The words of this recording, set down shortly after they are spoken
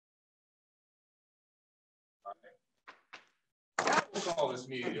Now we'll call this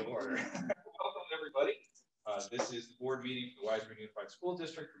meeting to order. Welcome, everybody. This is the board meeting for the Wiseman Unified School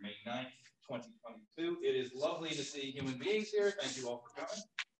District for May 9th, 2022. It is lovely to see human beings here. Thank you all for coming.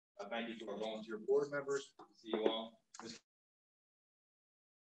 Thank you to our volunteer board members. Good to see you all.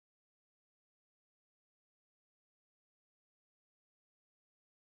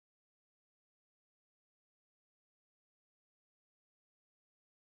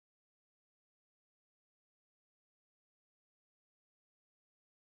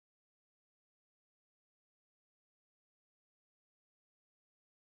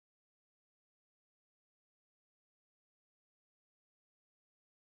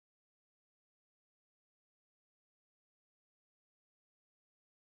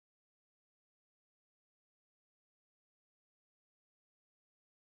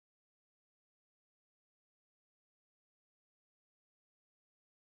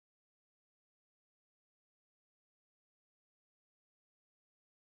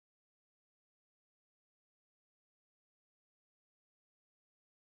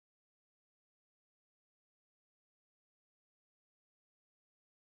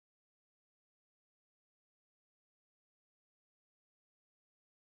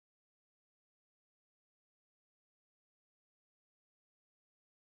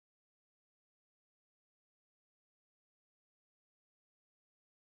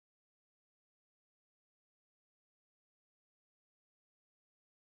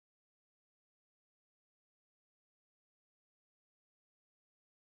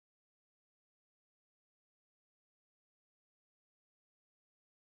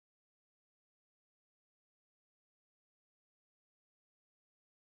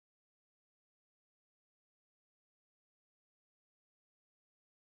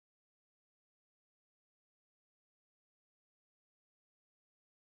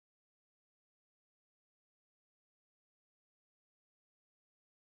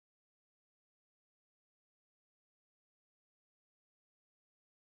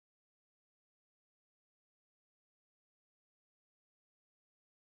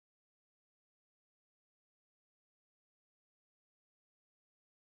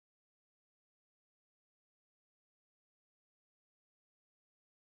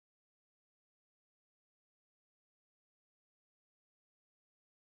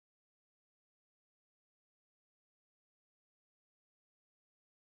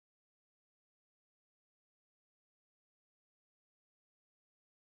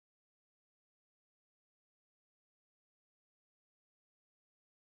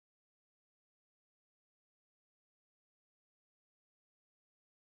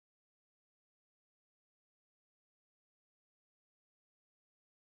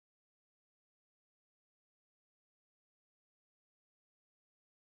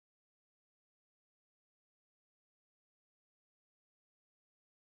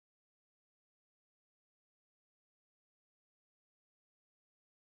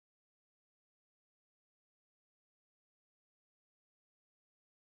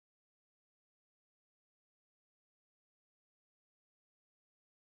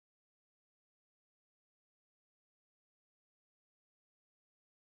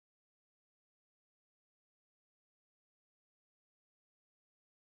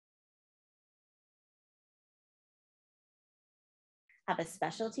 Have a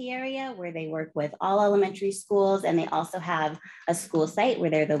specialty area where they work with all elementary schools, and they also have a school site where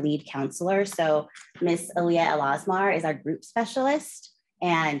they're the lead counselor. So Miss Aaliyah El-Asmar is our group specialist,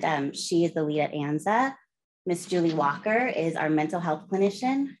 and she is the lead at ANZA. Miss Julie Walker is our mental health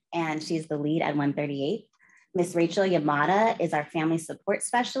clinician, and she's the lead at 138. Miss Rachel Yamada is our family support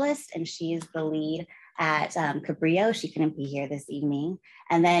specialist, and she's the lead at Cabrillo. She couldn't be here this evening.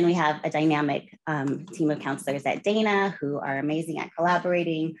 And then we have a dynamic team of counselors at Dana who are amazing at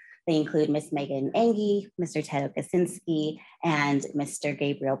collaborating. They include Miss Megan Engie, Mr. Ted Okasinski, and Mr.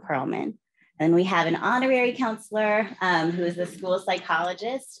 Gabriel Perlman. And we have an honorary counselor who is the school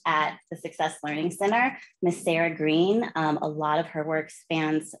psychologist at the Success Learning Center, Miss Sarah Green. A lot of her work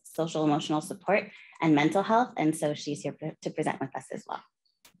spans social emotional support and mental health. And so she's here to present with us as well.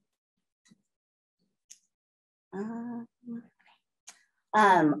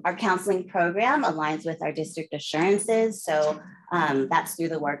 Our counseling program aligns with our district assurances. So that's through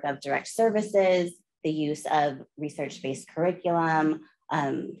the work of direct services, the use of research-based curriculum,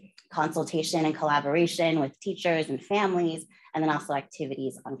 consultation and collaboration with teachers and families, and then also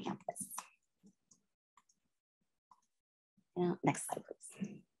activities on campus. Next slide,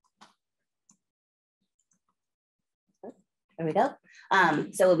 please. There we go.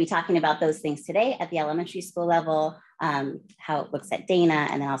 So we'll be talking about those things today at the elementary school level, how it looks at Dana,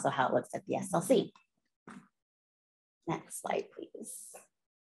 and then also how it looks at the SLC. Next slide, please.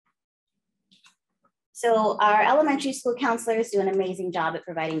 So our elementary school counselors do an amazing job at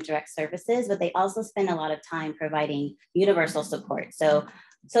providing direct services, but they also spend a lot of time providing universal support. So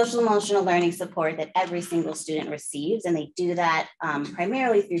social emotional learning support that every single student receives. And they do that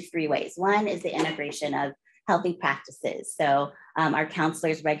primarily through 3 ways. One is the integration of healthy practices. So our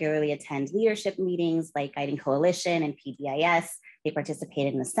counselors regularly attend leadership meetings like Guiding Coalition and PBIS. They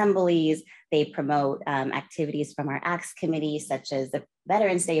participate in assemblies. They promote activities from our ACTS committee, such as the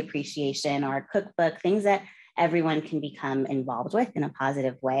Veterans Day Appreciation or a cookbook, things that everyone can become involved with in a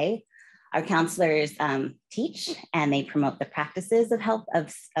positive way. Our counselors teach and they promote the practices of health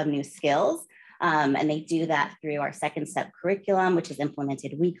of new skills. And they do that through our Second Step curriculum, which is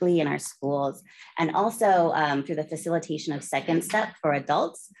implemented weekly in our schools, and also through the facilitation of Second Step for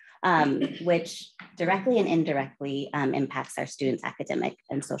adults, which directly and indirectly impacts our students' academic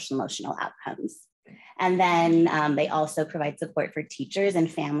and social emotional outcomes. And then they also provide support for teachers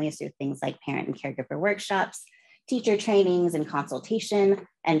and families through things like parent and caregiver workshops, teacher trainings and consultation,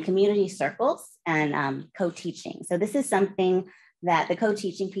 and community circles and co-teaching. So this is something that the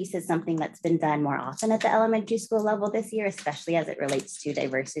co-teaching piece is something that's been done more often at the elementary school level this year, especially as it relates to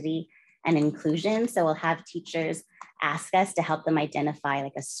diversity and inclusion. So we'll have teachers ask us to help them identify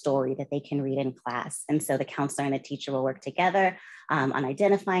like a story that they can read in class. And so the counselor and the teacher will work together on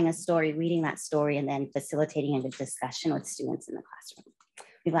identifying a story, reading that story, and then facilitating a discussion with students in the classroom.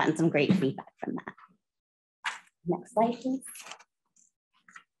 We've gotten some great feedback from that. Next slide, please.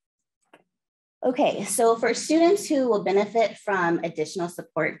 Okay, so for students who will benefit from additional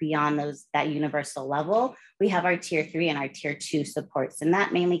support beyond that universal level, we have our tier 3 and our tier 2 supports. And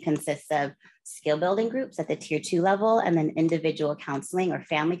that mainly consists of skill building groups at the tier 2 level, and then individual counseling or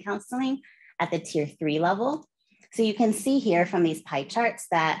family counseling at the tier 3 level. So you can see here from these pie charts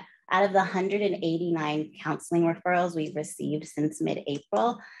that out of the 189 counseling referrals we've received since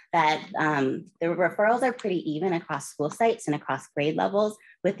mid-April, that the referrals are pretty even across school sites and across grade levels,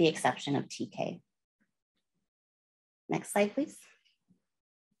 with the exception of TK. Next slide, please.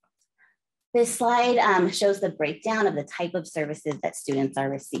 This slide shows the breakdown of the type of services that students are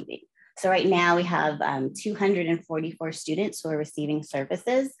receiving. So right now we have 244 students who are receiving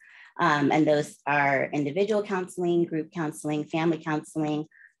services, and those are individual counseling, group counseling, family counseling.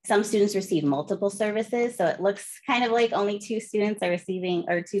 Some students receive multiple services, so it looks kind of like only 2 students are receiving,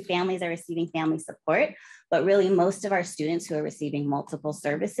 or 2 families are receiving family support, but really most of our students who are receiving multiple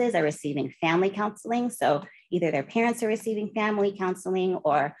services are receiving family counseling. So either their parents are receiving family counseling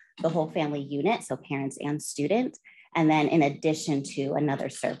or the whole family unit, so parents and student, and then in addition to another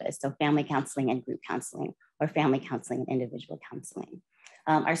service, so family counseling and group counseling, or family counseling and individual counseling.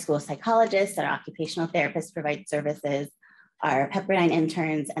 Our school psychologists and our occupational therapists provide services, our Pepperdine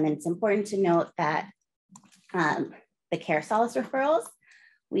interns, and then it's important to note that the Care Solace referrals,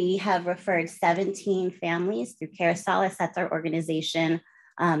 we have referred 17 families through Care Solace. That's our organization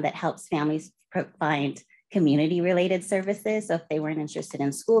that helps families find community-related services. So if they weren't interested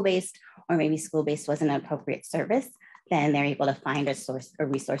in school-based, or maybe school-based wasn't an appropriate service, then they're able to find a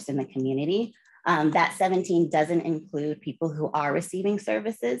resource in the community. That 17 doesn't include people who are receiving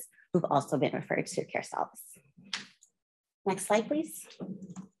services who've also been referred to Care Solace. Next slide, please.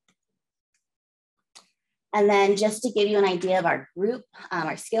 And then just to give you an idea of our group,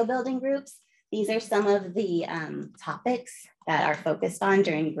 our skill building groups, these are some of the topics that are focused on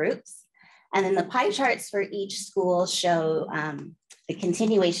during groups. And then the pie charts for each school show the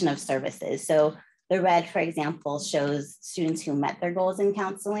continuation of services. So the red, for example, shows students who met their goals in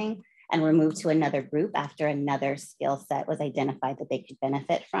counseling and were moved to another group after another skill set was identified that they could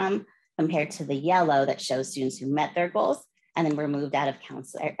benefit from, compared to the yellow that shows students who met their goals and then were moved out of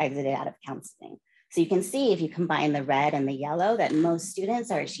counseling, exited out of counseling. So you can see if you combine the red and the yellow that most students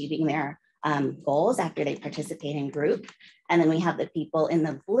are achieving their goals after they participate in group. And then we have the people in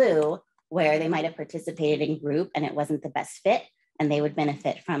the blue where they might have participated in group and it wasn't the best fit, and they would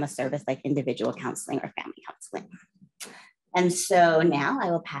benefit from a service like individual counseling or family counseling. And so now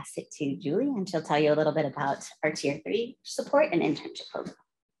I will pass it to Julie, and she'll tell you a little bit about our Tier 3 support and internship program.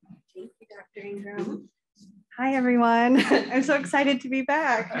 Thank you, Dr. Ingram. Hi, everyone. I'm so excited to be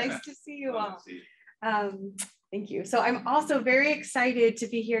back. Nice to see you all. Thank you. So I'm also very excited to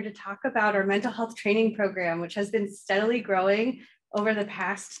be here to talk about our mental health training program, which has been steadily growing over the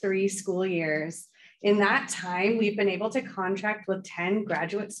past 3 school years. In that time, we've been able to contract with 10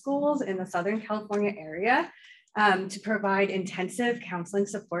 graduate schools in the Southern California area to provide intensive counseling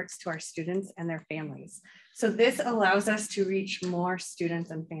supports to our students and their families. So this allows us to reach more students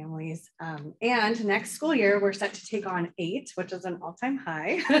and families. And next school year, we're set to take on 8, which is an all-time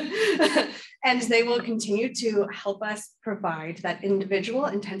high. And they will continue to help us provide that individual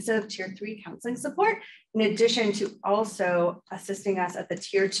intensive tier 3 counseling support, in addition to also assisting us at the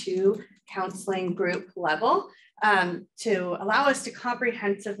tier 2 counseling group level to allow us to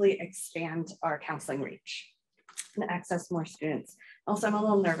comprehensively expand our counseling reach and access more students. Also, I'm a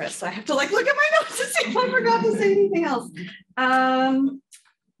little nervous, so I have to like look at my notes to see if I forgot to say anything else.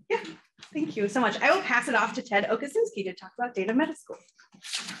 Yeah, thank you so much. I will pass it off to Ted Okasinski to talk about Dana Middle School.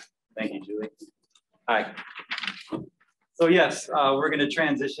 Thank you, Julie. Hi. So yes, we're going to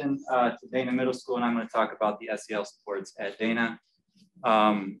transition to Dana Middle School, and I'm going to talk about the SEL supports at Dana.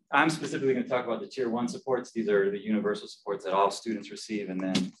 I'm specifically going to talk about the tier 1 supports. These are the universal supports that all students receive, and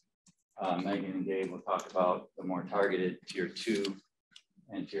then Megan and Gabe will talk about the more targeted tier 2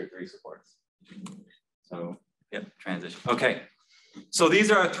 and tier 3 supports. So, yep, transition. Okay, so these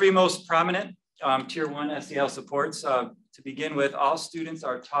are our 3 most prominent tier 1 SEL supports. To begin with, all students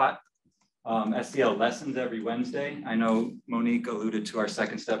are taught SEL lessons every Wednesday. I know Monique alluded to our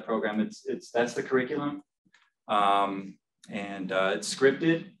second step program. That's the curriculum. And it's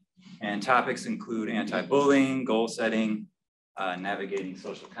scripted, and topics include anti-bullying, goal setting, navigating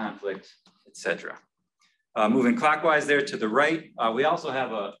social conflict, etc. Moving clockwise there to the right, we also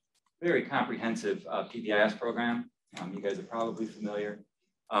have a very comprehensive PBIS program. You guys are probably familiar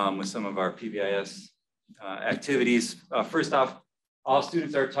with some of our PBIS activities. First off, all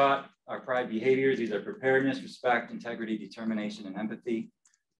students are taught our PRIDE behaviors. These are preparedness, respect, integrity, determination, and empathy.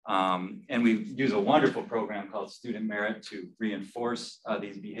 And we use a wonderful program called Student Merit to reinforce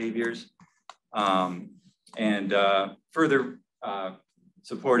these behaviors. Further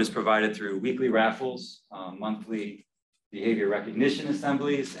support is provided through weekly raffles, monthly behavior recognition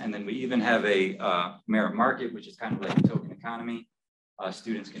assemblies, and then we even have a merit market, which is kind of like a token economy.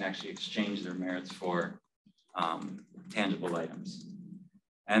 Students can actually exchange their merits for tangible items.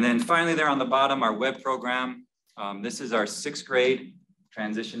 And then finally there on the bottom, our web program. This is our 6th grade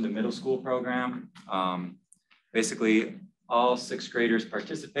transition to middle school program. Basically, all 6th graders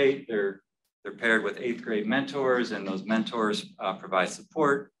participate. They're paired with 8th grade mentors, and those mentors provide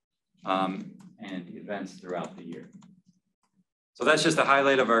support and events throughout the year. So that's just a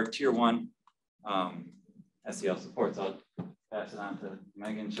highlight of our tier 1 SEL supports. I'll pass it on to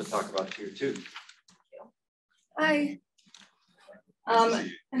Megan. She'll talk about tier 2. Hi.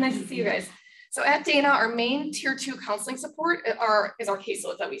 Nice to see you guys. So at Dana, our main tier 2 counseling support is our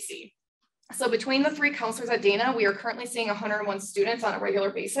caseloads that we see. So between the 3 counselors at Dana, we are currently seeing 101 students on a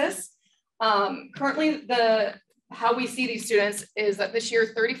regular basis. Currently, how we see these students is that this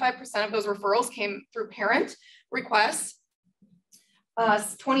year, 35% of those referrals came through parent requests.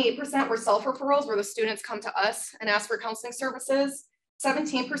 28% were self-referrals, where the students come to us and ask for counseling services.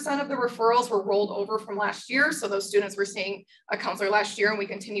 17% of the referrals were rolled over from last year. So those students were seeing a counselor last year, and we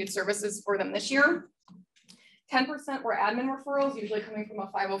continued services for them this year. 10% were admin referrals, usually coming from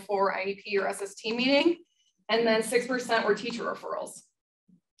a 504 IEP or SST meeting. And then 6% were teacher referrals.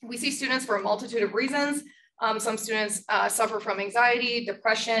 We see students for a multitude of reasons. Some students suffer from anxiety,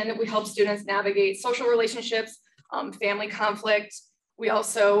 depression. We help students navigate social relationships, family conflict. We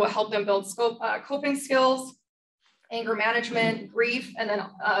also help them build coping skills, anger management, grief, and then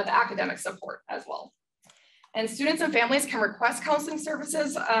the academic support as well. And students and families can request counseling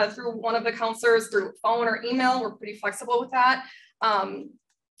services through one of the counselors, through phone or email. We're pretty flexible with that.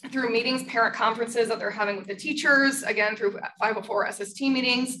 Through meetings, parent conferences that they're having with the teachers, again, through 504 SST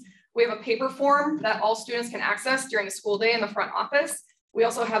meetings. We have a paper form that all students can access during the school day in the front office. We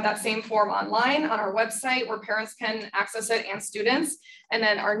also have that same form online on our website where parents can access it and students. And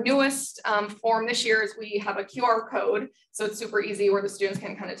then our newest form this year is we have a QR code. So it's super easy where the students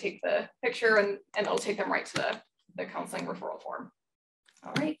can kind of take the picture and it'll take them right to the counseling referral form.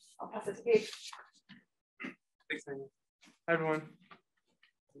 All right, I'll pass it to Gabe. Thanks, Megan. Hi, everyone.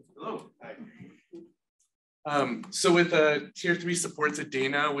 Hello. Hi. So with tier 3 supports at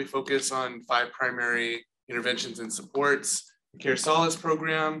Dana, we focus on 5 primary interventions and supports: the Care Solace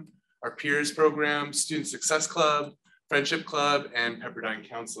program, our peers program, Student Success Club, Friendship Club, and Pepperdine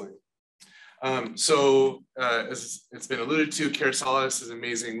Counseling. As it's been alluded to, Care Solace is an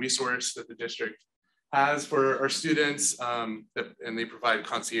amazing resource that the district has for our students, and they provide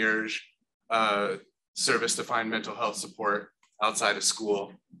concierge service to find mental health support outside of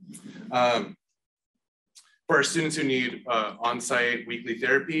school. For our students who need on-site weekly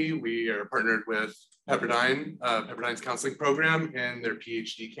therapy, we are partnered with Pepperdine's counseling program and their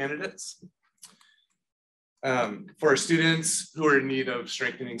PhD candidates. For our students who are in need of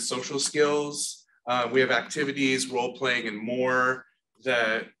strengthening social skills, we have activities, role playing, and more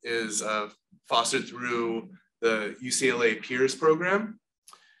that is fostered through the UCLA Peers program.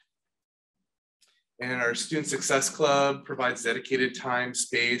 And our Student Success Club provides dedicated time,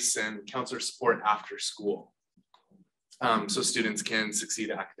 space, and counselor support after school. So students can succeed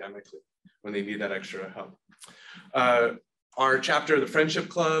academically when they need that extra help. Our chapter, the Friendship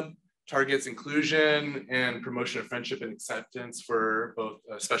Club, targets inclusion and promotion of friendship and acceptance for both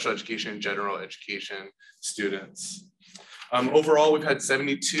special education and general education students. Overall, we've had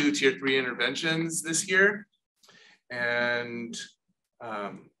 72 Tier 3 interventions this year. And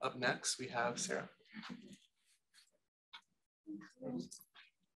up next, we have Sarah.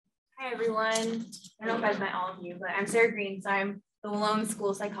 Hi, everyone. I don't know if I've met all of you, but I'm Sarah Green, so I'm the lone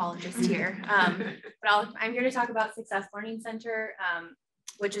school psychologist here. I'm here to talk about Success Learning Center,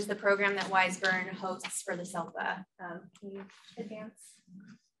 which is the program that Wiseburn hosts for the SELPA. Can you advance?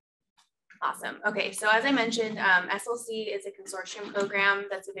 Awesome. Okay, so as I mentioned, SLC is a consortium program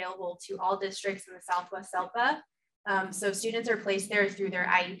that's available to all districts in the Southwest SELPA. So students are placed there through their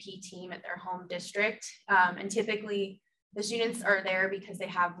IEP team at their home district. And typically the students are there because they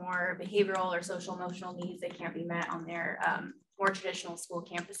have more behavioral or social emotional needs that can't be met on their more traditional school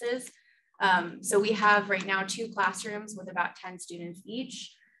campuses. So we have right now 2 classrooms with about 10 students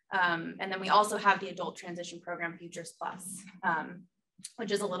each. And then we also have the adult transition program Futures Plus,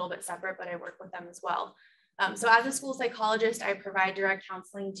 which is a little bit separate, but I work with them as well. So as a school psychologist, I provide direct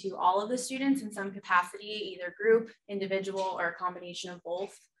counseling to all of the students in some capacity, either group, individual, or a combination of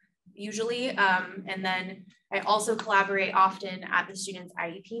both, usually. And then I also collaborate often at the students'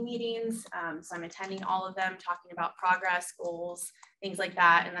 IEP meetings. So I'm attending all of them, talking about progress, goals, things like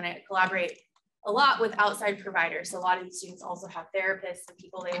that. And then I collaborate a lot with outside providers. So a lot of these students also have therapists and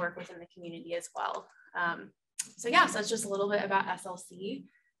people they work with in the community as well. So yeah, so it's just a little bit about SLC.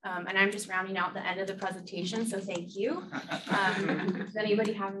 And I'm just rounding out the end of the presentation, so thank you. Does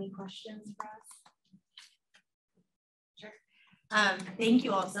anybody have any questions for us? Sure. Thank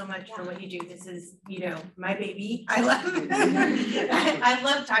you all so much for what you do. This is, my baby. I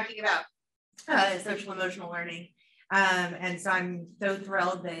love talking about social emotional learning. And so I'm so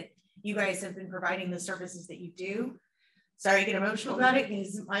thrilled that you guys have been providing the services that you do. Sorry to get emotional about it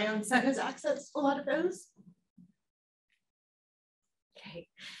because my own son has access to a lot of those. Okay.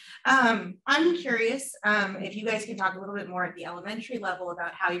 I'm curious if you guys can talk a little bit more at the elementary level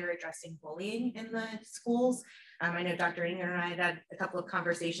about how you're addressing bullying in the schools. I know Dr. Inger and I had a couple of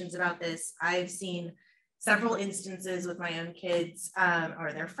conversations about this. I've seen several instances with my own kids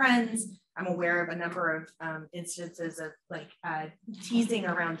or their friends. I'm aware of a number of instances of teasing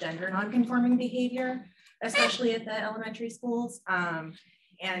around gender nonconforming behavior, especially at the elementary schools.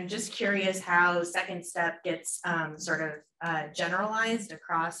 And just curious how Second Step gets generalized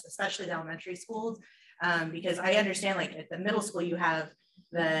across, especially the elementary schools, because I understand at the middle school you have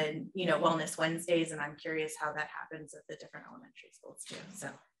the Wellness Wednesdays, and I'm curious how that happens at the different elementary schools too. So.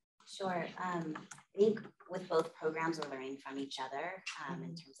 Sure. I think with both programs, we're learning from each other in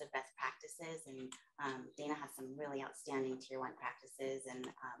terms of best practices. And Dana has some really outstanding Tier 1 practices, and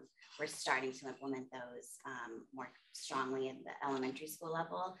we're starting to implement those more strongly at the elementary school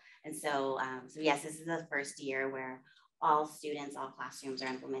level. And so yes, this is the first year where all students, all classrooms are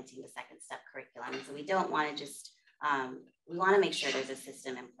implementing the Second Step curriculum. So we don't want to just we want to make sure there's a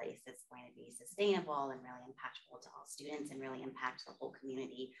system in place that's going to be sustainable and really impactful to all students and really impact the whole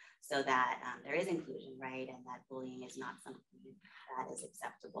community so that there is inclusion, right? And that bullying is not something that is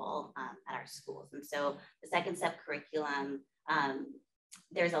acceptable at our schools. And so the Second Step curriculum,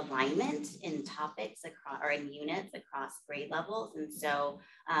 there's alignment in topics across or in units across grade levels. And so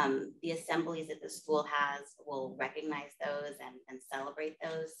the assemblies that the school has will recognize those and celebrate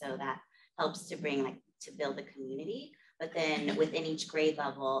those. So that helps to bring to build a community. But then within each grade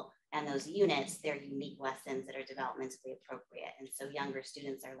level and those units, there are unique lessons that are developmentally appropriate. And so younger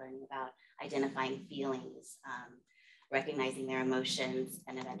students are learning about identifying feelings, recognizing their emotions,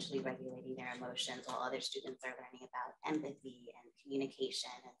 and eventually regulating their emotions, while other students are learning about empathy and communication.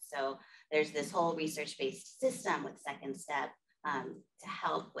 And so there's this whole research-based system with Second Step to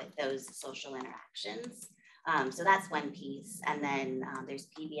help with those social interactions. So that's one piece. And then there's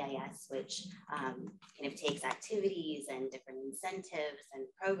PBIS, which kind of takes activities and different incentives and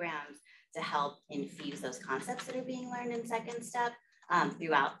programs to help infuse those concepts that are being learned in Second Step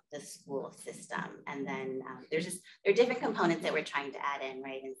throughout the school system. And then there are different components that we're trying to add in,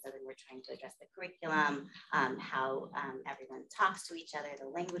 right? And so then we're trying to address the curriculum, how everyone talks to each other, the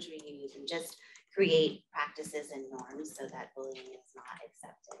language we use, and just create practices and norms so that bullying is not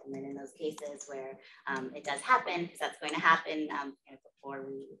accepted. And then in those cases where it does happen, because that's going to happen before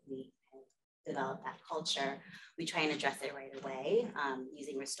we develop that culture, we try and address it right away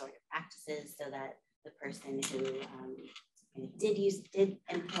using restorative practices so that the person who did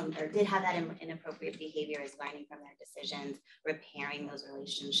have that inappropriate behavior is learning from their decisions, repairing those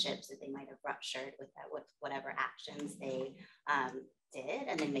relationships that they might have ruptured with whatever actions they did,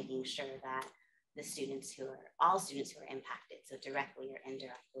 and then making sure that all students who are impacted, so directly or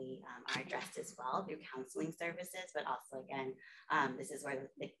indirectly, are addressed as well through counseling services, but also again, this is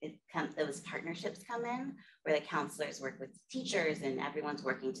where those partnerships come in, where the counselors work with teachers and everyone's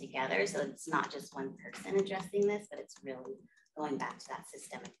working together. So it's not just one person addressing this, but it's really going back to that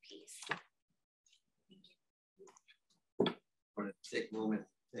systemic piece. I want to take a moment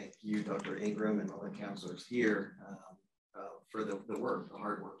to thank you, Dr. Ingram, and all the counselors here for the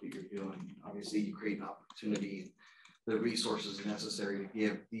hard work that you're doing. Obviously, you create an opportunity, the resources necessary to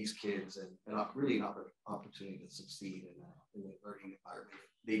give these kids an opportunity to succeed in the learning environment.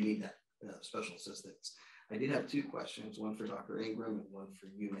 They need that special assistance. I did have two questions, one for Dr. Ingram and one for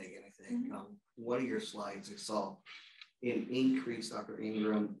you, Megan, I think. One of your slides, I saw an increase, Dr.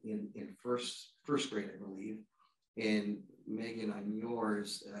 Ingram, in first grade, I believe. And Megan, on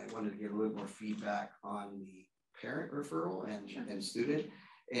yours, I wanted to get a little more feedback on the parent referral and student.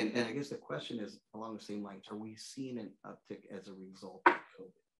 And I guess the question is along the same lines, are we seeing an uptick as a result of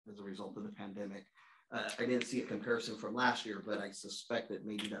COVID, as a result of the pandemic? I didn't see a comparison from last year, but I suspect that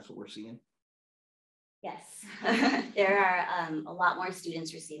maybe that's what we're seeing. Yes, there are a lot more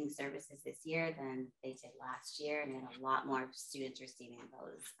students receiving services this year than they did last year, and then a lot more students receiving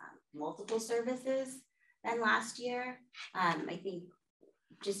those multiple services than last year. I think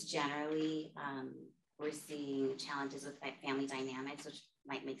just generally, we're seeing challenges with family dynamics, which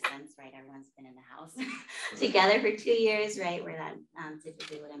might make sense, right? Everyone's been in the house together for 2 years, right? Where that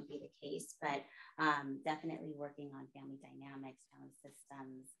typically wouldn't be the case, but definitely working on family dynamics, family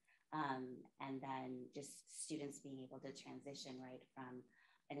systems, and then just students being able to transition, right, from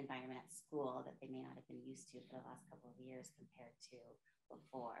an environment at school that they may not have been used to for the last couple of years compared to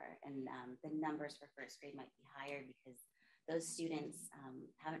before. And the numbers for first grade might be higher because those students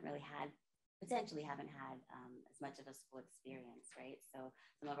potentially haven't had as much of a school experience, right? So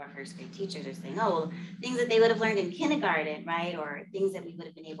some of our first grade teachers are saying, oh, well, things that they would have learned in kindergarten, right? Or things that we would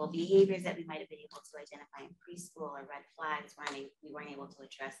have been behaviors that we might have been able to identify in preschool or red flags, we weren't able to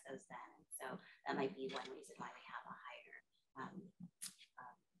address those then. And so that might be one reason why we have a higher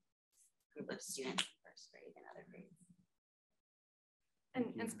group of students in first grade than other grades.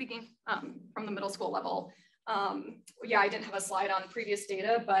 And speaking from the middle school level, yeah, I didn't have a slide on previous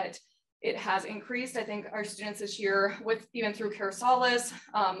data, but it has increased. I think our students this year, even through Care Solace,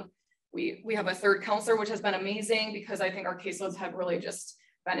 we have a third counselor, which has been amazing because I think our caseloads have really just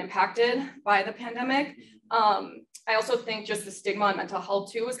been impacted by the pandemic. I also think just the stigma on mental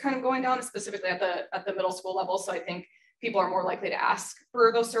health too is kind of going down, specifically at the middle school level. So I think people are more likely to ask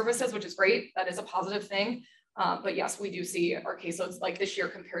for those services, which is great. That is a positive thing. But yes, we do see our caseloads like this year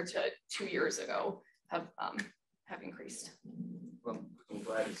compared to 2 years ago have increased. Well, I'm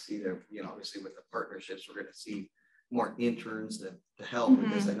glad to see that, obviously with the partnerships, we're going to see more interns to help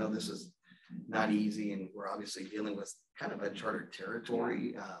because I know this is not easy and we're obviously dealing with kind of uncharted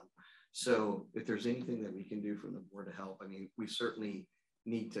territory. So if there's anything that we can do from the board to help, I mean, we certainly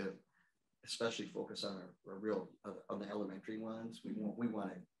need to especially focus on on the elementary ones. We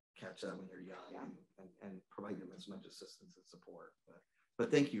want to catch them when they're young and provide them as much assistance and support.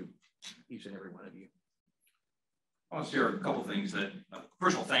 But thank you, each and every one of you. I want to share a couple things that,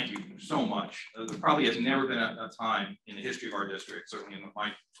 first of all, thank you so much. There probably has never been a time in the history of our district, certainly in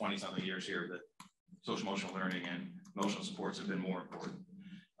my 20-something years here, that social emotional learning and emotional supports have been more important.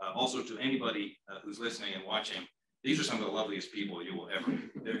 Also, to anybody who's listening and watching, these are some of the loveliest people you will ever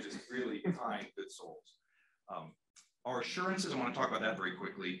meet. They're just really kind, good souls. Our assurances, I want to talk about that very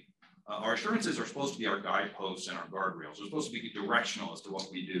quickly. Our assurances are supposed to be our guideposts and our guardrails. They're supposed to be directional as to what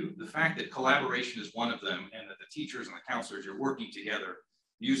we do. The fact that collaboration is one of them and that the teachers and the counselors are working together,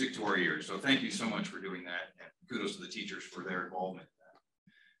 music to our ears. So thank you so much for doing that. And kudos to the teachers for their involvement in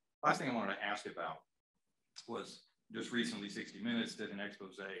that. Last thing I wanted to ask about was just recently 60 Minutes did an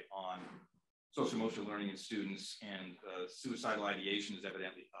expose on social emotional learning in students, and suicidal ideation is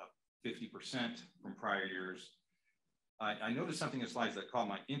evidently up 50% from prior years. I noticed something in slides that caught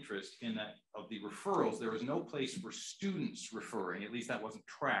my interest in that of the referrals, there was no place for students referring, at least that wasn't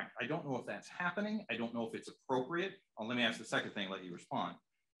tracked. I don't know if that's happening. I don't know if it's appropriate. Let me ask the second thing, let you respond.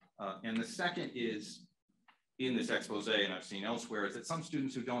 And the second is in this expose, and I've seen elsewhere, is that some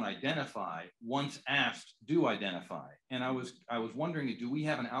students who don't identify, once asked, do identify. And I was wondering, do we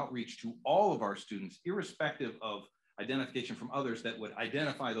have an outreach to all of our students, irrespective of identification from others, that would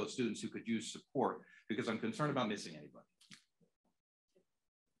identify those students who could use support? Because I'm concerned about missing anybody.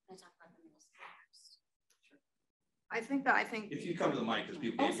 I think if you come to the mic, because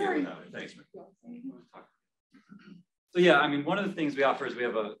people can't hear without it. Thanks, So yeah, I mean, one of the things we offer is we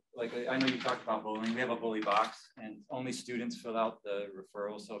have a, like, I know you talked about bullying, we have a bully box, and only students fill out the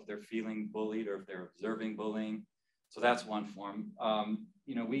referral. So if they're feeling bullied or if they're observing bullying, so that's one form.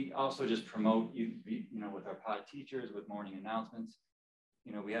 You know, we also just promote, you know, with our pod teachers, with morning announcements.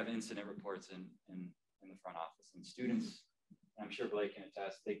 You know, we have incident reports in the front office, and students, I'm sure Blake can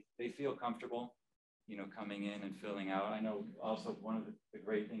attest, they feel comfortable, you know, coming in and filling out. I know also one of the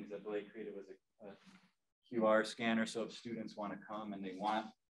great things that Blake created was a QR scanner. So if students want to come and they want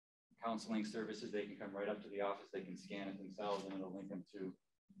counseling services, they can come right up to the office, they can scan it themselves, and it'll link them to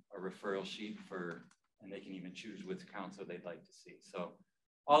a referral sheet and they can even choose which counselor they'd like to see. So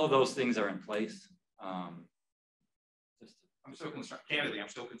all of those things are in place. I'm so concerned, candidly, I'm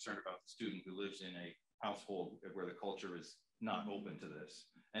so concerned about the student who lives in a household where the culture is not open to this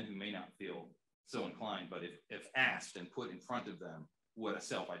and who may not feel so inclined, but if asked and put in front of them, would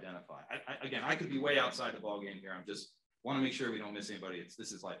self-identify. Again, I could be way outside the ballgame here. I'm just want to make sure we don't miss anybody.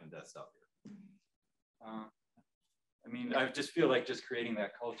 This is life and death stuff here. I mean, I just feel like just creating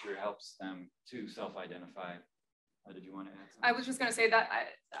that culture helps them to self-identify. Did you want to add something? I was just going to say that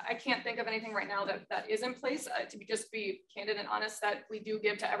I can't think of anything right now that is in place. To be candid and honest, that we do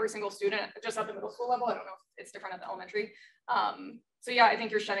give to every single student just at the middle school level. I don't know if it's different at the elementary. So yeah, I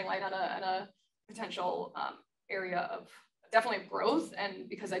think you're shedding light on a potential area of definitely growth. And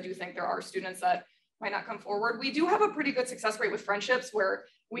because I do think there are students that might not come forward. We do have a pretty good success rate with friendships where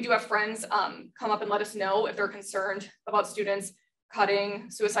we do have friends come up and let us know if they're concerned about students cutting,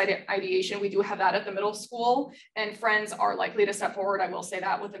 suicide ideation. We do have that at the middle school, and friends are likely to step forward. I will say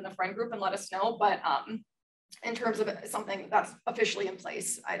that within the friend group and let us know. But in terms of something that's officially in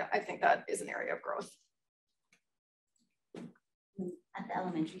place, I think that is an area of growth. At the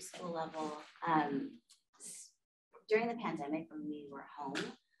elementary school level, during the pandemic, when we were home,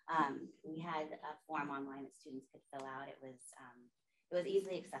 we had a form online that students could fill out. It was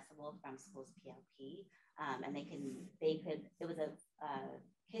easily accessible from school's PLP, and it was a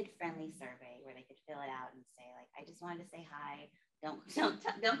kid-friendly survey where they could fill it out and say, like, I just wanted to say hi. Don't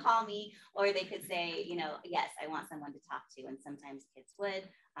call me. Or they could say, you know, yes, I want someone to talk to. And sometimes kids would,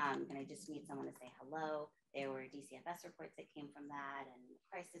 and I just need someone to say hello. There were DCFS reports that came from that and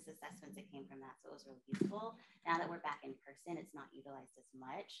crisis assessments that came from that. So it was really useful. Now that we're back in person, it's not utilized as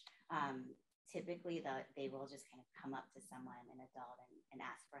much. Typically, they will just kind of come up to someone, an adult, and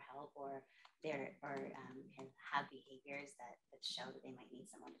ask for help, or can have behaviors that show that they might need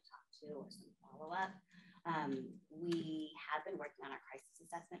someone to talk to or some follow-up. We have been working on our crisis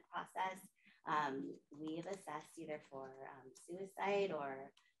assessment process. We have assessed either for suicide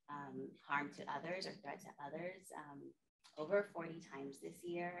or harm to others or threat to others over 40 times this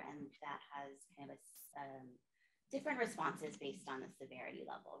year, and that has kind of different responses based on the severity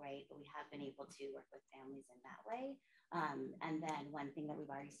level, right? But we have been able to work with families in that way. And then one thing that we've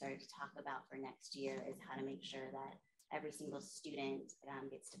already started to talk about for next year is how to make sure that every single student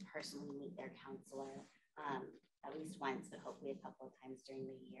gets to personally meet their counselor at least once, but hopefully a couple of times during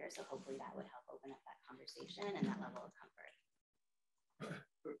the year. So hopefully that would help open up that conversation and that level of comfort.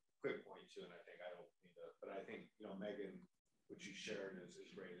 Quick point too, and I think I don't need to, but I think, you know, Megan, what you shared is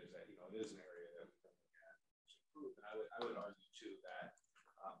great, is that, you know, it is an area that we can improve. And I would argue too that,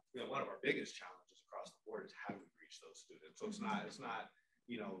 you know, one of our biggest challenges across the board is how do we reach those students? So it's not,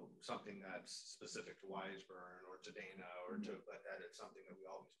 you know, something that's specific to Wiseburn or to Dana or to, but that it's something that we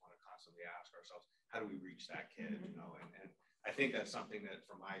always want to constantly ask ourselves, how do we reach that kid, you know? And I think that's something that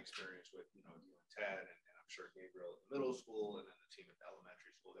from my experience with, you know, you and Ted, and I'm sure Gabriel at the middle school and then the team at the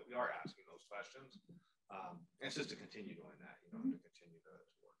elementary school, that we are asking those questions. And it's just to continue doing that, you know, to continue to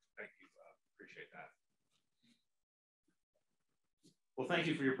work. Thank you, appreciate that. Well, thank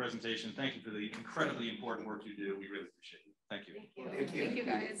you for your presentation. Thank you for the incredibly important work you do. We really appreciate it. Thank you. Thank you. Thank you,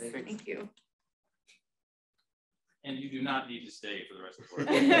 guys. Thank you. And you do not need to stay for the rest of the work.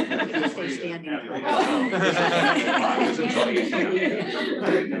 Stay standing.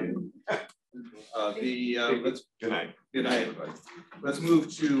 Good night. Good night, everybody. Let's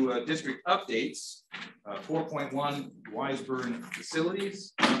move to district updates. 4.1 Wiseburn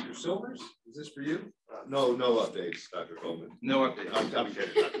facilities. Dr. Silvers, is this for you? No updates, Dr. Coleman. No updates. I'm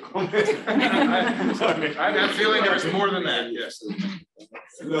kidding, Dr. Coleman. Sorry, I have a feeling there's more than that. Yes.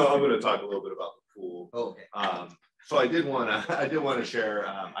 No, I'm going to talk a little bit about the pool. Okay. So I did want to share.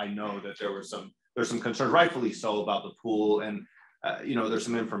 I know that there's some concern, rightfully so, about the pool, and you know, there's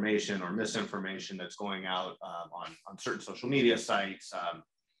some information or misinformation that's going out on certain social media sites,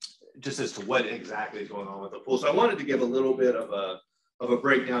 just as to what exactly is going on with the pool. So I wanted to give a little bit of a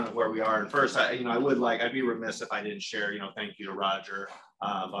breakdown of where we are. And first, I'd be remiss if I didn't share, thank you to Roger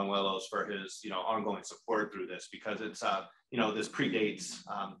Banuelos for his, ongoing support through this, because it's, this predates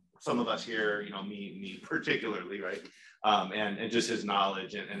some of us here, me particularly, right? And just his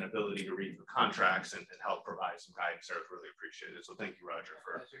knowledge and ability to read the contracts and help provide some guidance there is really appreciated. So thank you, Roger,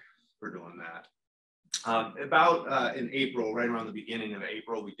 for doing that. In April, right around the beginning of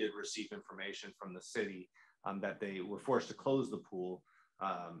April, we did receive information from the city that they were forced to close the pool.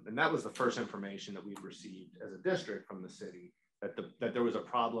 And that was the first information that we've received as a district from the city, that there was a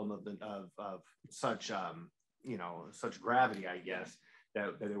problem of such, such gravity, I guess,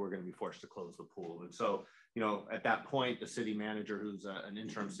 that they were going to be forced to close the pool. And so, at that point, the city manager, who's an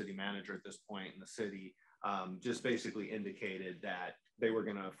interim city manager at this point in the city, just basically indicated that they were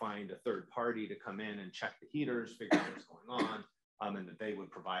going to find a third party to come in and check the heaters, figure out what's going on, and that they would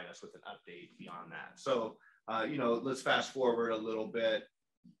provide us with an update beyond that. So, let's fast forward a little bit.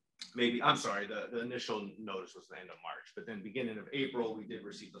 The initial notice was the end of March, but then beginning of April, we did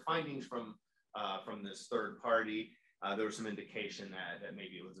receive the findings from this third party. There was some indication that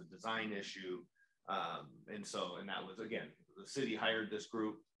maybe it was a design issue. And that was, again, the city hired this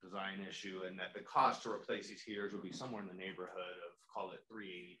group, design issue, and that the cost to replace these heaters would be somewhere in the neighborhood of, call it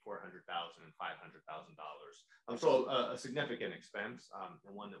 $380,000, $400,000, and $500,000. So a significant expense,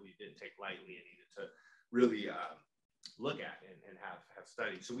 and one that we didn't take lightly and needed to really look at and have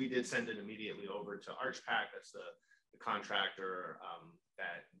studied. So we did send it immediately over to ArchPac, that's the contractor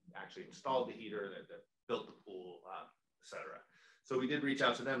that actually installed the heater, that built the pool, et cetera. So we did reach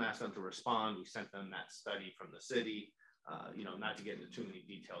out to them, asked them to respond. We sent them that study from the city, not to get into too many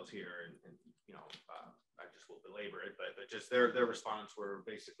details here, and I just will belabor it, but just their response were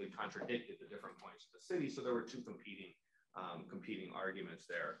basically contradicted the different points of the city. So there were two competing arguments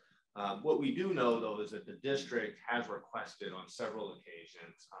there. What we do know, though, is that the district has requested on several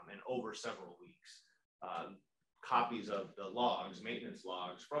occasions and over several weeks copies of the logs, maintenance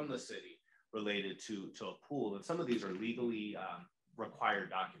logs from the city related to a pool. And some of these are legally required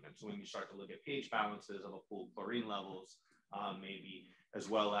documents. So when you start to look at pH balances of a pool, chlorine levels, maybe, as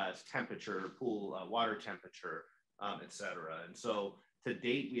well as temperature, pool water temperature, et cetera. And so to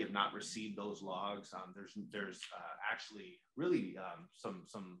date, we have not received those logs. There's actually really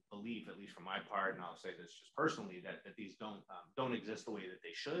some belief, at least from my part, and I'll say this just personally, that these don't exist the way that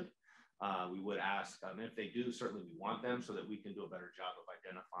they should. We would ask if they do, certainly we want them so that we can do a better job of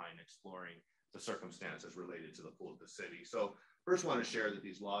identifying, exploring the circumstances related to the pool of the city. So first, I want to share that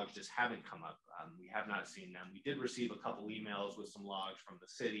these logs just haven't come up. We have not seen them. We did receive a couple emails with some logs from the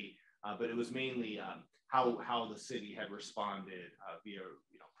city, but it was mainly how the city had responded via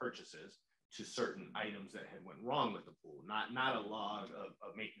purchases to certain items that had went wrong with the pool, not a log,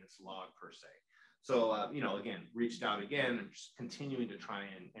 a maintenance log per se. So, again, reached out again and just continuing to try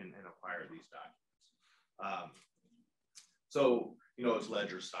and acquire these documents. It's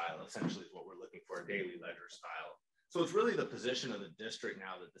ledger style, essentially, is what we're looking for, a daily ledger style. So it's really the position of the district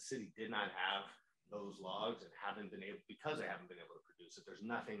now that the city did not have those logs and because they haven't been able to produce it, there's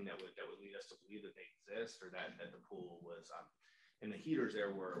nothing that would lead us to believe that they exist or that the pool was, and the heaters there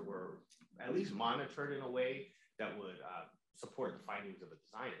were at least monitored in a way that would support the findings of a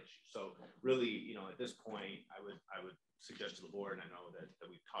design issue. So really, at this point, I would suggest to the board, and I know that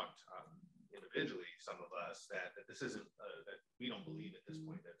we've talked individually, some of us, that this isn't, that we don't believe at this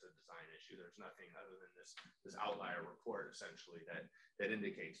point that's a design issue. There's nothing other than this outlier report, essentially, that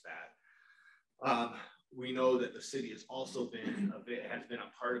indicates that. We know that the city has also been a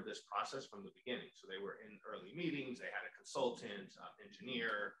part of this process from the beginning. So they were in early meetings, they had a consultant,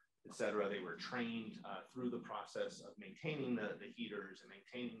 engineer, et cetera. They were trained through the process of maintaining the heaters and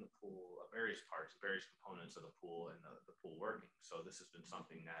maintaining the pool, various parts, various components of the pool and the pool working. So this has been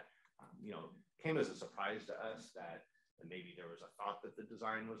something that, came as a surprise to us that maybe there was a thought that the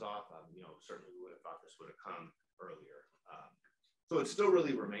design was off. Certainly we would have thought this would have come earlier. So it still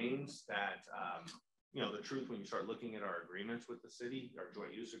really remains that, the truth, when you start looking at our agreements with the city, our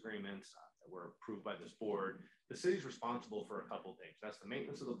joint use agreements that were approved by this board, the city's responsible for a couple of things. That's the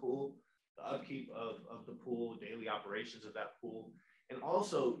maintenance of the pool, the upkeep of the pool, daily operations of that pool, And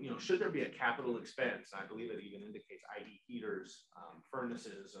also, you know, should there be a capital expense, I believe it even indicates ID heaters,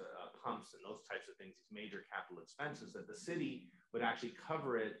 furnaces, pumps, and those types of things, these major capital expenses, that the city would actually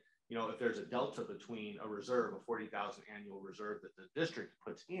cover it. You know, if there's a delta between a reserve, a 40,000 annual reserve that the district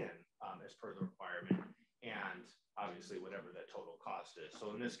puts in as per the requirement, and obviously whatever that total cost is.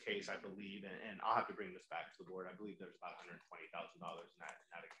 So in this case, I believe, and I'll have to bring this back to the board, I believe there's about $120,000 in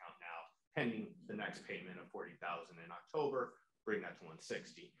that account now, pending the next payment of 40,000 in October, bring that to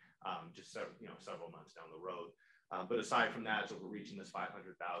 160, just several months down the road. But aside from that, so we're reaching this 500,000,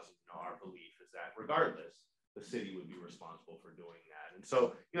 you know, our belief is that regardless, the city would be responsible for doing that. And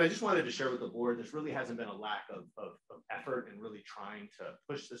so, you know, I just wanted to share with the board, this really hasn't been a lack of effort in really trying to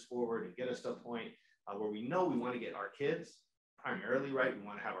push this forward and get us to a point where we know we want to get our kids primarily right. We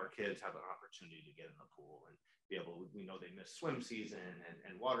want to have our kids have an opportunity to get in the pool and be able, we know they miss swim season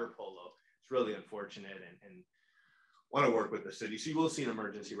and water polo. It's really unfortunate, and want to work with the city. So you will see an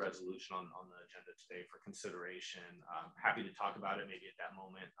emergency resolution on the agenda today for consideration. Happy to talk about it maybe at that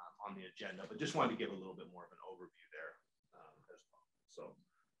moment on the agenda, but just wanted to give a little bit more of an overview there as well. So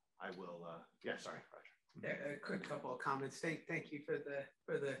I will, yeah, sorry, Roger. Yeah, a quick couple of comments. Thank you for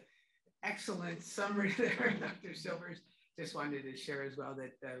the excellent summary there, Dr. Silvers. Just wanted to share as well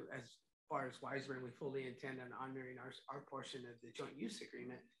that as far as Wiseburn, we fully intend on honoring our portion of the joint use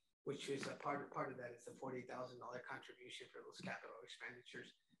agreement, which is a part of that is the $40,000 contribution for those capital expenditures.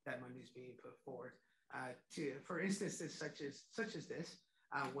 That money is being put forward for instances such as this,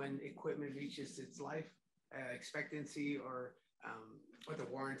 when equipment reaches its life expectancy or the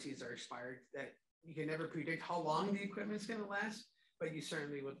warranties are expired. That you can never predict how long the equipment is going to last, but you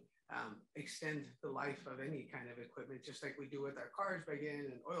certainly would extend the life of any kind of equipment, just like we do with our cars by getting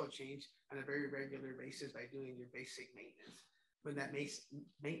an oil change on a very regular basis by doing your basic maintenance. When that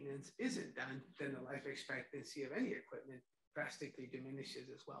maintenance isn't done, then the life expectancy of any equipment drastically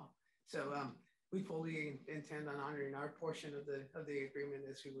diminishes as well. So we fully intend on honoring our portion of the agreement,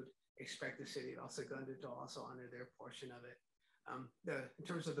 as we would expect the city of El Segundo to also honor their portion of it. In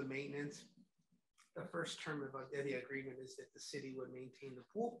terms of the maintenance, the first term of the agreement is that the city would maintain the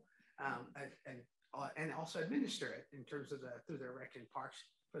pool and also administer it in terms of through their rec and parks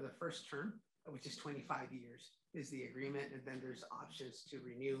for the first term, which is 25 years. Is the agreement, and then there's options to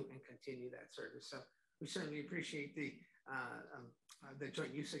renew and continue that service. So we certainly appreciate the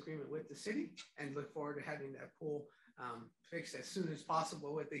joint use agreement with the city and look forward to having that pool fixed as soon as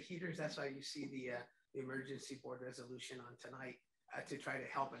possible with the heaters. That's why you see the emergency board resolution on tonight to try to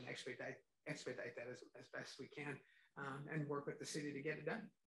help and expedite that as best we can and work with the city to get it done.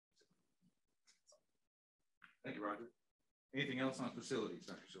 Thank you, Roger. Anything else on facilities,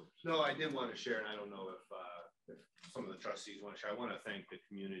 Dr. Silvers? No, I did want to share, and I don't know if some of the trustees want to share. I want to thank the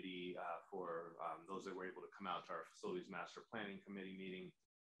community for those that were able to come out to our facilities master planning committee meeting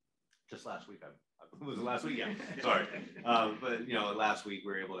just last week. Was it last week? Yeah, sorry. But you know, last week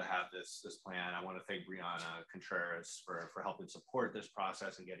we were able to have this plan. I want to thank Brianna Contreras for helping support this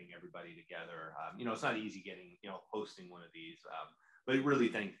process and getting everybody together. You know, it's not easy getting, you know, hosting one of these. But really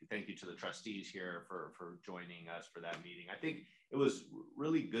thank you to the trustees here for joining us for that meeting. I think it was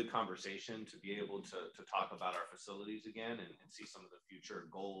really good conversation to be able to talk about our facilities again and see some of the future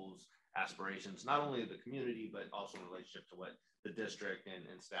goals, aspirations, not only of the community, but also in relationship to what the district and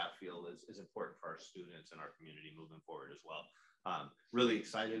staff feel is important for our students and our community moving forward as well. Really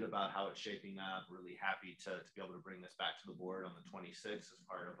excited about how it's shaping up, really happy to be able to bring this back to the board on the 26th as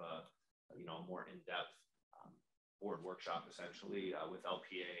part of a more in-depth board workshop essentially with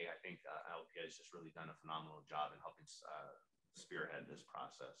LPA. I think LPA has just really done a phenomenal job in helping spearhead this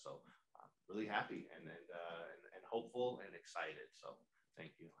process. So really happy and hopeful and excited. So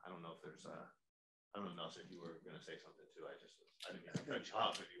thank you. I don't know if there's I don't know if you were going to say something too. I didn't mean to cut you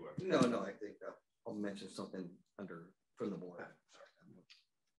off if you were. No, I think I'll mention something from the board. Sorry.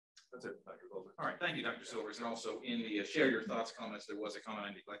 That's it, Dr. Goldman. All right, thank you, Dr. Silvers. And also in the share your thoughts comments, there was a comment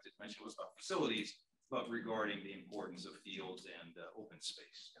I neglected to mention was about facilities, but regarding the importance of fields and open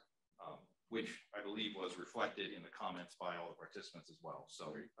space, which I believe was reflected in the comments by all the participants as well.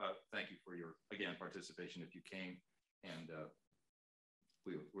 So thank you for your, again, participation if you came, and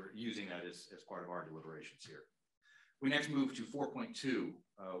we're using that as part of our deliberations here. We next move to 4.2,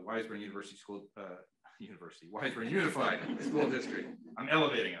 Wiseburn University School, Wiseburn Unified School District. I'm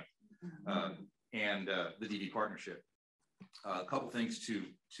elevating it. And the DD partnership. A couple things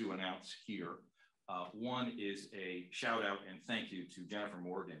to announce here. One is a shout out and thank you to Jennifer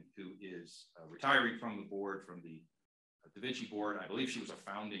Morgan, who is retiring from the board, from the Da Vinci board. I believe she was a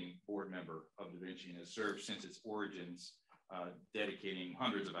founding board member of Da Vinci and has served since its origins, dedicating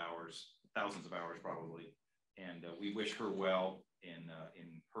hundreds of hours, thousands of hours probably. And we wish her well in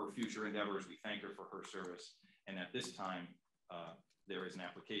her future endeavors. We thank her for her service. And at this time, there is an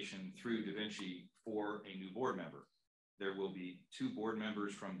application through Da Vinci for a new board member. There will be 2 board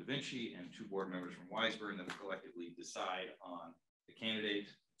members from Da Vinci and 2 board members from Weisburn that will collectively decide on the candidate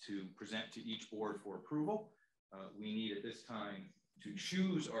to present to each board for approval. We need at this time to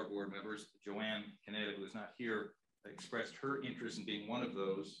choose our board members. Joanne Caneda, who is not here, expressed her interest in being one of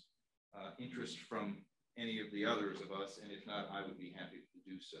those. Interest from any of the others of us, and if not, I would be happy to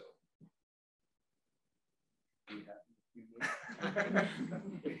do so.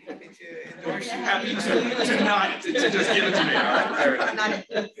 Happy to not to just give it to me. All right, fair enough.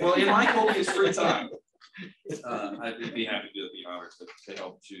 Well, in my copious free time, I'd be happy to do the honor to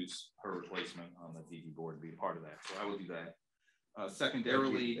help choose her replacement on the DD board and be a part of that. So I will do that.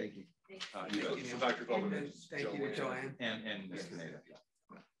 Secondarily, thank you. Dr. Goldman, thank you to Joanne and Ms. Caneda.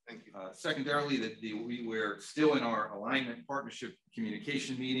 Thank you. Secondarily, we're still in our alignment partnership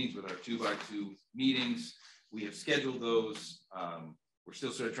communication meetings with our 2x2 meetings. We have scheduled those. We're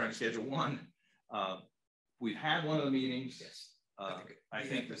still sort of trying to schedule one. We've had one of the meetings. Yes. I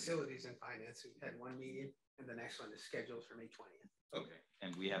think facilities and finance, we've had one meeting and the next one is scheduled for May 20th. Okay,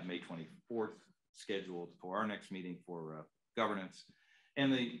 and we have May 24th scheduled for our next meeting for governance.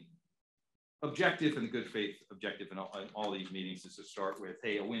 And the objective and the good faith objective in all these meetings is to start with,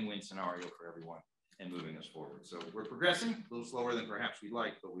 hey, a win-win scenario for everyone and moving us forward. So we're progressing a little slower than perhaps we'd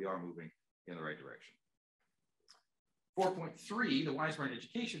like, but we are moving in the right direction. 4.3, the Weisburn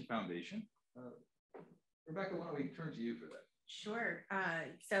Education Foundation. Rebecca, why don't we turn to you for that? Sure.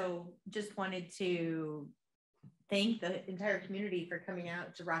 So just wanted to thank the entire community for coming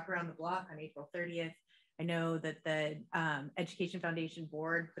out to Rock Around the Block on April 30th. I know that the Education Foundation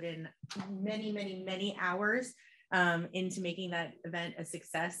board put in many, many, many hours into making that event a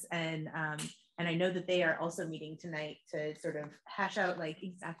success. And I know that they are also meeting tonight to sort of hash out like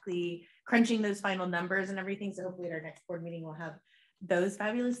exactly crunching those final numbers and everything. So hopefully at our next board meeting, we'll have those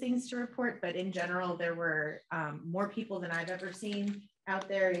fabulous things to report. But in general, there were more people than I've ever seen out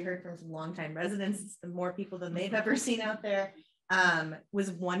there. You heard from some longtime residents, more people than they've ever seen out there. Was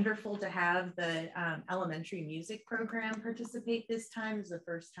wonderful to have the elementary music program participate this time. It's the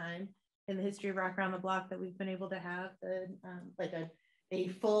first time in the history of Rock Around the Block that we've been able to have the, like a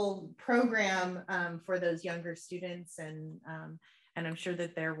full program for those younger students. And I'm sure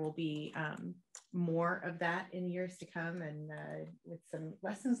that there will be more of that in years to come, and with some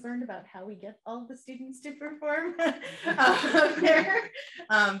lessons learned about how we get all the students to perform there.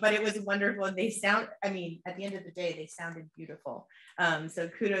 But it was wonderful. And they sound, I mean, at the end of the day, they sounded beautiful. So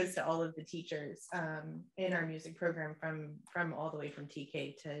kudos to all of the teachers in our music program from all the way from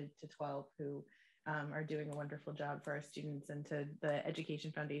TK to 12 who are doing a wonderful job for our students, and to the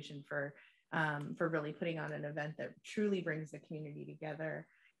Education Foundation for really putting on an event that truly brings the community together.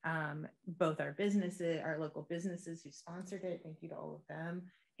 Both our businesses, our local businesses who sponsored it, thank you to all of them,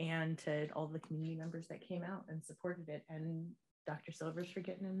 and to all the community members that came out and supported it, and Dr. Silvers for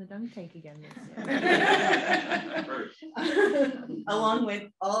getting in the dunk tank again this year. Along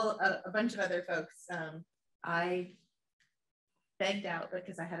with a bunch of other folks. I begged out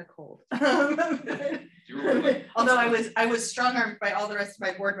because I had a cold. Although I was strong-armed by all the rest of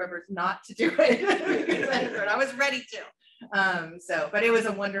my board members not to do it because I was ready to. But it was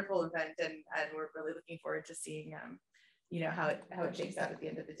a wonderful event, and we're really looking forward to seeing you know, how it shakes out at the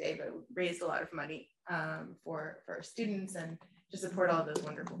end of the day. But we raised a lot of money for our students and to support all those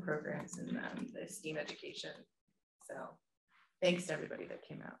wonderful programs in the STEAM education. So thanks to everybody that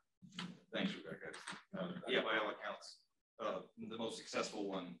came out. Thanks, Rebecca. Yeah, by all accounts, the most successful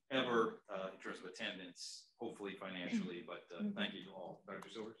one ever in terms of attendance, hopefully financially, but thank you to all. Dr.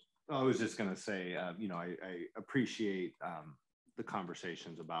 Silvers? I was just going to say, you know, I appreciate the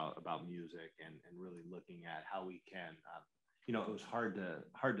conversations about music and really looking at how we can, you know, it was hard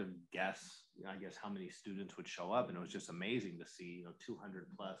to guess, I guess, how many students would show up, and it was just amazing to see, you know, 200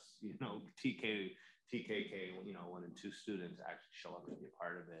 plus, you know, TKK, you know, 1 and 2 students actually show up and be a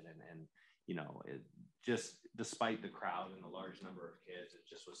part of it, and you know, it just, despite the crowd and the large number of kids, it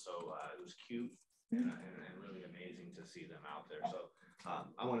just was so, it was cute and really amazing to see them out there. So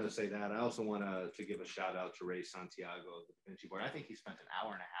I wanted to say that. I also want to give a shout out to Ray Santiago, the Da Vinci board. I think he spent an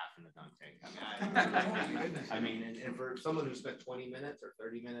hour and a half in the dunk tank. I mean, and for someone who spent 20 minutes or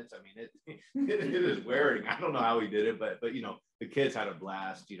 30 minutes, I mean, it is wearing. I don't know how he did it, but you know, the kids had a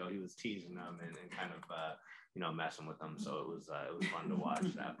blast. You know, he was teasing them and kind of you know, messing with them. So it was fun to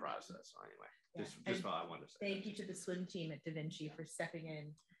watch that process. So anyway, just all I wanted to say. Thank you to the swim team at Da Vinci for stepping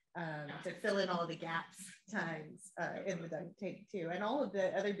in to fill in all the gaps times in the dunk tank too, and all of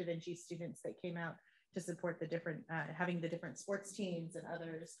the other Da Vinci students that came out to support the different, having the different sports teams and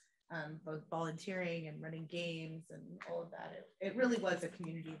others, both volunteering and running games and all of that. It really was a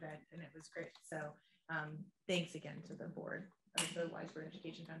community event and it was great. So thanks again to the board of the Weisberg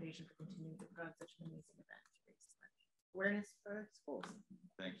Education Foundation for continuing to put on such an amazing event to raise so much awareness for schools.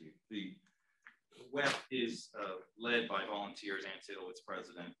 Thank you. The WEF is led by volunteers. Ann Tittle, its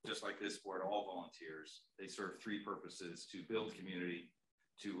president. Just like this board, all volunteers. They serve three purposes: to build community,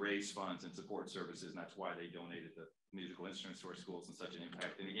 to raise funds and support services, and that's why they donated the musical instruments to our schools in such an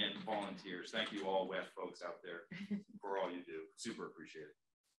impact. And again, volunteers, thank you all WEF folks out there for all you do. Super appreciate it.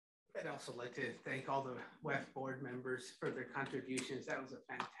 I'd also like to thank all the WEF board members for their contributions. That was a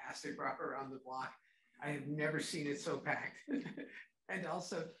fantastic rock around the block. I have never seen it so packed. And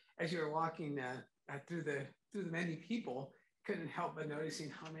also, as you were walking through the many people, couldn't help but noticing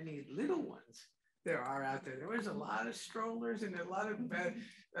how many little ones there are out there. There was a lot of strollers and a lot of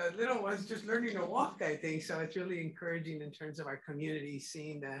little ones just learning to walk, I think. So it's really encouraging in terms of our community,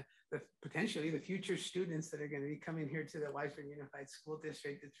 seeing the potentially the future students that are going to be coming here to the Weisberg Unified School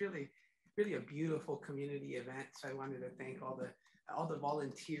District. It's really a beautiful community event. So I wanted to thank all the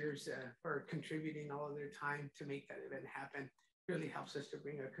volunteers for contributing all of their time to make that event happen. It really helps us to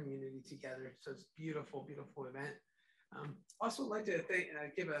bring our community together. So it's a beautiful, beautiful event. Also like to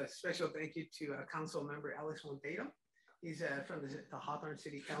give a special thank you to Council Member Alex Monteiro. He's from the Hawthorne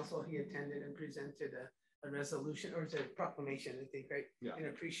City Council. He attended and presented a resolution, or it's a proclamation, I think, right? Yeah. In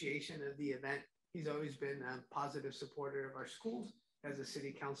appreciation of the event. He's always been a positive supporter of our schools as a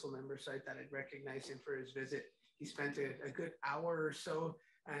city council member, so I thought I'd recognize him for his visit. He spent a good hour or so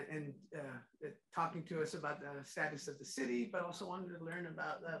and talking to us about the status of the city, but also wanted to learn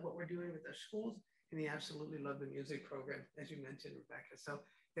about what we're doing with our schools. And he absolutely loved the music program, as you mentioned, Rebecca. So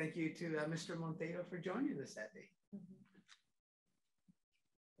thank you to Mr. Monteiro for joining us that day.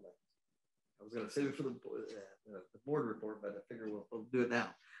 I was going to save it for the board report, but I figure we'll do it now.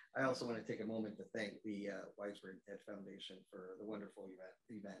 I also want to take a moment to thank the Weisberg Ed Foundation for the wonderful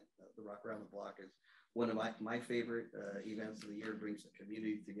event. The Rock Around the Block is one of my favorite events of the year. Brings the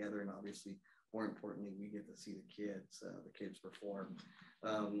community together, and obviously, more importantly, we get to see the kids perform.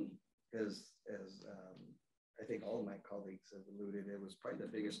 As I think all of my colleagues have alluded, it was probably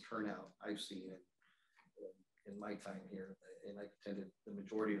the biggest turnout I've seen in my time here, and I attended the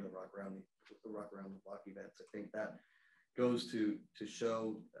majority of the Rock Around the Block events. I think that goes to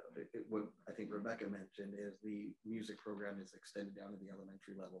show what I think Rebecca mentioned is the music program is extended down to the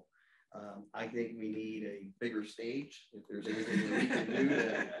elementary level. I think we need a bigger stage. If there's anything that we can do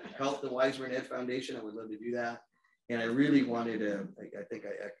to help the Weisberg Ed Foundation, I would love to do that. And I really wanted to, I think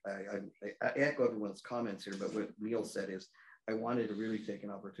I echo everyone's comments here, but what Neil said is, I wanted to really take an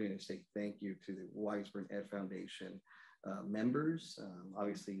opportunity to say thank you to the Weisberg Ed Foundation members,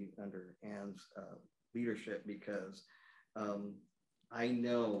 obviously under Ann's leadership, because I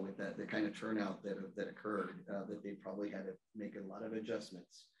know with the kind of turnout that occurred, that they probably had to make a lot of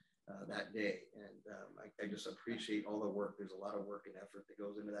adjustments that day. And I just appreciate all the work. There's a lot of work and effort that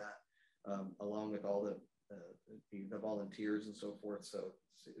goes into that, along with all the volunteers and so forth. So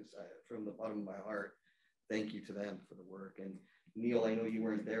it's from the bottom of my heart, thank you to them for the work. And Neil, I know you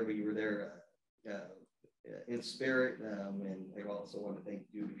weren't there, but you were there in spirit. And I also want to thank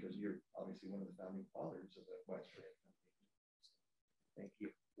you because you're obviously one of the founding fathers of the Weisberg. Thank you.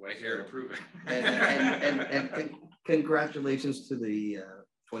 Way here to prove it. and congratulations to their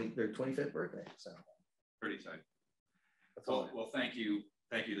 25th birthday. So pretty tight. Well, thank you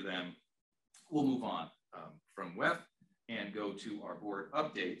to them. We'll move on from WEF and go to our board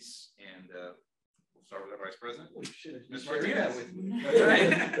updates, and we'll start with our vice president. Oh, shit, Ms. Martinez. With me. That's right.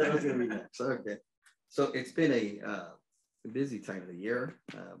 That was gonna be next. Okay. So it's been a busy time of the year,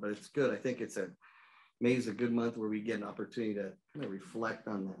 but it's good. I think May is a good month where we get an opportunity to kind of reflect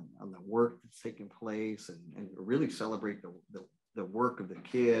on the work that's taking place and really celebrate the work of the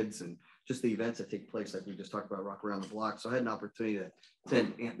kids and just the events that take place, like we just talked about, Rock Around the Block. So I had an opportunity to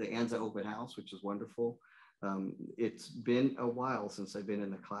attend the ANZA open house, which is wonderful. It's been a while since I've been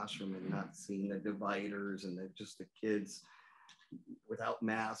in the classroom and not seen the dividers and just the kids without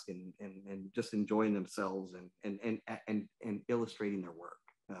mask and just enjoying themselves and illustrating their work,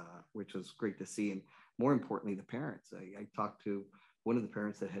 which was great to see. And more importantly, the parents. I talked to one of the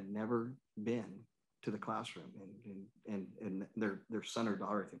parents that had never been to the classroom, and their son or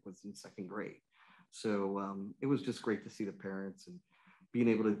daughter, I think, was in second grade. So it was just great to see the parents and being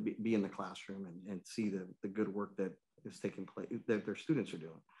able to be in the classroom and see the good work that is taking place, that their students are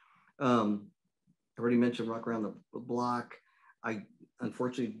doing. I already mentioned Rock Around the Block. I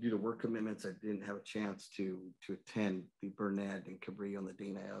unfortunately, due to work commitments, I didn't have a chance to attend the Burnett and Cabrillo and the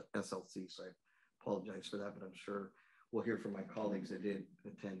Dana SLC. So I apologize for that, but I'm sure we'll hear from my colleagues that did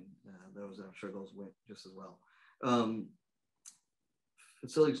attend those. I'm sure those went just as well.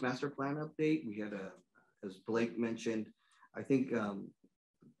 Facilities master plan update. We had as Blake mentioned, I think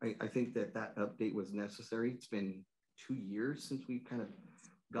I think that update was necessary. It's been 2 years since we've kind of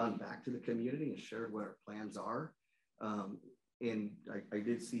gone back to the community and shared what our plans are. And I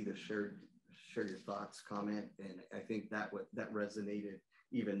did see the share your thoughts comment, and I think that resonated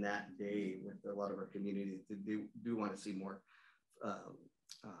even that day with a lot of our community. They do want to see more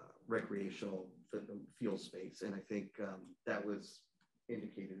recreational field space, and I think that was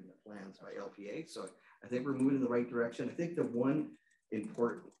indicated in the plans by LPA. So I think we're moving in the right direction. I think the one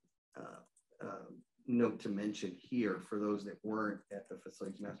important note to mention here for those that weren't at the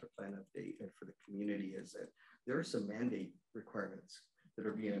facilities master plan update and for the community is that there are some mandate requirements that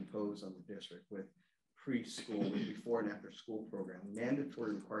are being imposed on the district with preschool, before and after school program,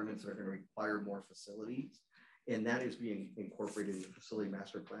 mandatory requirements that are going to require more facilities. And that is being incorporated in the facility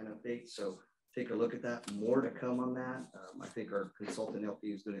master plan update. So take a look at that. More to come on that. I think our consultant LP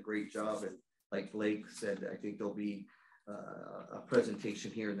is doing a great job. And like Blake said, I think there'll be a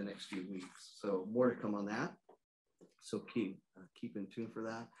presentation here in the next few weeks. So more to come on that. So keep in tune for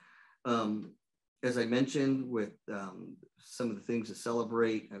that. As I mentioned, with some of the things to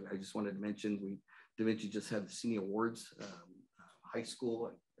celebrate, I just wanted to mention Da Vinci just had the senior awards. High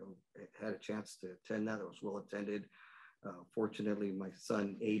school, I had a chance to attend that. It was well attended. Fortunately, my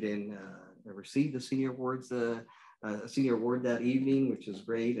son Aiden received the senior awards, a senior award that evening, which is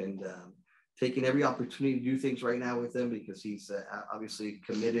great, and taking every opportunity to do things right now with him because he's obviously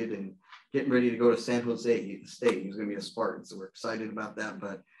committed and getting ready to go to San Jose State. He's going to be a Spartan, so we're excited about that.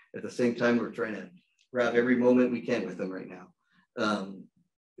 But at the same time, we're trying to grab every moment we can with him right now.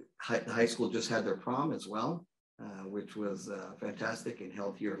 The high school just had their prom as well, which was fantastic and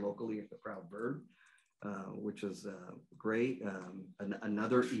held here locally at the Proud Bird, which was great.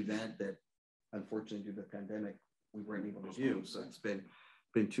 Another event that unfortunately due to the pandemic, we weren't able to do. So it's been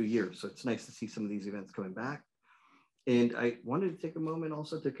 2 years. So it's nice to see some of these events coming back. And I wanted to take a moment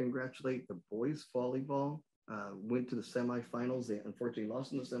also to congratulate the boys volleyball. Went to the semifinals. They unfortunately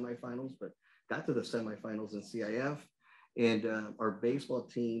lost in the semifinals, but got to the semifinals in CIF. And our baseball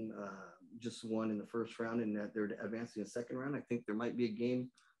team just won in the first round, and they're advancing in the second round. I think there might be a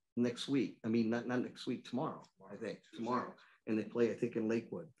game next week. I mean, not next week, tomorrow, I think, tomorrow. And they play, I think, in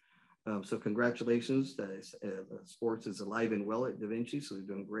Lakewood. So congratulations. Sports is alive and well at Da Vinci, so they're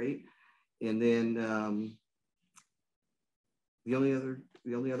doing great. And then the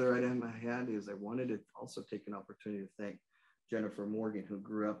only other item I had is I wanted to also take an opportunity to thank Jennifer Morgan, who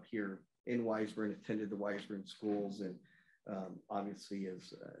grew up here in Weisburn, attended the Weisburn schools, and obviously,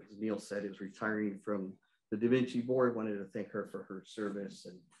 as Neil said, is retiring from the Da Vinci board. Wanted to thank her for her service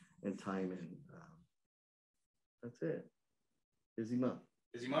and time, and that's it. Busy month.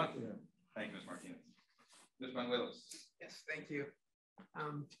 Busy month. Yeah. Thank you, Ms. Martinez. Ms. Manuelos. Yes, thank you.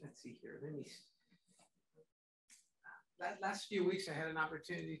 Let's see here. Let me. Last few weeks, I had an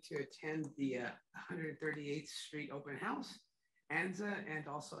opportunity to attend the 138th Street open house, Anza, and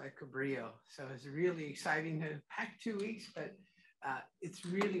also at Cabrillo. So it's really exciting to pack 2 weeks, but it's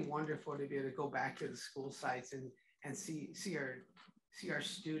really wonderful to be able to go back to the school sites and see our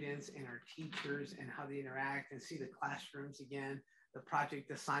students and our teachers and how they interact, and see the classrooms again, the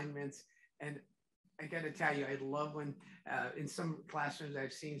project assignments. And I got to tell you, I love when in some classrooms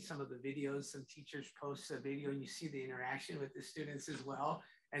I've seen some of the videos, some teachers post a video and you see the interaction with the students as well.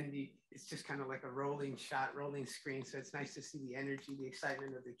 And it's just kind of like a rolling shot, rolling screen. So it's nice to see the energy, the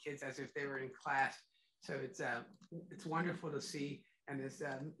excitement of the kids as if they were in class. So it's wonderful to see. And as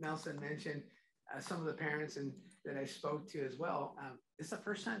Nelson mentioned, some of the parents that I spoke to as well, it's the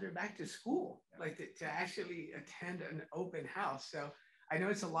first time they're back to school, like to actually attend an open house. So I know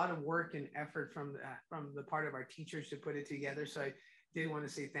it's a lot of work and effort from the part of our teachers to put it together. So I did want to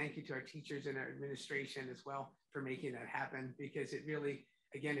say thank you to our teachers and our administration as well for making that happen, because it really,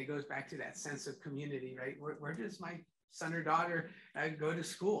 again, it goes back to that sense of community, right? Where does my son or daughter go to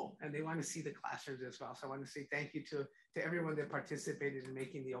school? And they want to see the classrooms as well. So I want to say thank you to everyone that participated in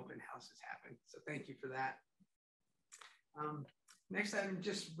making the open houses happen. So thank you for that. Next item,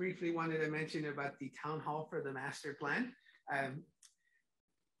 just briefly wanted to mention about the town hall for the master plan.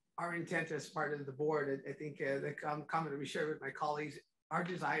 Our intent as part of the board, I think the comment we shared with my colleagues, our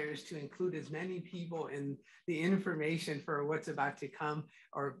desire is to include as many people in the information for what's about to come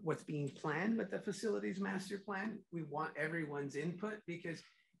or what's being planned with the facilities master plan. We want everyone's input because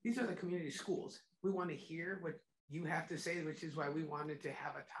these are the community schools. We want to hear what you have to say, which is why we wanted to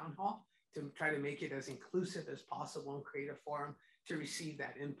have a town hall to try to make it as inclusive as possible and create a forum to receive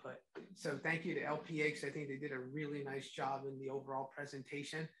that input. So thank you to LPA, because I think they did a really nice job in the overall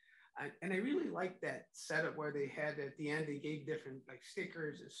presentation. And I really like that setup where they had at the end, they gave different like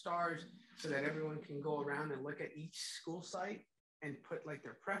stickers and stars so that everyone can go around and look at each school site and put like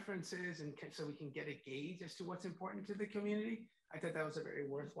their preferences, and so we can get a gauge as to what's important to the community. I thought that was a very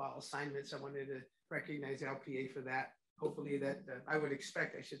worthwhile assignment. So I wanted to recognize LPA for that. Hopefully that I would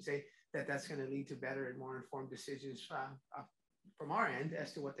expect, I should say, that that's going to lead to better and more informed decisions from our end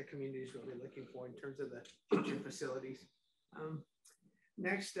as to what the community is really looking for in terms of the future facilities.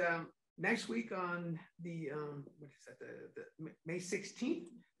 Next week on the what is that, the May 16th,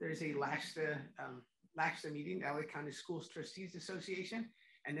 there's a LACSTA meeting, LA County Schools Trustees Association,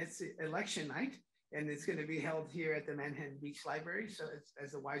 and it's election night, and it's going to be held here at the Manhattan Beach Library. So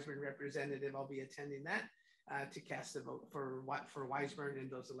as a Wiseburn representative, I'll be attending that to cast a vote for Wiseburn and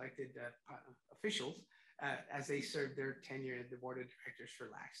those elected officials as they serve their tenure at the Board of Directors for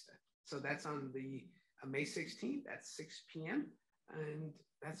LACSTA. So that's on the May 16th at 6 p.m. And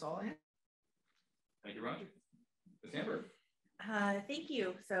that's all I have. Thank you, Roger. Ms. Amber. Thank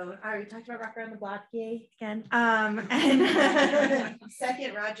you. So I already talked about Rock Around the Block, yay, again. And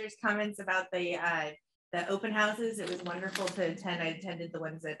second, Roger's comments about the open houses. It was wonderful to attend. I attended the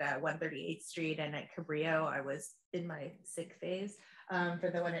ones at 138th Street and at Cabrillo. I was in my sick phase for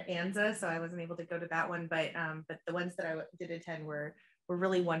the one at Anza, so I wasn't able to go to that one. But the ones that I did attend were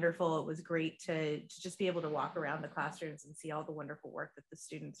really wonderful. It was great to just be able to walk around the classrooms and see all the wonderful work that the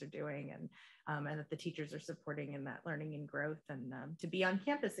students are doing, and that the teachers are supporting in that learning and growth, and to be on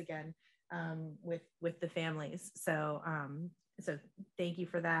campus again with the families. So so thank you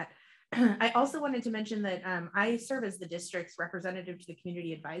for that. I also wanted to mention that I serve as the district's representative to the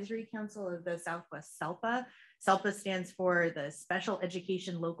Community Advisory Council of the Southwest SELPA. SELPA stands for the Special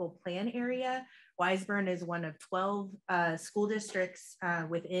Education Local Plan Area. Wiseburn is one of 12 school districts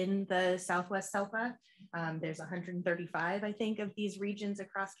within the Southwest SELPA. There's 135, I think, of these regions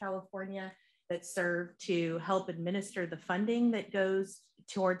across California that serve to help administer the funding that goes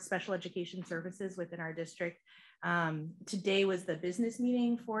towards special education services within our district. Today was the business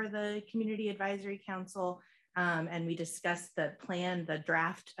meeting for the Community Advisory Council, and we discussed the plan, the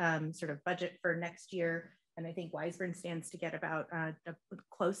draft sort of budget for next year. And I think Wiseburn stands to get about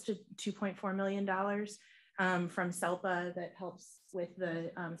close to $2.4 million from SELPA that helps with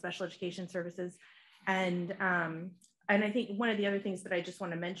the special education services. And I think one of the other things that I just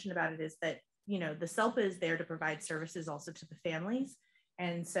want to mention about it is that, you know, the SELPA is there to provide services also to the families.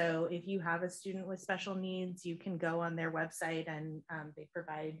 And so if you have a student with special needs, you can go on their website, and they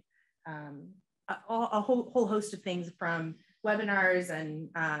provide a whole host of things, from webinars and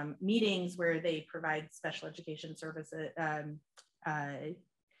meetings where they provide special education services, where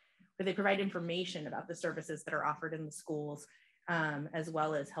they provide information about the services that are offered in the schools, as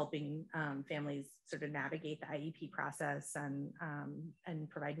well as helping families sort of navigate the IEP process and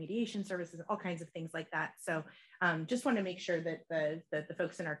provide mediation services, all kinds of things like that. So just want to make sure that the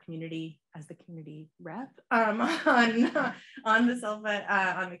folks in our community, as the community rep on the SELPA,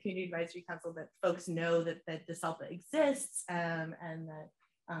 on the Community Advisory Council, that folks know that the SELPA exists, and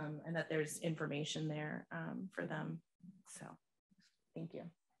that there's information there for them. So thank you.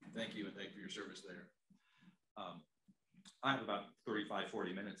 Thank you, and thank you for your service there. I have about 35,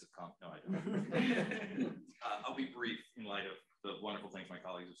 40 minutes of no, I don't. I'll be brief in light of the wonderful things my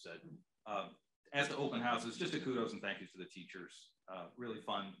colleagues have said. As to open houses, just a kudos and thank you to the teachers. Really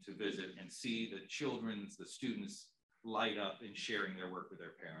fun to visit and see the the students light up in sharing their work with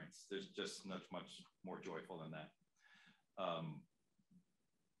their parents. There's just much more joyful than that. I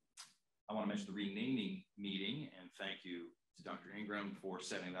want to mention the renaming meeting, and thank you to Dr. Ingram for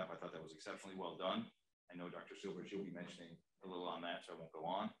setting it up. I thought that was exceptionally well done. I know Dr. Silvers, you'll be mentioning a little on that, so I won't go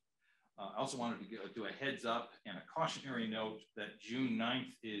on. I also wanted to do a heads up and a cautionary note that June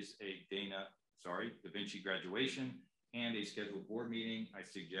 9th is a Da Vinci graduation and a scheduled board meeting. I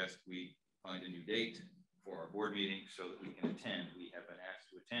suggest we find a new date for our board meeting so that we can attend. We have been asked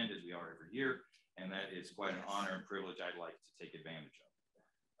to attend, as we are every year, and that is quite an honor and privilege I'd like to take advantage of.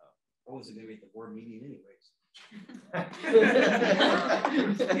 What was it going to be at the board meeting anyways?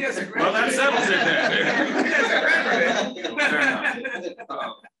 Well, that settles it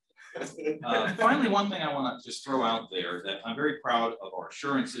then. Finally, one thing I want to just throw out there, that I'm very proud of our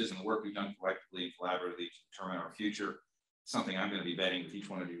assurances and the work we've done collectively and collaboratively to determine our future. Something I'm going to be vetting with each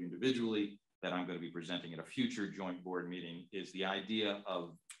one of you individually, that I'm going to be presenting at a future joint board meeting, is the idea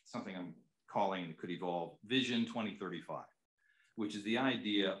of something I'm calling, and it could evolve, Vision 2035. Which is the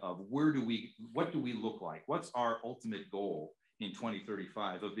idea of what do we look like? What's our ultimate goal in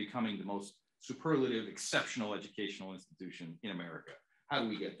 2035 of becoming the most superlative, exceptional educational institution in America. How do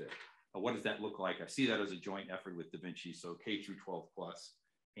we get there? What does that look like? I see that as a joint effort with Da Vinci, so K through 12 plus,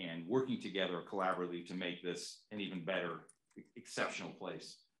 and working together collaboratively to make this an even better, exceptional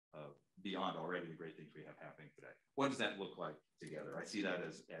place beyond already the great things we have happening today. What does that look like together? I see that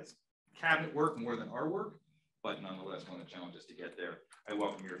as cabinet work more than our work, but nonetheless want to challenge us to get there. I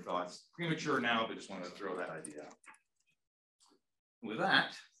welcome your thoughts. Premature now, but just want to throw that idea out. With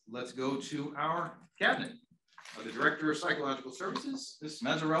that, let's go to our cabinet. The Director of Psychological Services, Ms.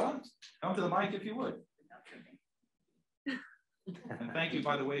 Mazzarella. Come to the mic if you would. And thank you,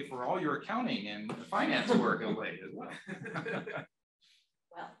 by the way, for all your accounting and finance work of late as well.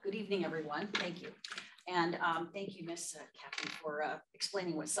 Well, good evening, everyone. Thank you. And thank you, Ms. Captain, for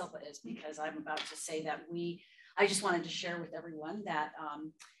explaining what SELPA is, because I'm about to say that I just wanted to share with everyone that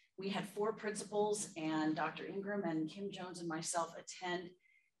we had 4 principals, and Dr. Ingram and Kim Jones and myself attend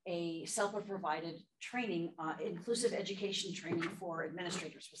a SELPA provided training, inclusive education training for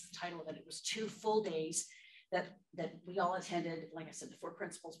administrators was the title of it. It was 2 full days that we all attended. Like I said, the 4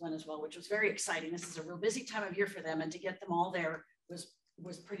 principals went as well, which was very exciting. This is a real busy time of year for them, and to get them all there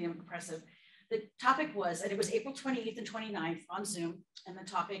was pretty impressive. The topic was, and it was April 28th and 29th on Zoom, and the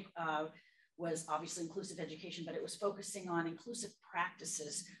topic was obviously inclusive education, but it was focusing on inclusive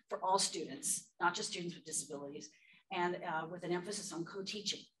practices for all students, not just students with disabilities, and with an emphasis on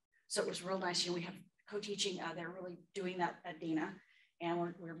co-teaching. So it was real nice. You know, we have co-teaching. They're really doing that at Dana, and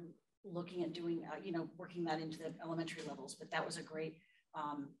we're looking at doing, working that into the elementary levels. But that was a great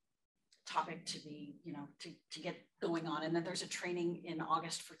topic to be, to get going on. And then there's a training in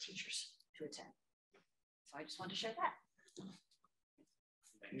August for teachers to attend. So I just wanted to share that.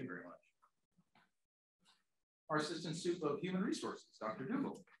 Thank you very much. Our Assistant Soup of Human Resources, Dr.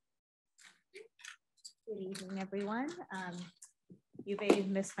 Dougal. Good evening, everyone. You may have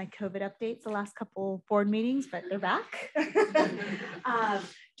missed my COVID updates the last couple board meetings, but they're back.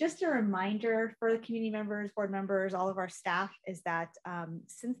 Just a reminder for the community members, board members, all of our staff is that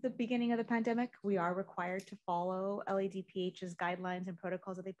since the beginning of the pandemic, we are required to follow LADPH's guidelines and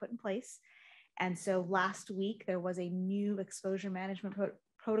protocols that they put in place. And so last week, there was a new exposure management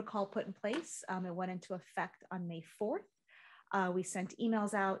protocol put in place. It went into effect on May 4th. We sent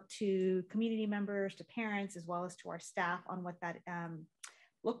emails out to community members, to parents, as well as to our staff on what that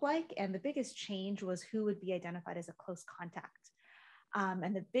looked like. And the biggest change was who would be identified as a close contact.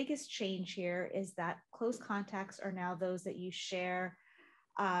 And the biggest change here is that close contacts are now those that you share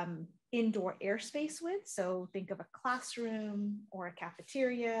indoor airspace with. So think of a classroom or a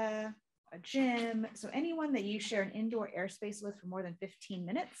cafeteria, a gym. So anyone that you share an indoor airspace with for more than 15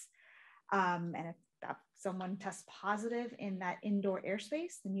 minutes. And if someone tests positive in that indoor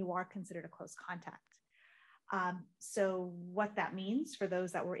airspace, then you are considered a close contact. So what that means for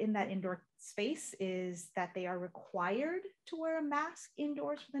those that were in that indoor space is that they are required to wear a mask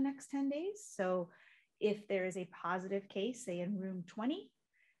indoors for the next 10 days. So if there is a positive case, say in room 20,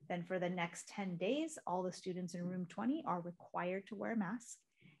 then for the next 10 days, all the students in room 20 are required to wear a mask,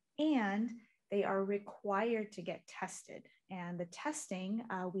 and they are required to get tested. And the testing,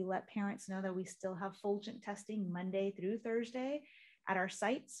 we let parents know that we still have fulgent testing Monday through Thursday at our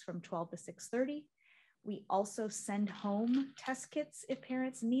sites from 12 to 6:30. We also send home test kits if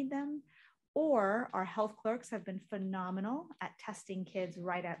parents need them, or our health clerks have been phenomenal at testing kids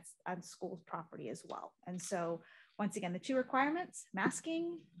right on school's property as well. And so once again, the 2 requirements,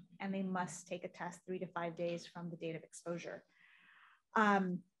 masking, and they must take a test 3 to 5 days from the date of exposure.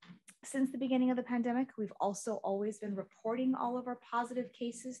 Since the beginning of the pandemic, we've also always been reporting all of our positive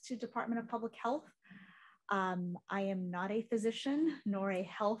cases to Department of Public Health. I am not a physician nor a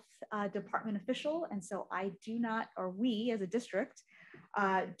health department official. And so I do not, or we as a district,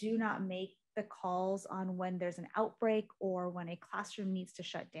 do not make the calls on when there's an outbreak or when a classroom needs to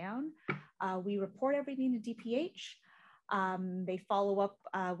shut down. We report everything to DPH. They follow up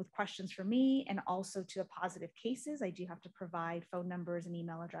with questions for me, and also to the positive cases. I do have to provide phone numbers and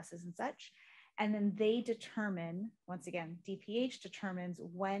email addresses and such. And then they determine, once again, DPH determines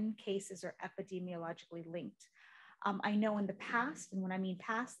when cases are epidemiologically linked. I know in the past, and when I mean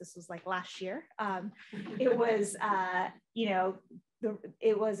past, this was like last year, it was,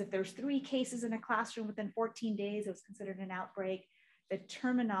 it was if there's 3 cases in a classroom within 14 days, it was considered an outbreak. The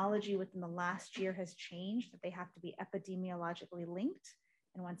terminology within the last year has changed, that they have to be epidemiologically linked.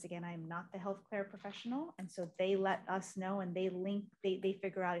 And once again, I am not the healthcare professional. And so they let us know, and they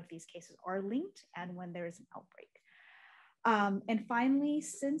figure out if these cases are linked and when there is an outbreak. And finally,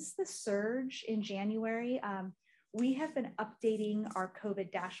 since the surge in January, we have been updating our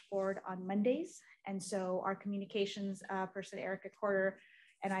COVID dashboard on Mondays. And so our communications person, Erica Corder,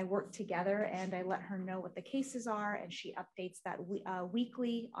 and I work together, and I let her know what the cases are, and she updates that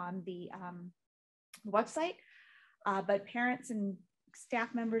weekly on the website. But parents and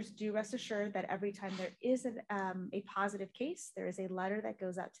staff members do rest assured that every time there is a positive case, there is a letter that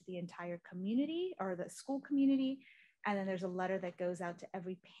goes out to the entire community or the school community. And then there's a letter that goes out to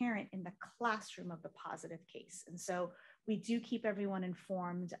every parent in the classroom of the positive case. And so we do keep everyone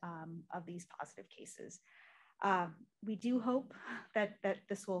informed of these positive cases. We do hope that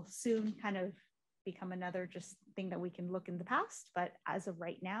this will soon kind of become another just thing that we can look in the past. But as of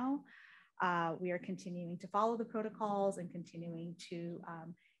right now, we are continuing to follow the protocols and continuing to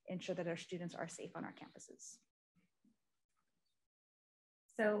ensure that our students are safe on our campuses.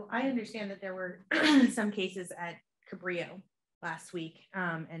 So I understand that there were some cases at Cabrillo last week,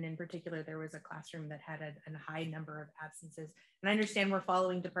 and in particular, there was a classroom that had a high number of absences. And I understand we're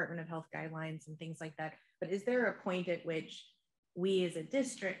following Department of Health guidelines and things like that, but is there a point at which we as a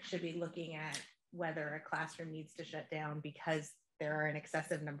district should be looking at whether a classroom needs to shut down because there are an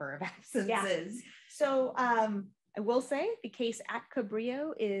excessive number of absences? Yeah. So I will say the case at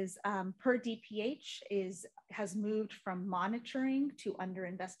Cabrillo is per DPH has moved from monitoring to under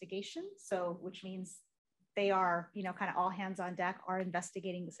investigation. So which means they are, kind of all hands on deck, are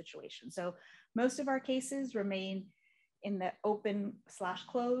investigating the situation. So most of our cases remain in the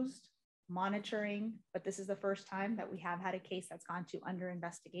open/closed monitoring, but this is the first time that we have had a case that's gone to under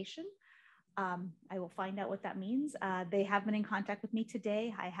investigation. I will find out what that means. They have been in contact with me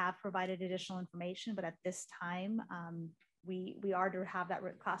today. I have provided additional information, but at this time, we are to have that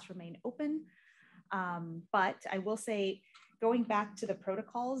class remain open. But I will say, going back to the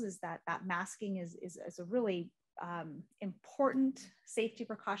protocols, is that masking is a really important safety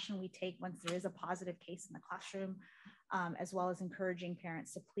precaution we take once there is a positive case in the classroom, as well as encouraging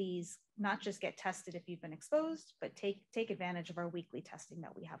parents to please not just get tested if you've been exposed, but take advantage of our weekly testing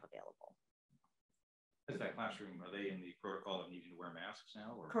that we have available. Is that classroom, are they in the protocol of needing to wear masks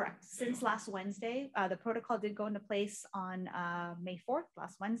now? Or correct. Since last Wednesday, the protocol did go into place on May 4th,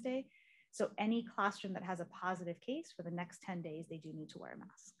 last Wednesday. So any classroom that has a positive case for the next 10 days, they do need to wear a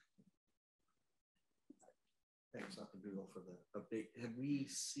mask. Thanks, Dr. Doodle, for the update. Have we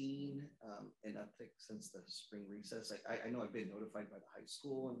seen an uptick since the spring recess? I know I've been notified by the high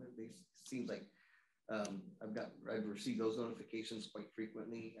school, and it seems like I've received those notifications quite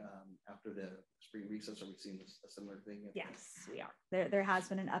frequently after the spring recess. Are we seeing a similar thing? Yes, we are. There has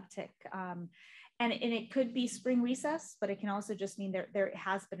been an uptick. And it could be spring recess, but it can also just mean there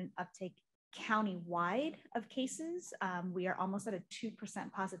has been an uptake county-wide of cases. We are almost at a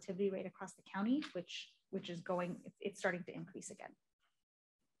 2% positivity rate across the county, which is it's starting to increase again.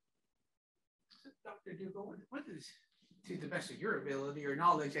 Dr. Dugal, what is, to the best of your ability or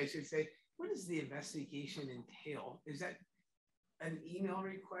knowledge, I should say, what does the investigation entail? Is that an email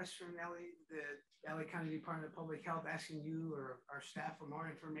request from the LA County Department of Public Health asking you or our staff for more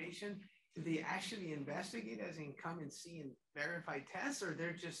information? Do they actually investigate, as in come and see and verify tests, or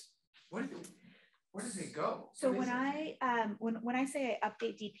they're just, where does it go? So when I say I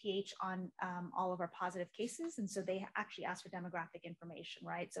update DPH on all of our positive cases, and so they actually ask for demographic information,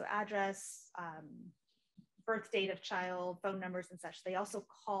 right? So address, birth date of child, phone numbers and such. They also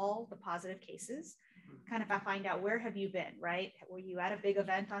call the positive cases, kind of find out where have you been, right? Were you at a big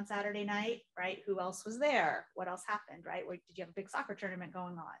event on Saturday night, right? Who else was there? What else happened, right? Did you have a big soccer tournament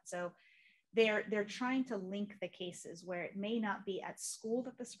going on? So they're trying to link the cases where it may not be at school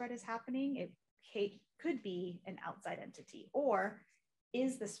that the spread is happening. It could be an outside entity, or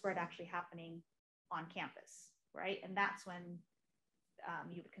is the spread actually happening on campus, right? And that's when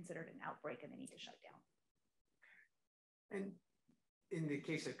you would consider it an outbreak and they need to shut down. And in the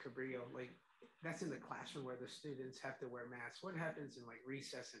case of Cabrillo, like that's in the classroom where the students have to wear masks. What happens in like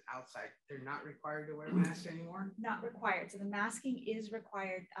recess and outside? They're not required to wear masks anymore? Not required. So the masking is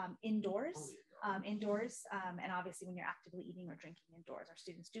required indoors. Indoors, and obviously when you're actively eating or drinking indoors. Our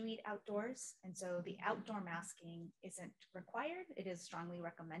students do eat outdoors, and so the outdoor masking isn't required. It is strongly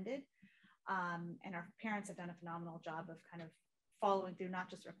recommended, and our parents have done a phenomenal job of kind of following through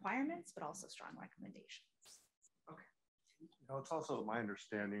not just requirements, but also strong recommendations. Okay. It's also my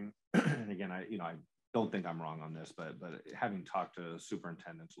understanding, and again, I don't think I'm wrong on this, but having talked to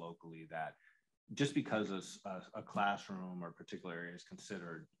superintendents locally, that just because a classroom or a particular area is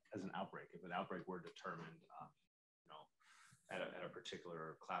considered as an outbreak, if an outbreak were determined, at a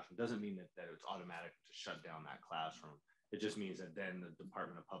particular classroom, doesn't mean that it's automatic to shut down that classroom. It just means that then the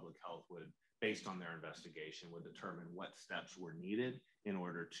Department of Public Health would, based on their investigation, would determine what steps were needed in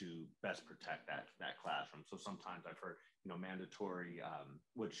order to best protect that classroom. So sometimes I've heard, mandatory,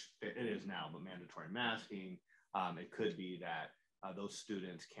 which it is now, but mandatory masking. It could be that those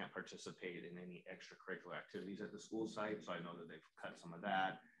students can't participate in any extracurricular activities at the school site. So I know that they've cut some of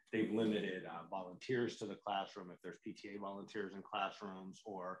that. They've limited volunteers to the classroom if there's PTA volunteers in classrooms,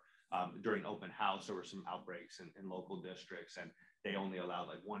 or during open house, there were some outbreaks in local districts, and they only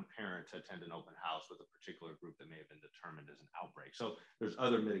allowed like one parent to attend an open house with a particular group that may have been determined as an outbreak. So there's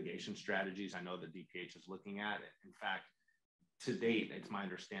other mitigation strategies I know that DPH is looking at. In fact, to date, it's my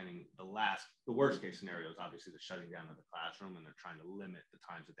understanding the worst case scenario is obviously the shutting down of the classroom, and they're trying to limit the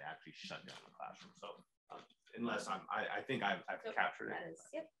times that they actually shut down the classroom. So unless I think I've captured it.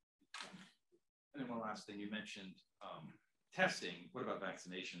 Yep. And then one last thing, you mentioned testing. What about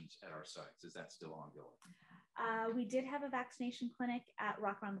vaccinations at our sites? Is that still ongoing? We did have a vaccination clinic at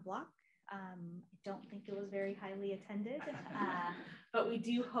Rock Around the Block. I don't think it was very highly attended, but we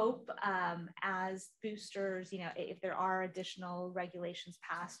do hope as boosters, you know, if there are additional regulations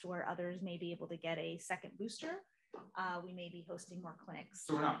passed where others may be able to get a second booster, we may be hosting more clinics.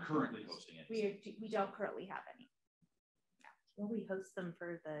 So we're not currently hosting it. We don't currently have any. Will we host them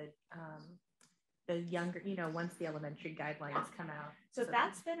for the younger, you know, once the elementary guidelines come out? So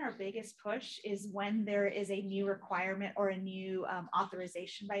that's been our biggest push, is when there is a new requirement or a new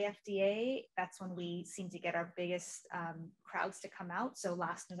authorization by FDA, that's when we seem to get our biggest crowds to come out. So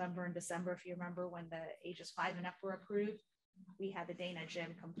last November and December, if you remember, when the ages 5 and up were approved, we had the Dana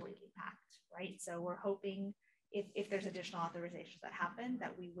gym completely packed, right? So we're hoping if there's additional authorizations that happen,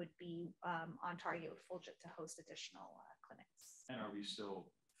 that we would be on target with Fulgent to host additional clinics. And are we still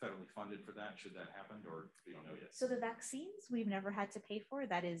federally funded for that? Should that happen, or we don't know yet? So the vaccines we've never had to pay for.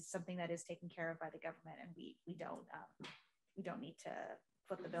 That is something that is taken care of by the government, and we don't need to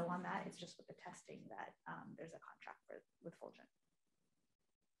foot the bill on that. It's just with the testing that there's a contract with Fulgent.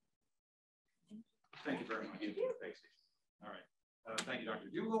 Thank you very much. Thank you. Thanks. All right. Thank you, Dr.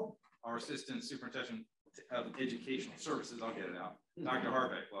 Bugle, our Assistant Superintendent of Educational Services. I'll get it out. Dr.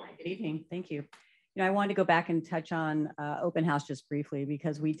 Harbeck, welcome. Good evening. Thank you. You know, I wanted to go back and touch on open house just briefly,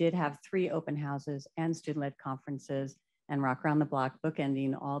 because we did have 3 open houses and student-led conferences and Rock Around the Block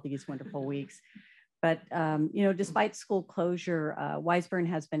bookending all these wonderful weeks. But, you know, despite school closure, Wiseburn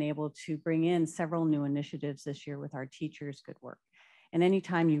has been able to bring in several new initiatives this year with our teachers' good work. And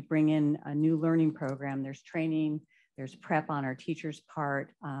anytime you bring in a new learning program, there's training, there's prep on our teachers'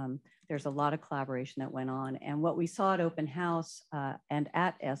 part. There's a lot of collaboration that went on. And what we saw at open house and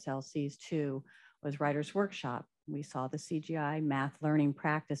at SLCs too was Writers' Workshop. We saw the CGI math learning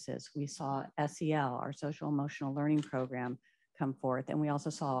practices. We saw SEL, our social emotional learning program, come forth. And we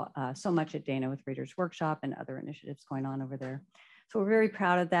also saw so much at Dana with Readers Workshop and other initiatives going on over there. So we're very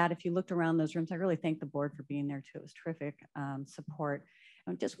proud of that. If you looked around those rooms, I really thank the board for being there too. It was terrific support.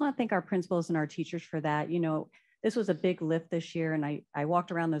 I just want to thank our principals and our teachers for that. You know, this was a big lift this year, and I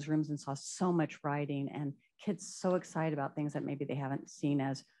walked around those rooms and saw so much writing and kids so excited about things that maybe they haven't seen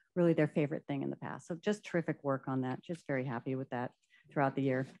as really their favorite thing in the past. So just terrific work on that. Just very happy with that throughout the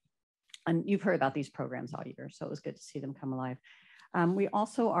year. And you've heard about these programs all year, so it was good to see them come alive. We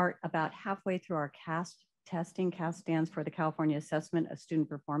also are about halfway through our CAST testing. CAST stands for the California Assessment of Student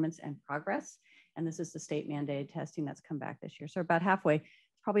Performance and Progress. And this is the state mandated testing that's come back this year. So about halfway.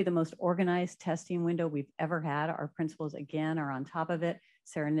 It's probably the most organized testing window we've ever had. Our principals, again, are on top of it.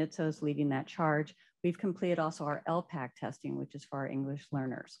 Sarah Nitzo is leading that charge. We've completed also our LPAC testing, which is for our English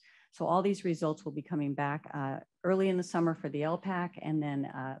learners. So all these results will be coming back early in the summer for the LPAC, and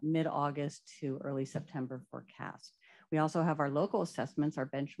then mid-August to early September for CAST. We also have our local assessments, our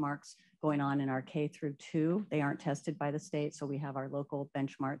benchmarks going on in our K through 2. They aren't tested by the state, so we have our local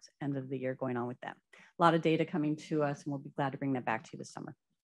benchmarks end of the year going on with them. A lot of data coming to us, and we'll be glad to bring that back to you this summer.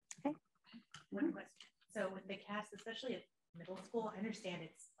 Okay. One question. So with the CAST, especially at middle school, I understand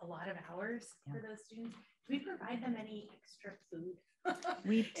it's a lot of hours for those students. Do we provide them any extra food?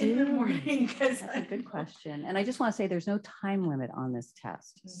 We do. In the morning? That's a good question. And I just want to say there's no time limit on this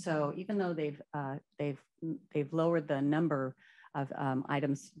test. So even though they've lowered the number of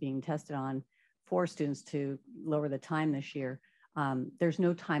items being tested on for students to lower the time this year, there's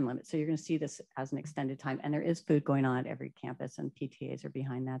no time limit. So you're going to see this as an extended time. And there is food going on at every campus, and PTAs are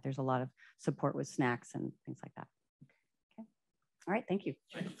behind that. There's a lot of support with snacks and things like that. Okay. All right. Thank you.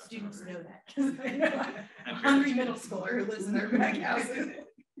 Students know that, because I know a hungry middle schooler who lives in their back house.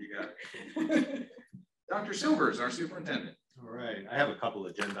 You got it. Dr. Silvers, our superintendent. All right. I have a couple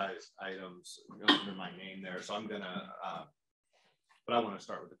of agendized items under my name there. So I'm going to, but I want to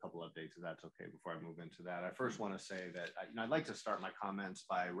start with a couple updates, if that's okay, before I move into that. I first want to say that I'd like to start my comments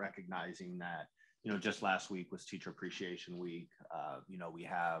by recognizing that, just last week was Teacher Appreciation Week. We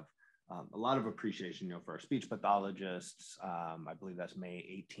have a lot of appreciation, for our speech pathologists. I believe that's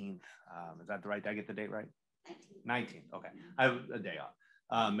May 18th. Is that the right? Did I get the date right? 19th, okay. I have a day off.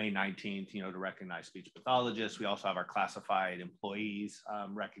 May 19th, you know, to recognize speech pathologists. We also have our classified employees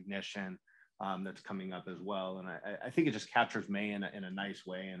recognition that's coming up as well. And I think it just captures May in a nice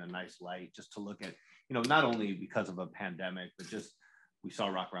way, in a nice light, just to look at, you know, not only because of a pandemic, but just we saw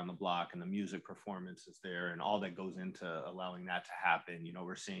Rock Around the Block and the music performances there and all that goes into allowing that to happen. You know,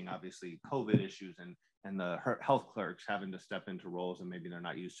 we're seeing obviously COVID issues and the health clerks having to step into roles that maybe they're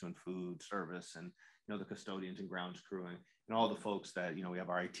not used to in food service, and, you know, the custodians and grounds crewing and all the folks that, you know, we have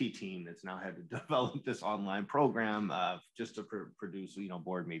our IT team that's now had to develop this online program just to produce, you know,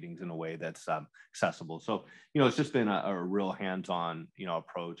 board meetings in a way that's accessible. So, you know, it's just been a real hands-on, you know,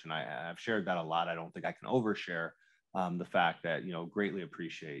 approach. And I've shared that a lot. I don't think I can overshare the fact that, you know, greatly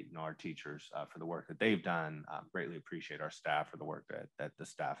appreciate, you know, our teachers for the work that they've done, greatly appreciate our staff for the work that the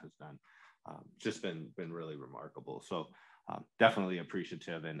staff has done. Just been really remarkable. So definitely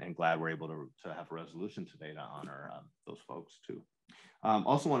appreciative and glad we're able to have a resolution today to honor those folks too.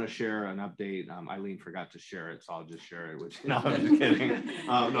 Also want to share an update. Eileen forgot to share it, so I'll just share it, which, no, I'm just kidding.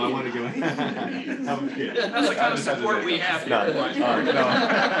 No, I want to give it. I'm kidding. That's the kind of support we have here. No.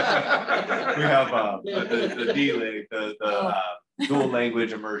 We have the DLIG, the dual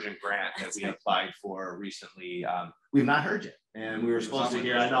language immersion grant that we applied for recently. We've not heard yet, and we were supposed to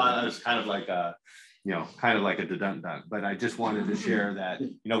hear. I know I was kind of like a, you know, kind of like a dun-dun, but I just wanted to share that,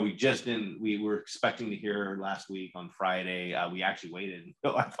 you know, we were expecting to hear last week on Friday. We actually waited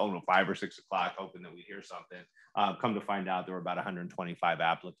until, I don't know, 5 or 6 o'clock, hoping that we'd hear something. Come to find out, there were about 125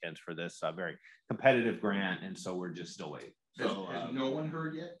 applicants for this very competitive grant, and so we're just still waiting. So has no one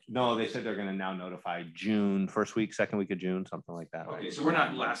heard yet? No, they said they're going to now notify June, first week, second week of June, something like that. Okay, so we're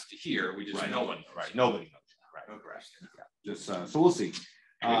not last to hear. We just no one knows. Right, nobody knows. Right. Okay. Yeah. Just so we'll see.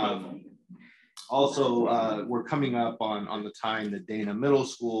 Also, we're coming up on the time that Dana Middle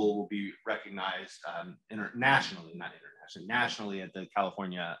School will be recognized nationally at the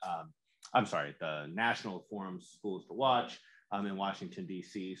California, the National Forum Schools to Watch in Washington,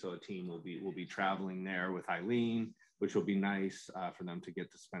 D.C. So a team will be traveling there with Eileen, which will be nice for them to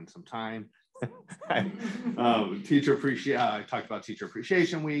get to spend some time. Teacher appreciation. I talked about Teacher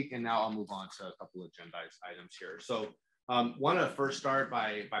Appreciation Week, and now I'll move on to a couple of agendized items here. So want to first start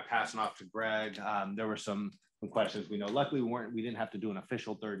by passing off to Greg. There were some questions. We know luckily we didn't have to do an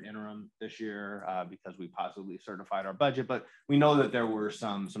official third interim this year because we positively certified our budget, but we know that there were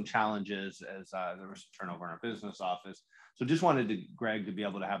some challenges as there was some turnover in our business office. So just wanted Greg to be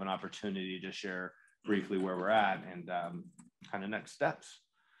able to have an opportunity to share briefly where we're at and kind of next steps.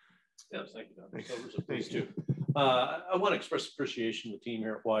 Yes, thank you, Dr. Silvers. Please do. I want to express appreciation to the team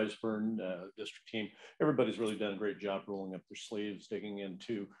here at Wiseburn, district team. Everybody's really done a great job rolling up their sleeves, digging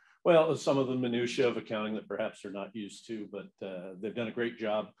into, well, some of the minutiae of accounting that perhaps they're not used to, but they've done a great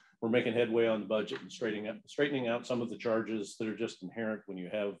job. We're making headway on the budget and straightening out some of the charges that are just inherent when you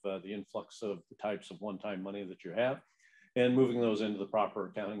have the influx of the types of one-time money that you have, and moving those into the proper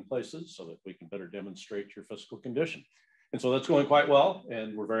accounting places so that we can better demonstrate your fiscal condition. And so that's going quite well,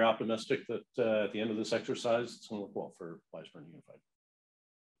 and we're very optimistic that at the end of this exercise, it's going to look well for Wiseburn Unified.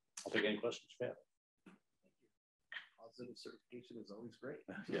 I'll take any questions you have. Positive certification is always great.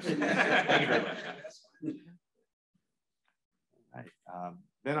 Yes. Thank you very much. All right.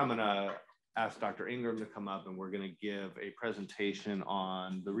 Then I'm going to ask Dr. Ingram to come up, and we're going to give a presentation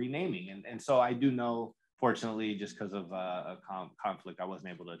on the renaming. And so I do know, fortunately, just because of a conflict, I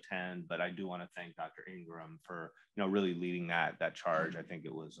wasn't able to attend, but I do want to thank Dr. Ingram for, you know, really leading that charge. I think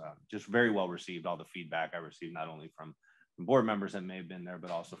it was just very well received. All the feedback I received, not only from board members that may have been there,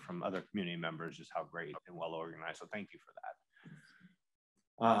 but also from other community members, just how great and well organized. So thank you for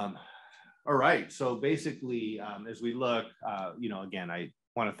that. All right. So basically, as we look, you know, again, I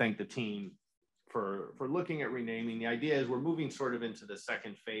want to thank the team for looking at renaming. The idea is we're moving sort of into the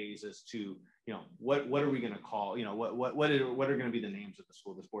second phase as to, you know, what are we going to call, you know, what are going to be the names of the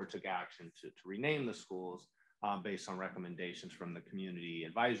school. This board took action to rename the schools based on recommendations from the Community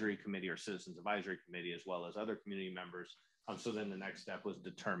Advisory Committee or Citizens Advisory Committee, as well as other community members. So then the next step was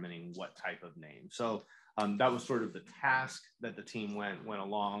determining what type of name. So that was sort of the task that the team went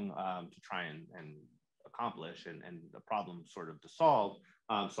along to try and accomplish and the problem sort of to solve.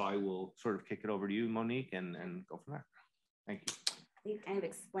 So I will sort of kick it over to you, Monique, and go from there. Thank you. You kind of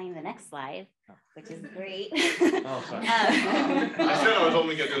explained the next slide, which is great. Oh, sorry. I said I was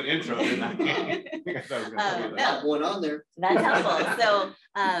only going to do an intro, didn't I? No, one on there. That's helpful. So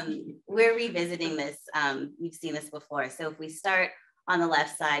we're revisiting this. You've seen this before. So if we start on the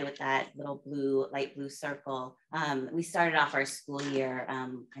left side with that little blue, light blue circle, we started off our school year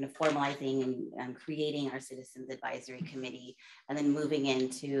kind of formalizing and creating our Citizens Advisory Committee, and then moving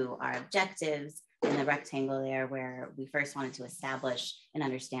into our objectives, in the rectangle there, where we first wanted to establish an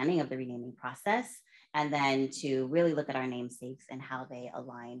understanding of the renaming process, and then to really look at our namesakes and how they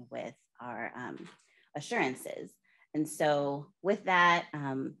align with our assurances. And so with that,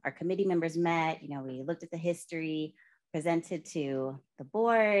 our committee members met, we looked at the history, presented to the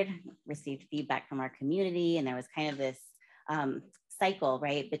board, received feedback from our community, and there was kind of this cycle,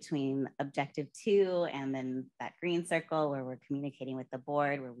 right, between objective 2 and then that green circle where we're communicating with the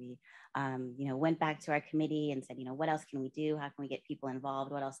board, where we went back to our committee and said, what else can we do? How can we get people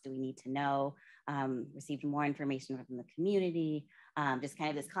involved? What else do we need to know? Received more information from the community, just kind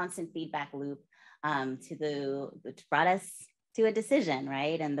of this constant feedback loop which brought us to a decision,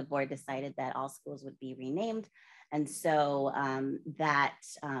 right? And the board decided that all schools would be renamed. And so that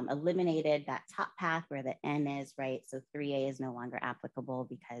eliminated that top path where the N is, right? So 3A is no longer applicable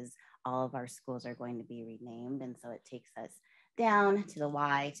because all of our schools are going to be renamed. And so it takes us down to the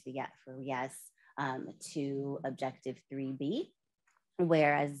Y, to the yes, to objective 3B,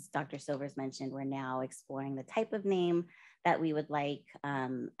 where, as Dr. Silvers mentioned, we're now exploring the type of name that we would like,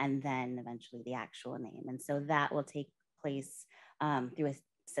 and then eventually the actual name. And so that will take place through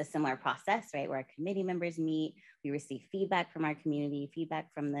a similar process, right, where our committee members meet, we receive feedback from our community,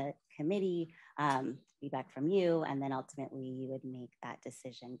 feedback from the committee, feedback from you, and then ultimately you would make that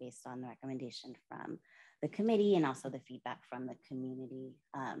decision based on the recommendation from the committee and also the feedback from the community.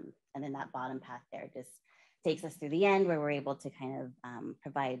 And then that bottom path there just takes us through the end, where we're able to kind of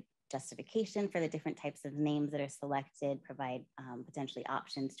provide justification for the different types of names that are selected, provide potentially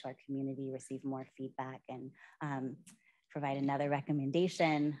options to our community, receive more feedback, and provide another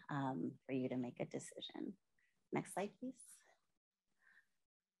recommendation for you to make a decision. Next slide, please.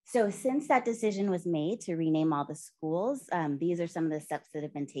 So since that decision was made to rename all the schools, these are some of the steps that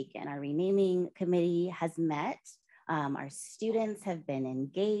have been taken. Our renaming committee has met. Our students have been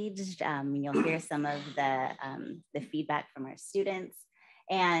engaged. You'll hear some of the feedback from our students.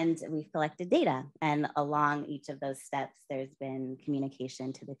 And we've collected data, and along each of those steps, there's been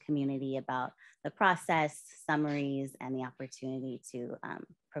communication to the community about the process, summaries, and the opportunity to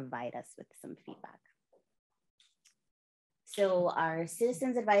provide us with some feedback. So our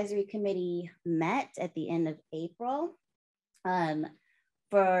Citizens Advisory Committee met at the end of April. There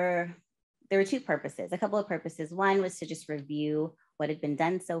were two purposes, a couple of purposes. One was to just review what had been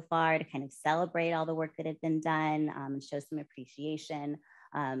done so far, to kind of celebrate all the work that had been done and show some appreciation,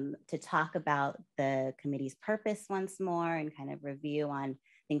 to talk about the committee's purpose once more and kind of review on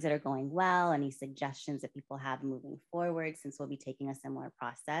things that are going well, any suggestions that people have moving forward, since we'll be taking a similar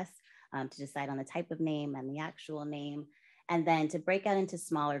process to decide on the type of name and the actual name. And then to break out into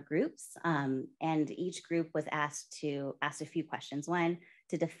smaller groups. And each group was asked a few questions. One,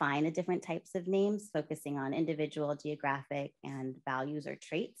 to define the different types of names, focusing on individual, geographic, and values or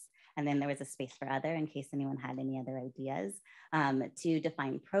traits. And then there was a space for other, in case anyone had any other ideas, to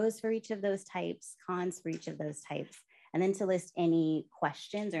define pros for each of those types, cons for each of those types, and then to list any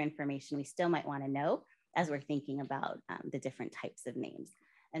questions or information we still might want to know as we're thinking about the different types of names.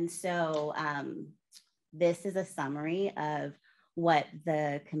 And so this is a summary of what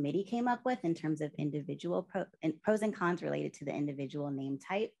the committee came up with in terms of individual pros and cons related to the individual name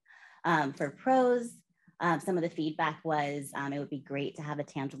type. For pros, some of the feedback was it would be great to have a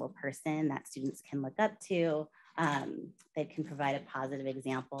tangible person that students can look up to, that can provide a positive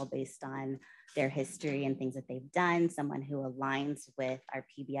example based on their history and things that they've done, someone who aligns with our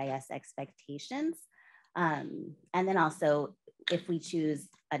PBIS expectations. And then also, if we choose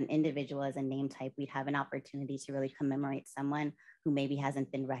an individual as a name type, we'd have an opportunity to really commemorate someone who maybe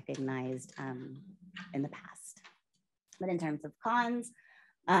hasn't been recognized in the past. But in terms of cons,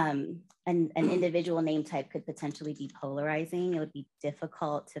 an individual name type could potentially be polarizing. It would be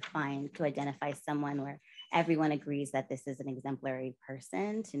difficult to identify someone where everyone agrees that this is an exemplary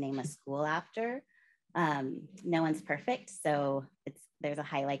person to name a school after. No one's perfect, so there's a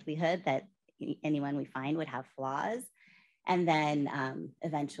high likelihood that anyone we find would have flaws. And then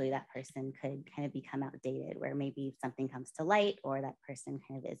eventually that person could kind of become outdated, where maybe something comes to light or that person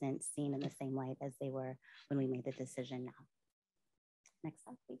kind of isn't seen in the same light as they were when we made the decision now. Next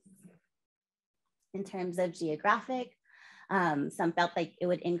slide, please. In terms of geographic, some felt like it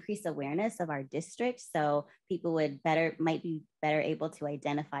would increase awareness of our district. So people might be better able to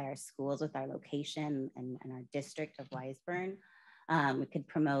identify our schools with our location and our district of Wiseburn. We could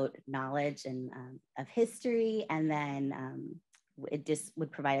promote knowledge and of history, and then it just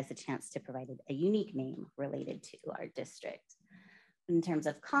would provide us a chance to provide a unique name related to our district. In terms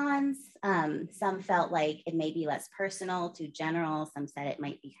of cons, some felt like it may be less personal to general. Some said it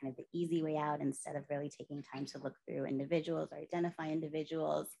might be kind of the easy way out instead of really taking time to look through individuals or identify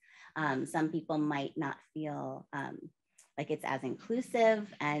individuals. Some people might not feel like it's as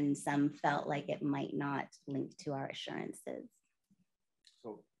inclusive, and some felt like it might not link to our assurances.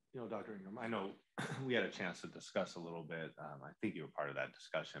 So, Dr. Ingram, I know we had a chance to discuss a little bit. I think you were part of that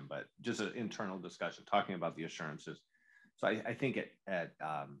discussion, but just an internal discussion talking about the assurances. So I think at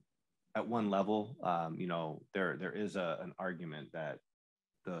one level, there is an argument that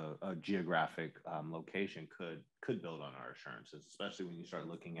the geographic location could build on our assurances, especially when you start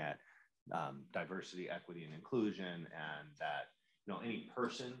looking at diversity, equity, and inclusion, and that any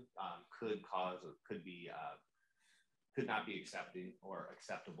person could not be accepting or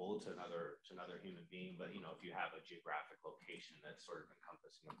acceptable to another human being. But if you have a geographic location that's sort of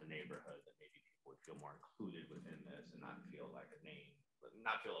encompassing of the neighborhood, that maybe people would feel more included within this and not feel like a name,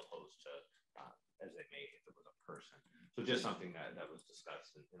 not feel opposed to as they may if it was a person. So just something that was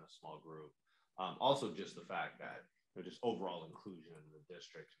discussed in a small group. Also, just the fact that just overall inclusion in the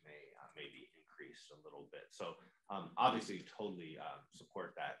district may be increased a little bit. So obviously, totally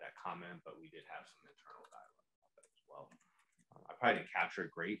support that comment, but we did have some internal dialogue about that as well. I probably didn't capture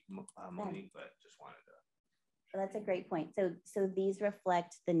it great, Monique, but just wanted to. Well, that's a great point. So these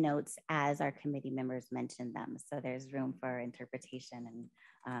reflect the notes as our committee members mentioned them. So there's room for interpretation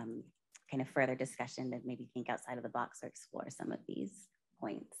and kind of further discussion to maybe think outside of the box or explore some of these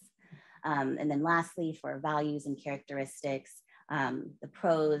points. And then lastly, for values and characteristics, the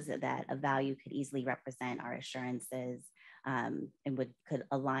pros that a value could easily represent our assurances and could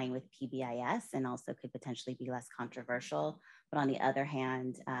align with PBIS and also could potentially be less controversial. But on the other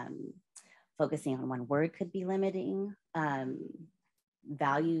hand, focusing on one word could be limiting.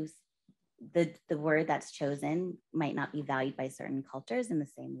 Values, the word that's chosen might not be valued by certain cultures in the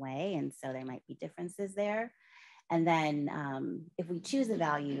same way. And so there might be differences there. And then if we choose a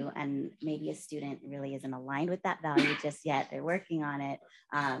value and maybe a student really isn't aligned with that value just yet, they're working on it,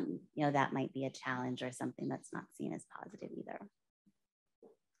 that might be a challenge or something that's not seen as positive either.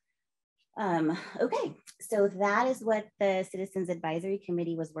 Okay, so that is what the Citizens Advisory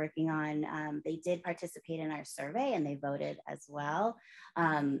Committee was working on. They did participate in our survey and they voted as well.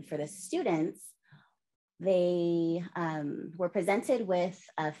 For the students, they were presented with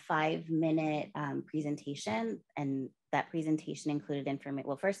a 5-minute presentation, and that presentation included information.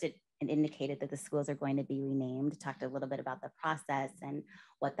 Well, first it indicated that the schools are going to be renamed, talked a little bit about the process and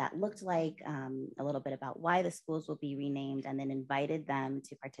what that looked like, a little bit about why the schools will be renamed, and then invited them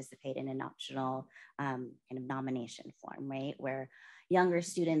to participate in an optional kind of nomination form, right? Where younger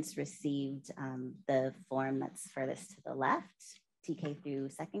students received the form that's furthest to the left, TK through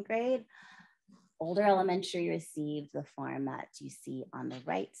 2nd grade. Older elementary received the form that you see on the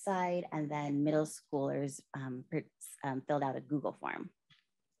right side, and then middle schoolers filled out a Google form.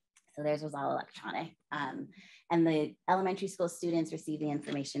 So theirs was all electronic. And the elementary school students received the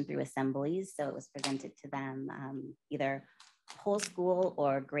information through assemblies. So it was presented to them either whole school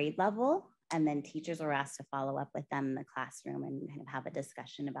or grade level. And then teachers were asked to follow up with them in the classroom and kind of have a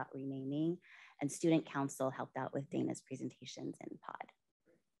discussion about renaming. And student council helped out with Dana's presentations in pod.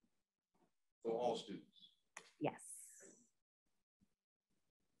 So all students? Yes.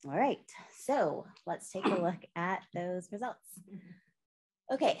 All right, so let's take a look at those results.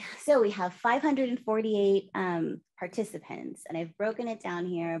 Okay, so we have 548 participants, and I've broken it down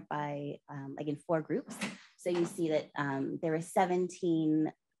here by like in 4 groups. So you see that there were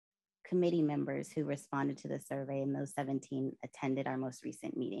 17 committee members who responded to the survey, and those 17 attended our most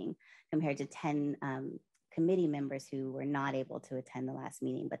recent meeting, compared to 10 committee members who were not able to attend the last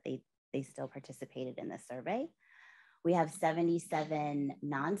meeting, but they still participated in the survey. We have 77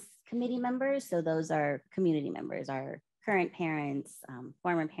 non-committee members. So those are community members, our current parents,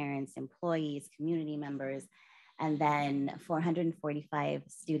 former parents, employees, community members, and then 445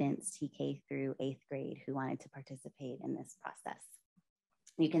 students TK through 8th grade who wanted to participate in this process.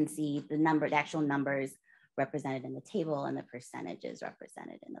 You can see the actual numbers represented in the table and the percentages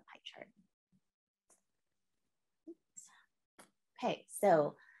represented in the pie chart. Okay,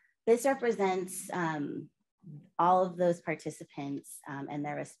 so this represents all of those participants and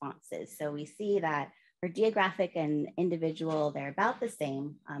their responses. So we see that for geographic and individual, they're about the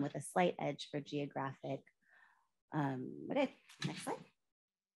same with a slight edge for geographic. Okay, next slide.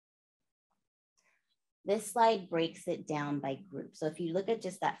 This slide breaks it down by group. So if you look at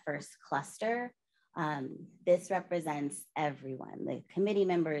just that first cluster, this represents everyone, the committee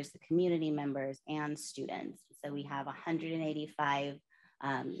members, the community members, and students. So we have 185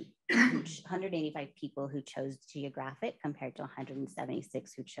 185 people who chose geographic compared to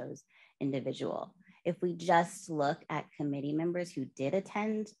 176 who chose individual. If we just look at committee members who did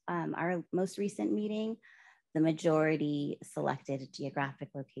attend our most recent meeting, the majority selected geographic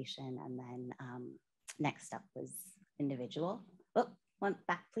location, and then next up was individual. Oh, one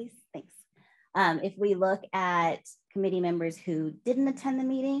back, please, thanks. If we look at committee members who didn't attend the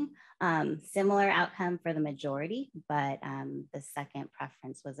meeting, similar outcome for the majority, but the second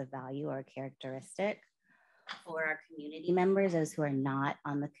preference was a value or a characteristic. For our community members, those who are not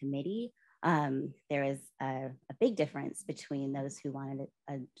on the committee, there is a big difference between those who wanted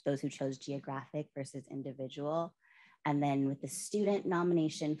those who chose geographic versus individual. And then with the student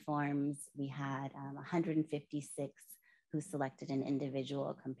nomination forms, we had 156 who selected an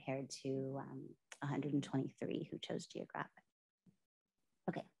individual compared to 123 who chose geographic.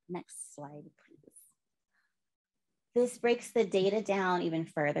 Okay, next slide, please. This breaks the data down even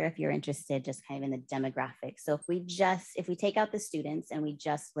further if you're interested just kind of in the demographics. So if we take out the students and we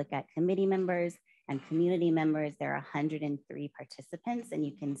just look at committee members and community members, there are 103 participants, and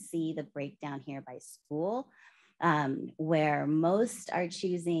you can see the breakdown here by school, where most are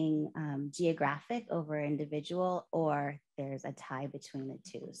choosing geographic over individual, or there's a tie between the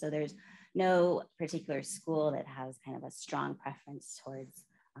two. So there's no particular school that has kind of a strong preference towards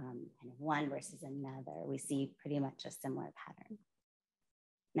kind of one versus another. We see pretty much a similar pattern.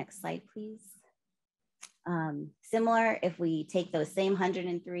 Next slide, please. Similar, if we take those same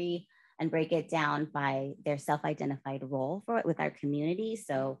 103 and break it down by their self-identified role for it with our community.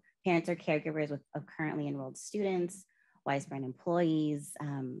 So parents or caregivers of currently enrolled students, Wiseburn employees,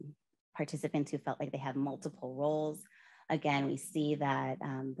 participants who felt like they had multiple roles. Again, we see that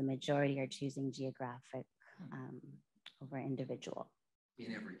the majority are choosing geographic over individual.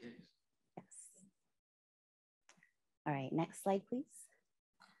 In every case. Yes. All right, next slide, please.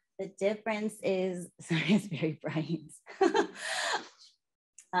 The difference is, sorry, it's very bright.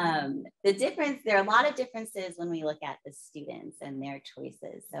 The difference, there are a lot of differences when we look at the students and their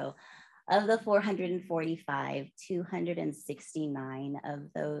choices. So of the 445, 269 of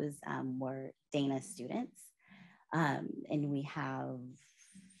those were Dana students. And we have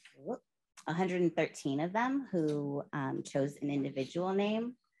 113 of them who chose an individual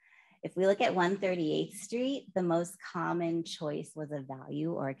name. If we look at 138th Street, the most common choice was a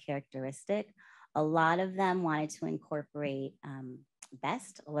value or a characteristic. A lot of them wanted to incorporate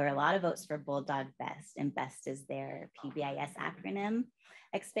BEST. There are a lot of votes for Bulldog BEST, and BEST is their PBIS acronym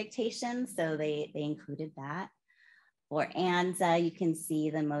expectation, so they included that. For ANZA, you can see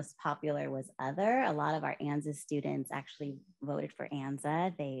the most popular was other. A lot of our ANZA students actually voted for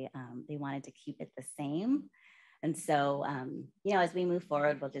ANZA. They wanted to keep it the same. And so, you know, as we move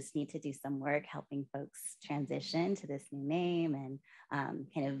forward, we'll just need to do some work helping folks transition to this new name and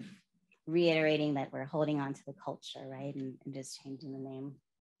kind of reiterating that we're holding on to the culture, right? And just changing the name.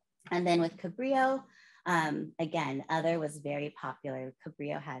 And then with Cabrillo, again, other was very popular.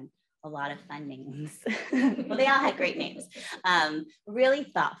 Cabrillo had a lot of fun names. Well, they all had great names. Really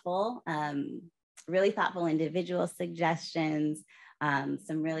thoughtful individual suggestions,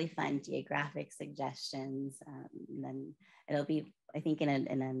 some really fun geographic suggestions. And then it'll be, I think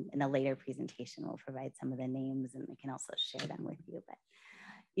in a later presentation, we'll provide some of the names and we can also share them with you. But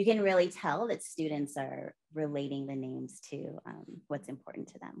you can really tell that students are relating the names to what's important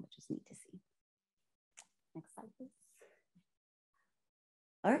to them, which is neat to see. Next slide, please.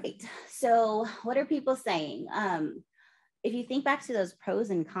 All right, so what are people saying? If you think back to those pros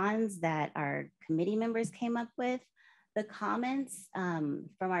and cons that our committee members came up with, the comments from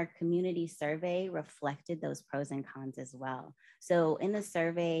our community survey reflected those pros and cons as well. So in the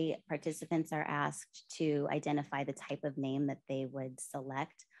survey, participants are asked to identify the type of name that they would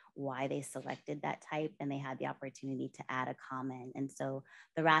select, why they selected that type, and they had the opportunity to add a comment. And so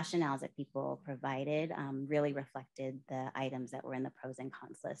the rationales that people provided really reflected the items that were in the pros and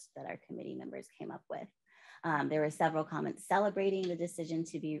cons list that our committee members came up with. There were several comments celebrating the decision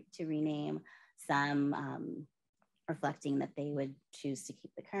to rename, some reflecting that they would choose to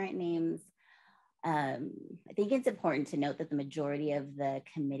keep the current names. I think it's important to note that the majority of the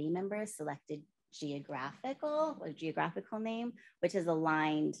committee members selected geographical name, which is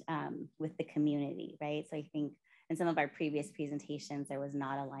aligned with the community, right? So I think in some of our previous presentations, there was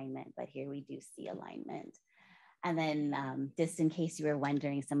not alignment, but here we do see alignment. And then just in case you were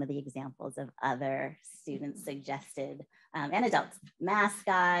wondering, some of the examples of other students suggested, and adults,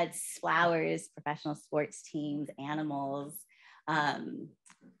 mascots, flowers, professional sports teams, animals.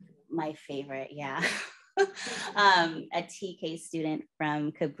 My favorite, yeah. A TK student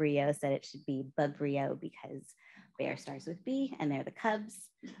from Cabrillo said it should be Bugrio because Bear starts with B, and they're the Cubs.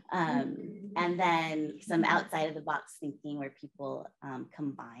 And then some outside of the box thinking where people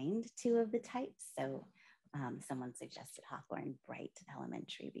combined two of the types. So someone suggested Hawthorne Bright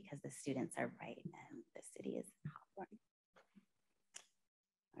Elementary because the students are bright and the city is Hawthorne.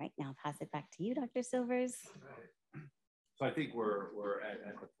 All right, now I'll pass it back to you, Dr. Silvers. Right. So I think we're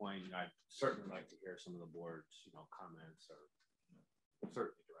at the point, I'd certainly like to hear some of the board's, comments or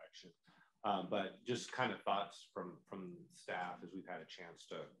certainly direction. But just kind of thoughts from staff as we've had a chance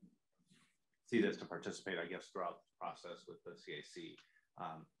to see this, to participate, I guess, throughout the process with the CAC.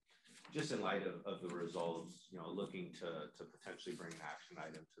 Just in light of the results, looking to potentially bring an action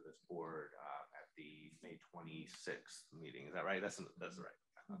item to this board at the May 26th meeting. Is that right? That's right.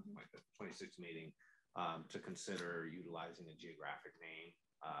 26th meeting to consider utilizing a geographic name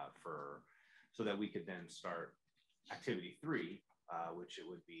so that we could then start activity 3, which it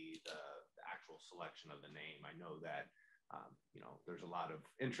would be the actual selection of the name. I know that there's a lot of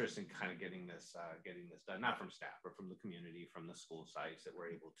interest in kind of getting this done, not from staff, but from the community, from the school sites, that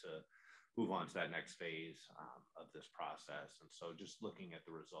we're able to move on to that next phase of this process. And so just looking at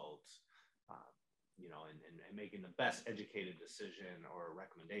the results, and making the best educated decision or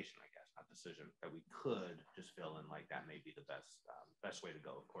recommendation, I guess, not decision, that we could just fill in like that may be the best way to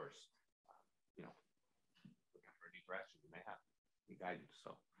go. Of course, looking for any direction you may have, any guidance.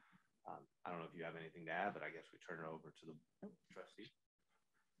 So I don't know if you have anything to add, but I guess we turn it over to the trustee.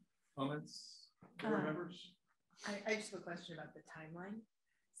 Comments, board members? I just have a question about the timeline.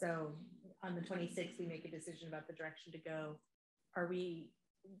 So on the 26th, we make a decision about the direction to go. Are we,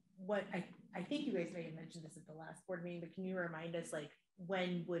 I think you guys may have mentioned this at the last board meeting, but can you remind us, like,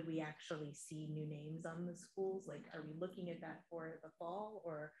 when would we actually see new names on the schools? Like, are we looking at that for the fall,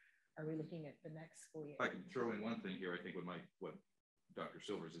 or are we looking at the next school year? If I can throw in one thing here, I think what Dr.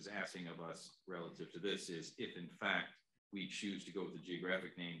 Silvers is asking of us relative to this is if in fact we choose to go with the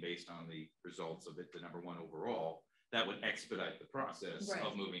geographic name based on the results of it, the #1 overall, that would expedite the process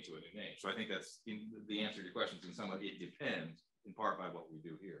of moving to a new name. So I think that's the answer to your questions in somewhat, it depends in part by what we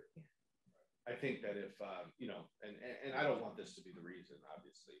do here. Yeah. I think that if, and I don't want this to be the reason,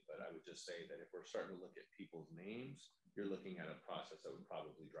 obviously, but I would just say that if we're starting to look at people's names, you're looking at a process that would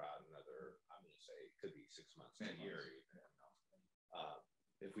probably draw out another, I'm going to say, it could be 6 months, a year.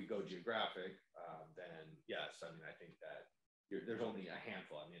 If we go geographic, then yes, I mean, I think that there's only a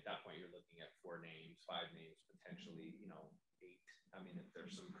handful. I mean, at that point, you're looking at 4 names, 5 names, potentially, 8. I mean, if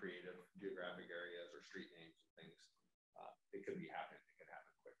there's some creative geographic areas or street names and things, it could be happening. It could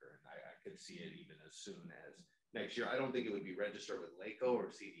happen quicker. And I could see it even as soon as next year. I don't think it would be registered with LACO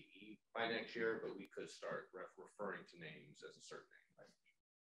or CDE by next year, but we could start referring to names as a certain name. Right?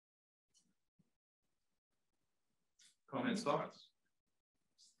 Comments, thoughts?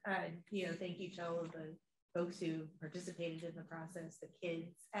 Thank you to all of the folks who participated in the process, the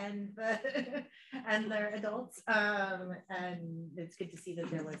kids and and their adults. And it's good to see that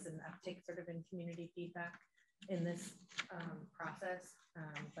there was an uptick sort of in community feedback in this process.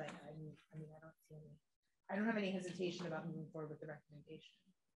 But I don't have any hesitation about moving forward with the recommendation.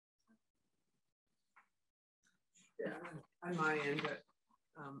 Yeah, on my end, but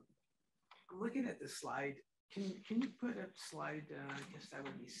I'm looking at the slide. Can you put up slide, I guess that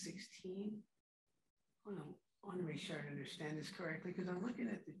would be 16. I want to make sure I understand this correctly, because I'm looking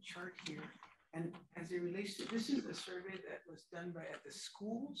at the chart here, and as it relates to, this is the survey that was done at the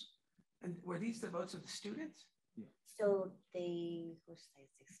schools, and were these the votes of the students? Yeah. So where's slide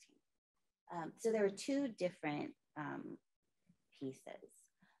 16? So there were 2 different pieces.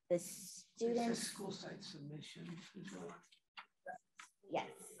 The students. It's a school site submission as well. Yes.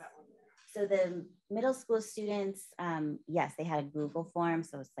 So the middle school students, yes, they had a Google form.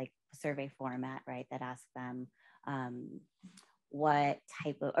 So it's like a survey format, right? That asked them what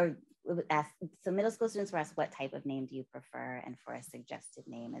type of, so middle school students were asked, what type of name do you prefer? And for a suggested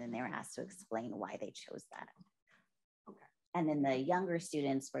name. And then they were asked to explain why they chose that. Okay. And then the younger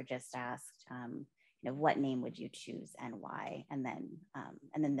students were just asked, what name would you choose and why? And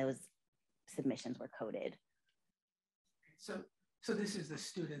then those submissions were coded. So this is the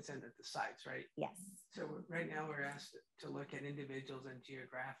students and the sites, right? Yes. So right now we're asked to look at individuals and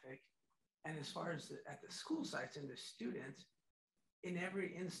geographic. And as far as at the school sites and the students, in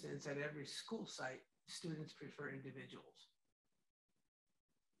every instance at every school site, students prefer individuals.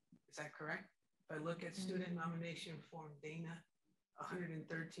 Is that correct? If I look at student nomination form Dana,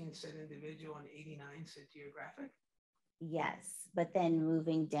 113 said individual and 89 said geographic. Yes, but then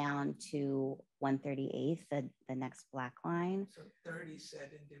moving down to 138, the next black line. So 30 said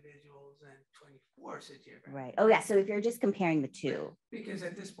individuals and 24 said geographic. Right. Oh yeah. So if you're just comparing the 2. Because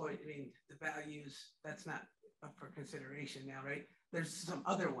at this point, I mean, the values, up for consideration now, right? There's some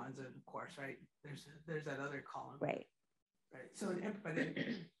other ones, of course, right? There's that other column. Right. Right. So, but then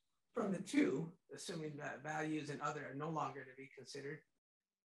from the two, assuming that values and other are no longer to be considered,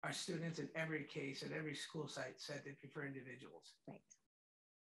 our students in every case at every school site said they prefer individuals. Right.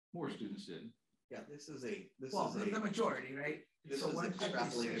 More students did. Yeah, this is the majority, right? This so is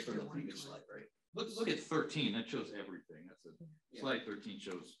extrapolated 156 from to the previous 120. slide, right? Look at 13. That shows everything. That's a slide 13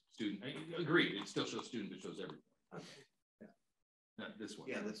 shows student. I agree. It still shows student, but shows everything. Okay. Yeah. Not this one.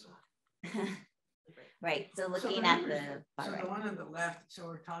 Yeah, this one. Right. So looking the at numbers- the far so right. the one on the left, so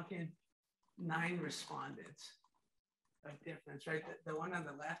we're talking 9 respondents of difference, right? The one on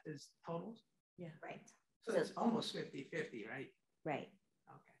the left is totals. Yeah. Right. So it's almost 50-50, right? Right.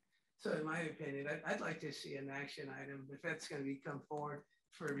 Okay. So in my opinion, I'd like to see an action item, if that's going to come forward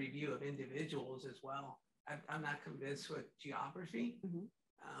for a review of individuals as well. I'm not convinced with geography.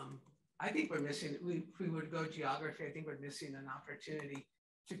 I think we're missing, if we would go geography, I think we're missing an opportunity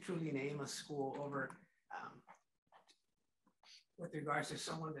to truly name a school over with regards to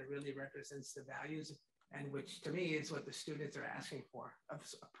someone that really represents the values, and which to me is what the students are asking for,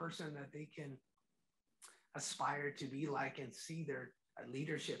 a person that they can aspire to be like and see their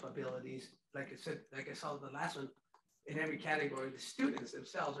leadership abilities. Like I said, like I saw the last one, in every category, the students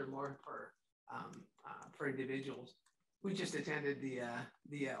themselves are more for individuals. We just attended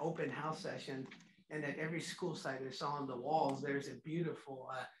the open house session, and at every school site I saw on the walls, there's a beautiful,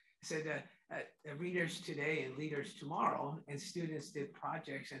 said readers today and leaders tomorrow, and students did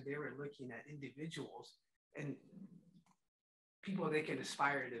projects and they were looking at individuals and people they can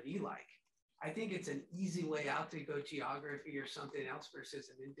aspire to be like. I think it's an easy way out to go geography or something else versus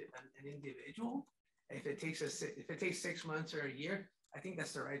an individual. If it takes 6 months or a year, I think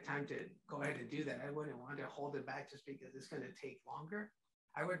that's the right time to go ahead and do that. I wouldn't want to hold it back just because it's going to take longer.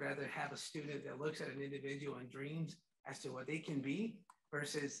 I would rather have a student that looks at an individual and dreams as to what they can be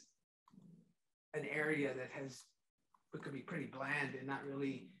versus an area that could be pretty bland and not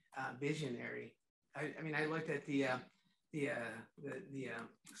really visionary. I mean, I looked at the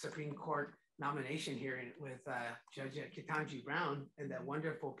Supreme Court nomination hearing with Judge Ketanji Brown, and that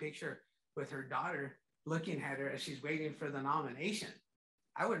wonderful picture with her daughter looking at her as she's waiting for the nomination.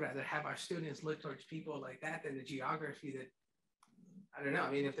 I would rather have our students look towards people like that than the geography that, I don't know.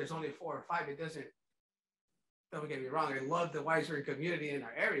 I mean, if there's only 4 or 5, it doesn't, don't get me wrong. I love the Weisberg community in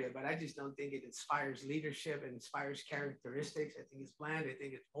our area, but I just don't think it inspires leadership and inspires characteristics. I think it's bland. I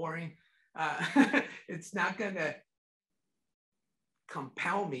think it's boring. It's not going to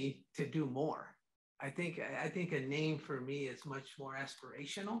compel me to do more. I think a name for me is much more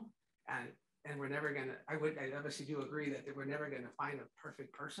aspirational, and we're never gonna. I obviously do agree that we're never gonna find a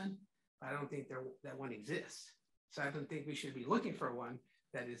perfect person, but I don't think that one exists. So I don't think we should be looking for one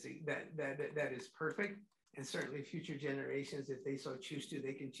that is perfect. And certainly future generations, if they so choose to,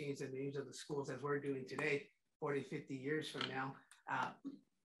 they can change the names of the schools as we're doing today, 40, 50 years from now.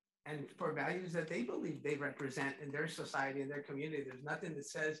 And for values that they believe they represent in their society and their community. There's nothing that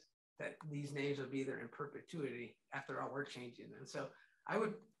says that these names will be there in perpetuity. After all, we're changing them. So I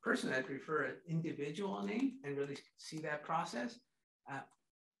would personally, I'd prefer an individual name and really see that process.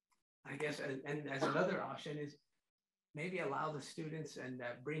 I guess, and as another option is maybe allow the students and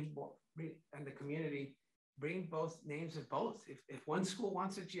and the community bring both names of both. If one school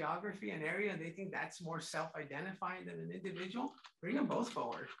wants a geography, an area, and they think that's more self-identifying than an individual, bring them both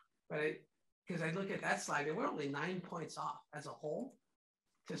forward. But because I look at that slide, and we're only 9 points off as a whole.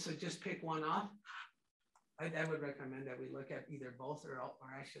 So just pick one off. I would recommend that we look at either both or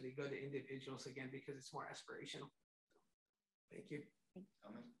actually go to individuals again because it's more aspirational. Thank you.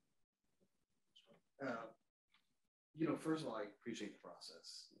 First of all, I appreciate the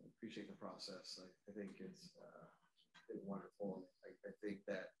process. I think it's been wonderful. I think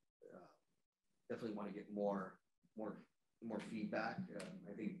that definitely want to get more feedback.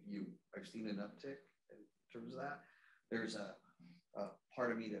 I think I've seen an uptick in terms of that. There's a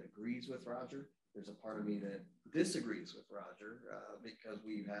part of me that agrees with Roger. There's a part of me that disagrees with Roger because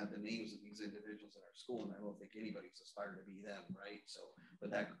we've had the names of these individuals in our school, and I don't think anybody's aspired to be them, right? So,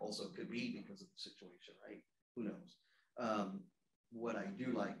 but that also could be because of the situation, right? Who knows? What I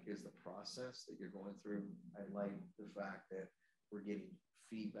do like is the process that you're going through. I like the fact that we're getting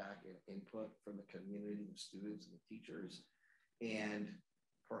feedback and input from the community, the students and the teachers. And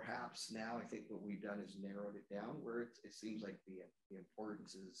perhaps now I think what we've done is narrowed it down where it seems like the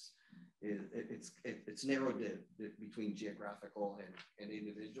importance is it's narrowed it between geographical and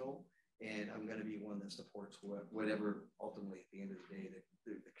individual. And I'm going to be one that supports whatever ultimately at the end of the day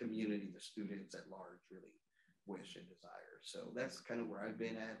the community, the students at large really wish and desire. So that's kind of where I've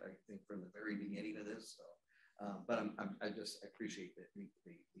been at, I think, from the very beginning of this. So But I just appreciate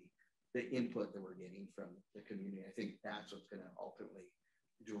the input that we're getting from the community. I think that's what's going to ultimately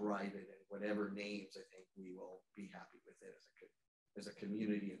drive it, and whatever names I think we will be happy with it as a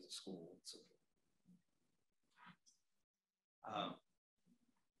community, as a school. So.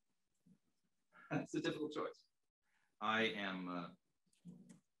 It's a difficult choice. I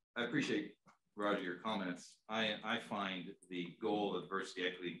appreciate, Roger, your comments. I find the goal of diversity,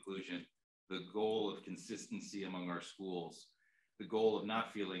 equity, inclusion, the goal of consistency among our schools, the goal of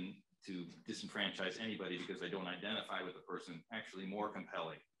not feeling to disenfranchise anybody because I don't identify with the person, actually more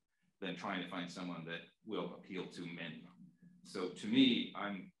compelling than trying to find someone that will appeal to many. So to me,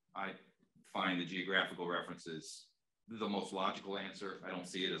 I find the geographical references the most logical answer. I don't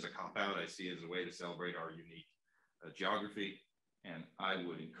see it as a cop-out. I see it as a way to celebrate our unique geography, and I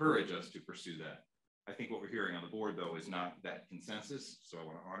would encourage us to pursue that. I think what we're hearing on the board, though, is not that consensus, so I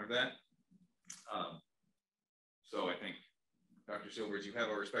want to honor that. So I think, Dr. Silvers, you have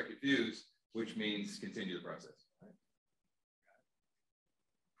our respective views, which means continue the process.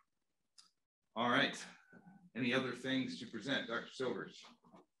 All right. Any other things to present, Dr. Silvers?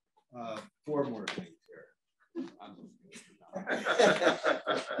 4 more things here. I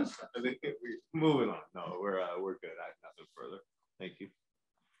think we're moving on. No, we're good. I have nothing further. Thank you.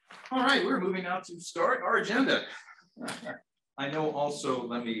 All right, we're moving now to start our agenda. I know also,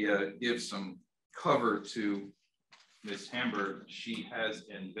 let me give some cover to Ms. Hamburg. She has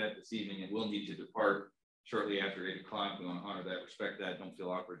an event this evening and will need to depart shortly after 8 o'clock. We want to honor that, respect that. Don't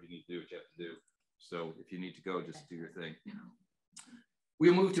feel awkward. You need to do what you have to do. So if you need to go, just do your thing.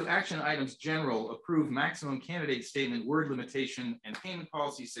 We'll move to action items general. Approve maximum candidate statement, word limitation, and payment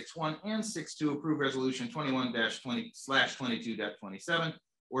policy 6.1 and 6.2. Approve resolution 21-20/22.27,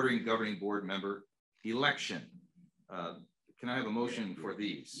 ordering governing board member election. Can I have a motion for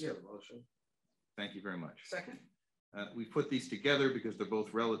these? Yeah, motion. Thank you very much. Second. We put these together because they're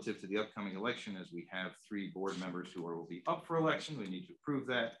both relative to the upcoming election, as we have 3 board members who will be up for election. We need to approve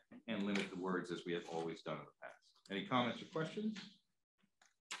that and limit the words as we have always done in the past. Any comments or questions?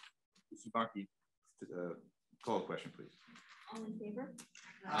 Mr. Baki, call a question, please. All in favor?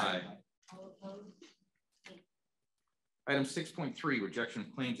 Aye. All opposed? Item 6.3, rejection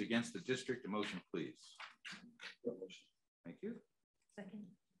of claims against the district. A motion, please. Thank you. Second.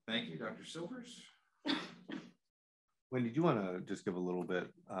 Thank you, Dr. Silvers. Wendy, do you want to just give a little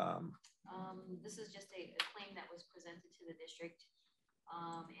bit? This is just a claim that was presented to the district,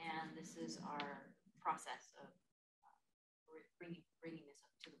 and this is our process of bringing this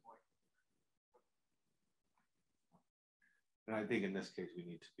up to the board. And I think in this case, we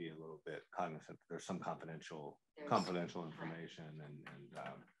need to be a little bit cognizant. There's some confidential information,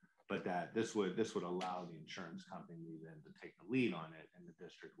 but that this would allow the insurance company then to take the lead on it, and the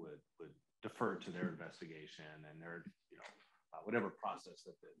district would defer to their investigation and their whatever process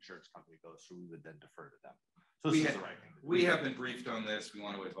that the insurance company goes through. We would then defer to them. So this is the right thing. We have been briefed on this. We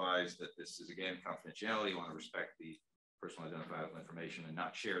want to advise that this is again confidentiality. We want to respect the personal identifiable information and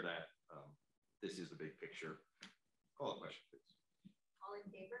not share that. This is the big picture. Call a question, please. All in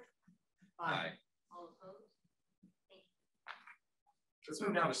favor? Aye. All opposed? Thank you. Let's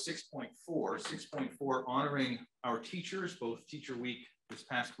move now to 6.4. 6.4, honoring our teachers, both Teacher Week this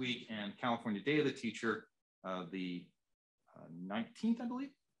past week and California Day of the Teacher, the 19th, I believe.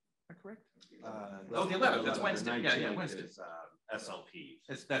 Is that correct? The 11th. That's Wednesday. Yeah, Wednesday. SLP.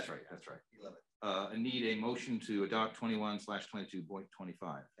 That's right. 11th. I need a motion to adopt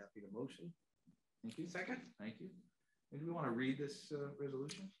 21/22.25. Happy to motion. Thank you. Second. Thank you. Do we want to read this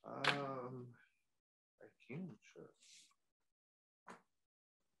resolution? I can, sure.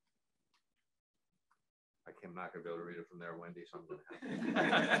 I'm not going to be able to read it from there, Wendy, so I'm going to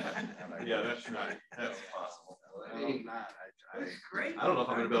have to. Yeah, that's right. That's possible. I don't know if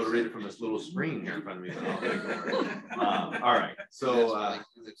I'm going to be able to read it from this little screen here in front of me. All right. So,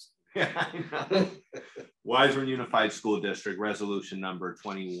 Wiseman Unified School District Resolution number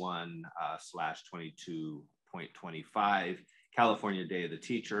 21/22.25, California Day of the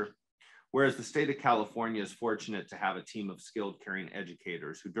Teacher. Whereas the state of California is fortunate to have a team of skilled, caring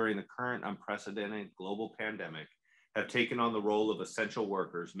educators who during the current unprecedented global pandemic have taken on the role of essential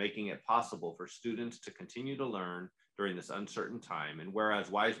workers, making it possible for students to continue to learn during this uncertain time. And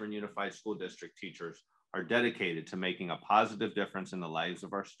whereas Wiseman Unified School District teachers are dedicated to making a positive difference in the lives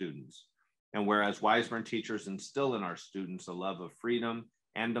of our students. And whereas Wiseman teachers instill in our students a love of freedom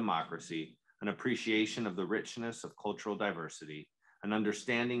and democracy, an appreciation of the richness of cultural diversity, an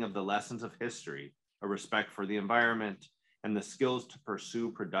understanding of the lessons of history, a respect for the environment, and the skills to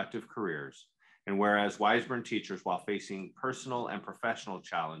pursue productive careers. And whereas Wiseman teachers, while facing personal and professional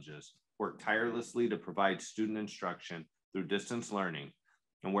challenges, worked tirelessly to provide student instruction through distance learning.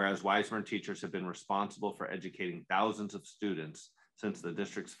 And whereas Weisburn teachers have been responsible for educating thousands of students since the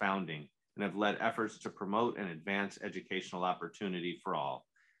district's founding and have led efforts to promote and advance educational opportunity for all.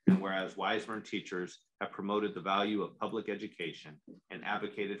 And whereas Weisburn teachers have promoted the value of public education and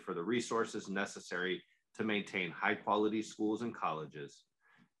advocated for the resources necessary to maintain high quality schools and colleges.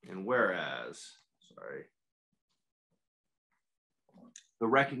 And whereas, the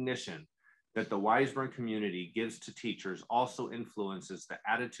recognition that the Weisburn community gives to teachers also influences the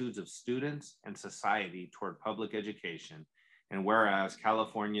attitudes of students and society toward public education. And whereas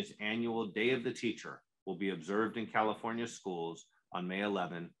California's annual Day of the Teacher will be observed in California schools on May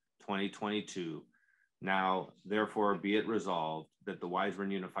 11, 2022. Now, therefore, be it resolved that the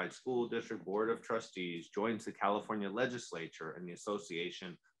Weisburn Unified School District Board of Trustees joins the California Legislature and the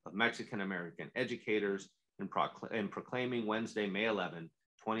Association of Mexican American Educators in proclaiming Wednesday, May 11,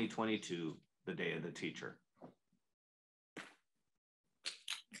 2022, the Day of the Teacher.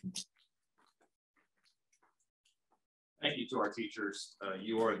 Thank you to our teachers.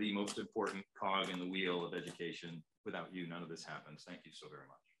 You are the most important cog in the wheel of education. Without you, none of this happens. Thank you so very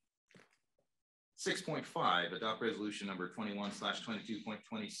much. 6.5, adopt resolution number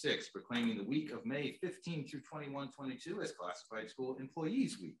 21/22.26, proclaiming the week of May 15 through 21/22 as Classified School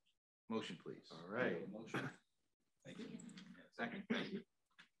Employees Week. Motion, please. All right. Motion. Thank you. Second. Thank you.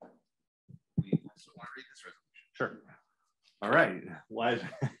 We also want to read this resolution. Sure. All right.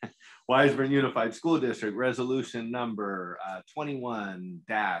 Weisburn Unified School District resolution number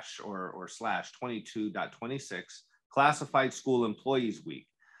 21-/22.26, Classified School Employees Week.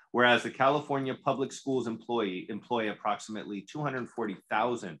 Whereas the California Public Schools employ approximately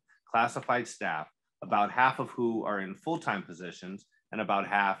 240,000 classified staff, about half of who are in full-time positions and about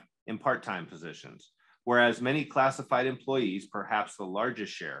half in part-time positions. Whereas many classified employees, perhaps the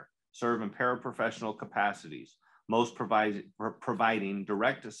largest share, serve in paraprofessional capacities, most providing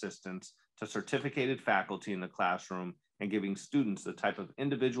direct assistance to certificated faculty in the classroom and giving students the type of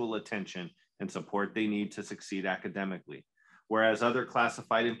individual attention and support they need to succeed academically. Whereas other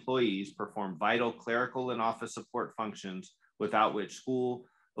classified employees perform vital clerical and office support functions without which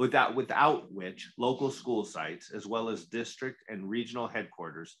local school sites, as well as district and regional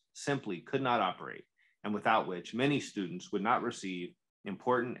headquarters, simply could not operate, and without which many students would not receive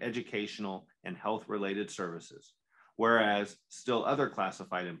important educational and health-related services. Whereas still other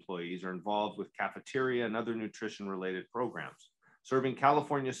classified employees are involved with cafeteria and other nutrition-related programs, serving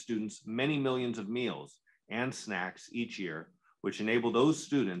California students many millions of meals and snacks each year, which enable those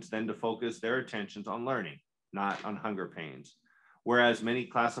students then to focus their attentions on learning, not on hunger pains. Whereas many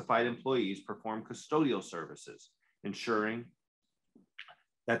classified employees perform custodial services, ensuring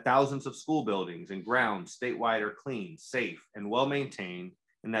that thousands of school buildings and grounds statewide are clean, safe, and well-maintained,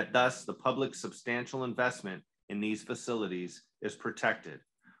 and that thus the public's substantial investment in these facilities is protected.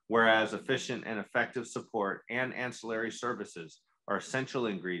 Whereas efficient and effective support and ancillary services are essential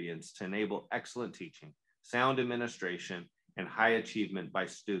ingredients to enable excellent teaching, sound administration, and high achievement by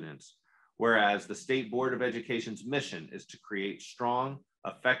students. Whereas the State Board of Education's mission is to create strong,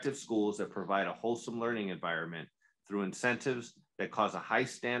 effective schools that provide a wholesome learning environment through incentives that cause a high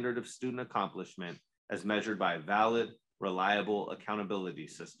standard of student accomplishment as measured by a valid, reliable accountability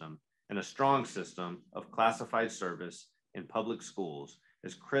system, and a strong system of classified service in public schools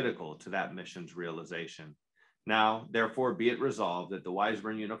is critical to that mission's realization. Now, therefore, be it resolved that the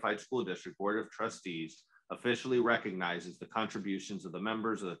Weisburn Unified School District Board of Trustees officially recognizes the contributions of the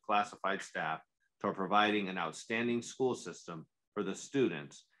members of the classified staff to providing an outstanding school system for the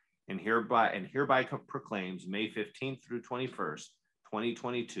students, and hereby proclaims May 15th through 21st,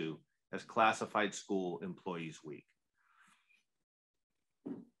 2022 as Classified School Employees Week.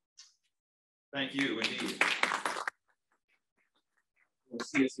 Thank you, indeed.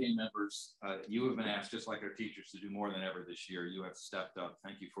 CSEA members, you have been asked, just like our teachers, to do more than ever this year. You have stepped up.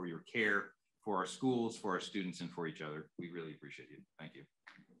 Thank you for your care for our schools, for our students, and for each other. We really appreciate you. Thank you.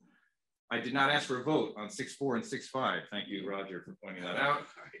 I did not ask for a vote on 6.4 and 6.5. Thank you, Roger, for pointing that out.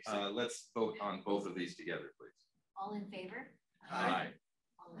 Let's vote on both of these together, please. All in favor? Aye.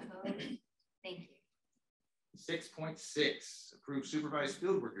 All opposed? Thank you. 6.6, approve supervised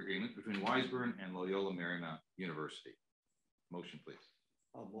fieldwork agreement between Weisburn and Loyola Marymount University. Motion, please.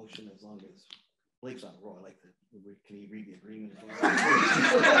 I'll motion as long as Blake's on the roll. I like that. Can you read the agreement?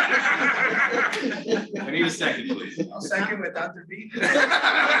 I need a second, please. I'll second with Dr. B.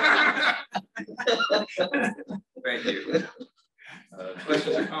 Thank you.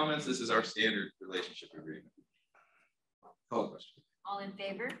 Questions or comments? This is our standard relationship agreement. Call question. All in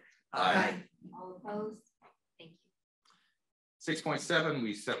favor? Aye. All opposed? Thank you. 6.7,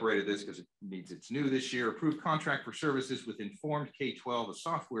 we separated this because it's new this year. Approved contract for services with Informed K-12, a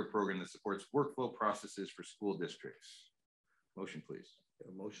software program that supports workflow processes for school districts. Motion, please.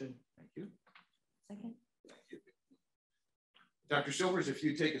 A motion. Thank you. Second. Thank you. Dr. Silvers, if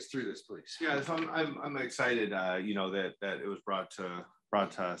you take us through this, please. Yeah, so I'm excited. You know that it was brought to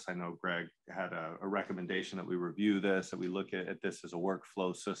us. I know Greg had a recommendation that we review this, that we look at this as a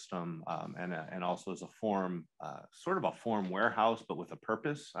workflow system, and also as a form, sort of a form warehouse, but with a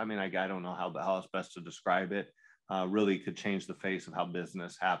purpose. I mean, I don't know how else best to describe it. Really could change the face of how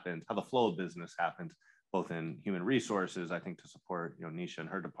business happens, how the flow of business happens, both in human resources, I think, to support Nisha and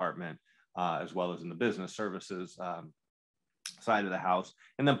her department, as well as in the business services side of the house,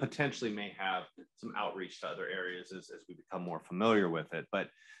 and then potentially may have some outreach to other areas as we become more familiar with it. But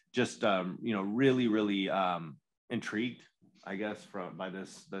just really intrigued, I guess, by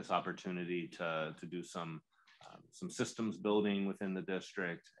this opportunity to do some systems building within the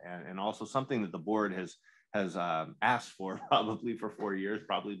district, and also something that the board has asked for probably for 4 years,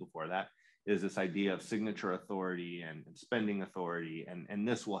 probably before that, is this idea of signature authority and spending authority, and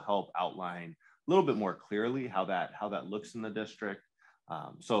this will help outline a little bit more clearly how that looks in the district.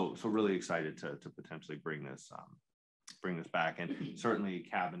 So really excited to potentially bring this back, and certainly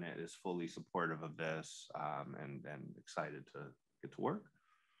cabinet is fully supportive of this, and excited to get to work.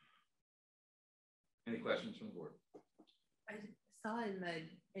 Any questions from the board? I saw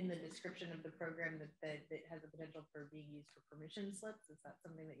in the description of the program that it has the potential for being used for permission slips. Is that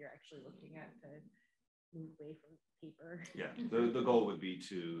something that you're actually looking at to move away from paper? Yeah, the goal would be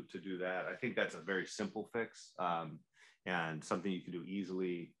to do that. I think that's a very simple fix, and something you can do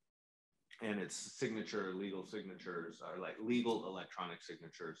easily. And it's legal signatures, or like legal electronic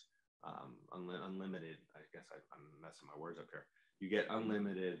signatures, unlimited. I guess I'm messing my words up here. You get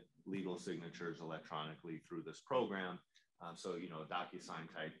unlimited legal signatures electronically through this program. So a DocuSign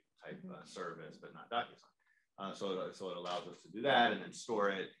type service, but not DocuSign. So it allows us to do that and then store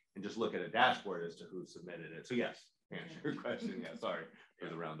it and just look at a dashboard as to who submitted it. So yes, to answer your question, yeah, sorry for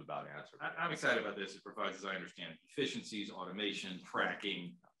the roundabout answer. I'm excited about this. It provides, as I understand, efficiencies, automation,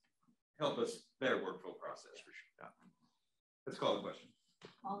 tracking, help us better workflow process for sure. Yeah. Let's call the question.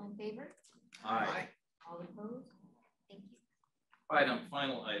 All in favor? Aye. All opposed? Thank you.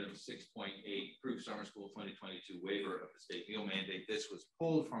 Final item 6.8, approved summer school 2022 waiver of the state meal mandate. This was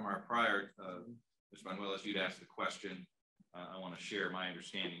pulled from our prior, Mr. Manuel, as you'd asked the question. I want to share my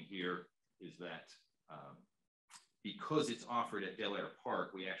understanding here is that because it's offered at Del Air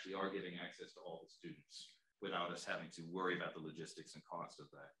Park, we actually are getting access to all the students without us having to worry about the logistics and cost of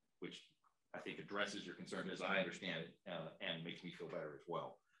that, which I think addresses your concern as I understand it, and makes me feel better as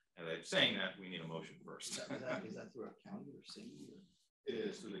well. And I'm saying that we need a motion first. Is that through our county or city? Or? It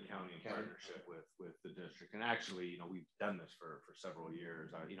is through the county in partnership with the district. And actually, we've done this for several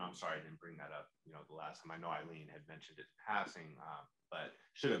years. I'm sorry I didn't bring that up, the last time. I know Eileen had mentioned it in passing, but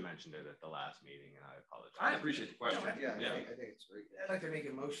should have mentioned it at the last meeting, and I apologize. I appreciate the question. Yeah, I think it's great. I'd like to make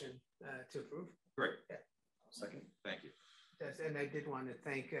a motion to approve. Great. Yeah. Second. Thank you. Yes, and I did want to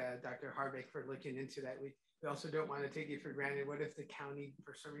thank Dr. Harbeck for looking into that. We also don't want to take it for granted. What if the county,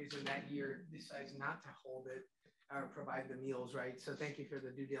 for some reason that year, decides not to hold it or provide the meals, right? So thank you for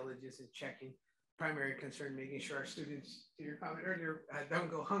the due diligence and checking. Primary concern, making sure our students, to your comment earlier, don't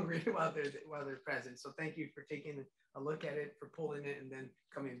go hungry while they're present. So thank you for taking a look at it, for pulling it, and then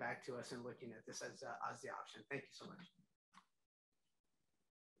coming back to us and looking at this as the option. Thank you so much.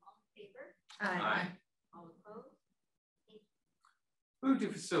 All in favor? Aye. All opposed? Move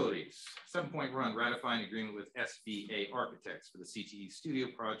to facilities. 7-point run, ratifying agreement with SVA Architects for the CTE Studio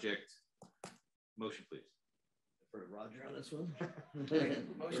project. Motion, please. For Roger on this one.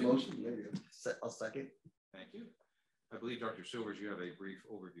 Motion. There you go. I'll second. Thank you. I believe, Dr. Silvers, you have a brief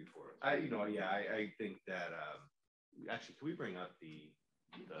overview for us. I think that actually, can we bring up the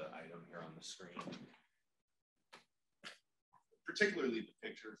item here on the screen? Particularly the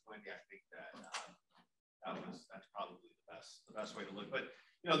pictures, Wendy. I think that that's probably the best way to look. But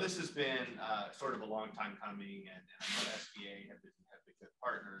this has been sort of a long time coming, and I know SBA have been good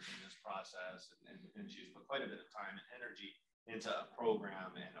partners in this process, and she's put quite a bit of time and energy into a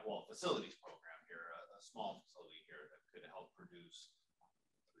program and facilities program here, a small facility here that could help produce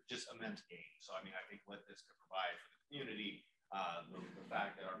just immense gains. So I think what this could provide for the community, the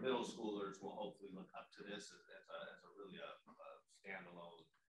fact that our middle schoolers will hopefully look up to this as a really a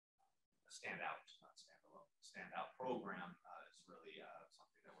standout program is really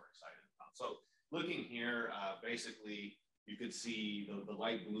something that we're excited about. So looking here, basically you could see the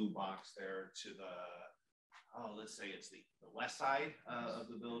light blue box there to the, let's say it's the west side of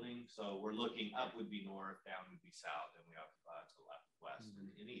the building. So we're looking up would be north, down would be south, and we have to the west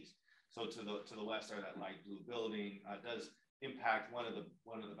and east. So to the west are that light blue building does impact one of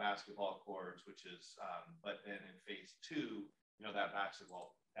the basketball courts, which is but then in phase 2, you know, that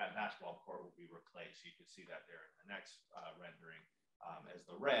basketball court will be replaced. You can see that there in the next rendering, as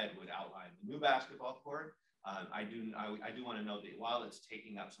the red would outline the new basketball court. I do want to note that while it's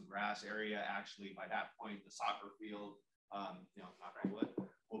taking up some grass area, actually by that point the soccer field, you know, knock on wood,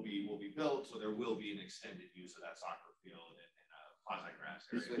 will be built, so there will be an extended use of that soccer field in a quasi grass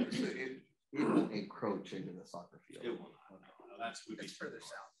area. So it won't encroach into the soccer field. It will not. No, that's would be further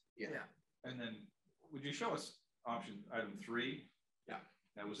south. Yeah. And then would you show us option item 3? Yeah.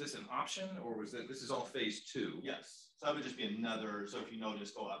 Now, was this an option or was this is all phase 2? Yes. So that would just be another. So if you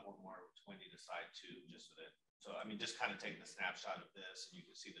notice, go up one more 20 to side 2, just so that. So I mean, just kind of take the snapshot of this, and you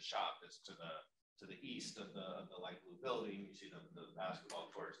can see the shop that's to the east of the light blue building. You see the basketball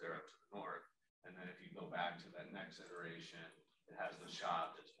courts there up to the north, and then if you go back to that next iteration, it has the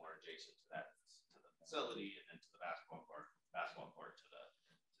shop that's more adjacent to the facility, and then to the basketball court to the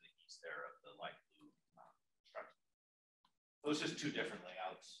east there of the light blue structure. So it's just 2 different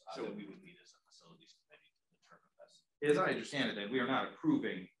layouts that we would need as a facilities committee to determine best. As I understand it, then we are not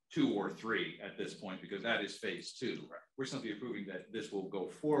approving 2 or 3 at this point because that is phase 2. Right. We're simply approving that this will go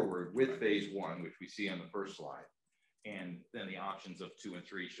forward with phase 1, which we see on the first slide, and then the options of 2 and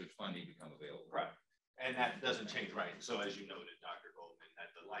 3 should funding become available. Right, and that doesn't change, right? So as you noted, Dr. Goldman,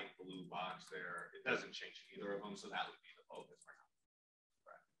 that the light blue box there, it doesn't change either of them, so that would be the focus for now.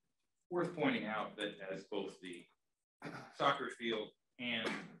 Right. Worth pointing out that as both the soccer field and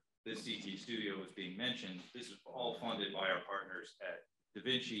the CT studio is being mentioned, this is all funded by our partners at Da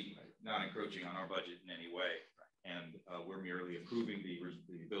Vinci, not encroaching on our budget in any way. And we're merely approving the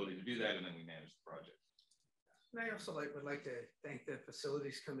ability to do that, and then we manage the project. And I also would like to thank the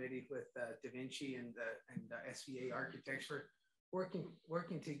facilities committee with Da Vinci and SVA Architects for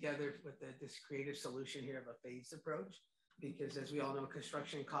working together with this creative solution here of a phased approach. Because as we all know,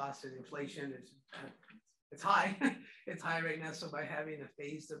 construction costs and inflation it's high. It's high right now. So by having a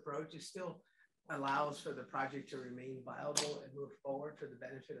phased approach, it still allows for the project to remain viable and move forward for the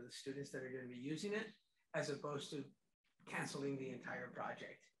benefit of the students that are going to be using it, as opposed to canceling the entire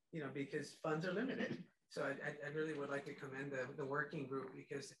project, you know, because funds are limited. So I really would like to commend the working group,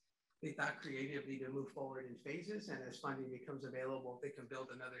 because they thought creatively to move forward in phases, and as funding becomes available, they can build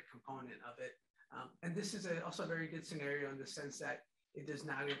another component of it. And this is also a very good scenario in the sense that it does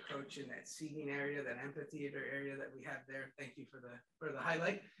not encroach in that seating area, that amphitheater area that we have there. Thank you for the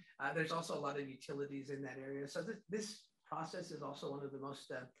highlight. There's also a lot of utilities in that area. So this process is also one of the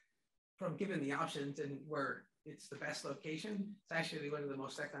most, from given the options and where it's the best location, it's actually one of the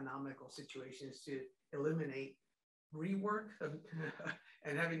most economical situations to eliminate rework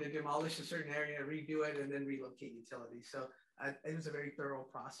and having to demolish a certain area, redo it, and then relocate utilities. So it was a very thorough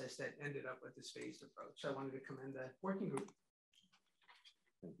process that ended up with this phased approach. So I wanted to commend the working group.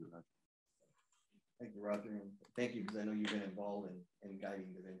 Thank you, Roger. Thank you, Roger. And thank you, because I know you've been involved in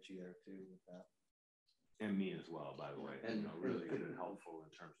guiding Da Vinci there too with that. And me as well, by the way. And really good and helpful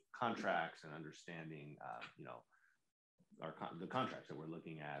in terms of contracts and understanding, you know, the contracts that we're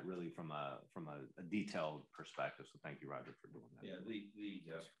looking at really from a detailed perspective. So thank you, Roger, for doing that.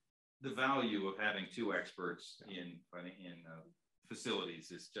 Yeah, the value of having 2 experts in facilities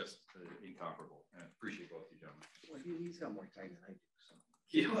is just incomparable. And I appreciate both of you gentlemen. Well, he's got more time than I do. So.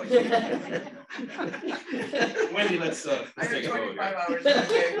 Yeah. Wendy, let's take a vote. 25 hours a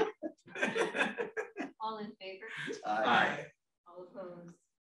day. All in favor? Aye. All opposed?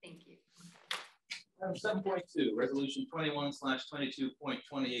 Thank you. 7.2, Resolution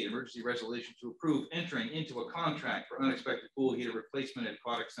 21/22.28, emergency resolution to approve entering into a contract for unexpected pool heater replacement at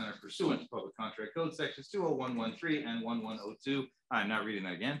Aquatic Center pursuant to Public Contract Code Sections 20113 and 1102. I'm not reading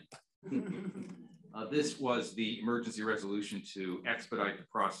that again. This was the emergency resolution to expedite the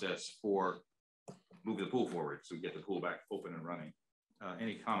process for moving the pool forward so we get the pool back open and running.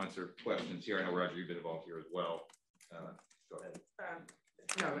 Any comments or questions here? I know, Roger, you've been involved here as well. Go ahead.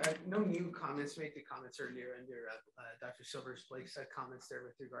 No new comments. Make the comments earlier under Dr. Silver's Blake's comments there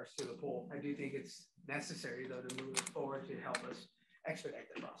with regards to the pool. I do think it's necessary, though, to move it forward to help us expedite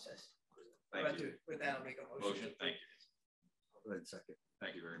the process. Thank you. With that, I'll make a motion. Thank you. I'll go ahead, second.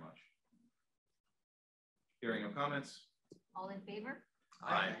 Thank you very much. Hearing no comments? All in favor?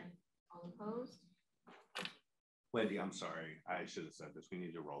 Aye. All opposed? Wendy, I'm sorry. I should have said this. We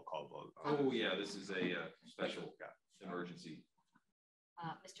need a roll call vote. Oh, yeah, this is a special emergency.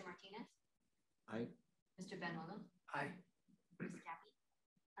 Mr. Martinez? Aye. Mr. Benolo? Aye. Ms. Cappy?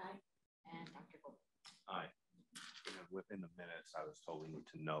 Aye. And Dr. Gold? Aye. Within the minutes, I was told we need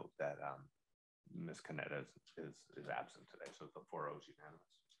to note that Ms. Canetta is absent today, so the 4 O's unanimous.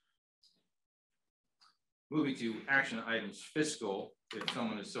 Moving to action items fiscal, if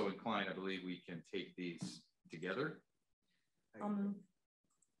someone is so inclined, I believe we can take these together. I'll move.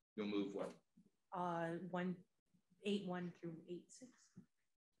 You'll move what? 181 through 86.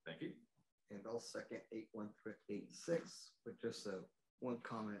 Thank you. And I'll second 81 through 86, with just one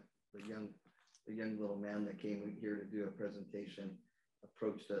comment. The young little man that came here to do a presentation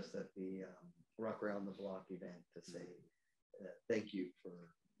approached us at the Rock Around the Block event to say thank you for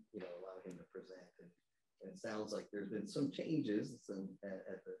allowing him to present. And it sounds like there's been some changes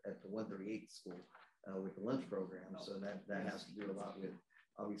at the 138 school with the lunch program. So that has to do a lot with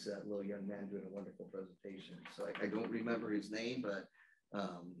obviously that little young man doing a wonderful presentation. So I don't remember his name, but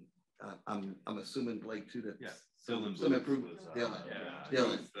I'm assuming Blake too that some improvement.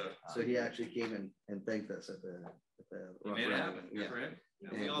 Dylan. So he actually came and thanked us at the Rock Around. Yeah.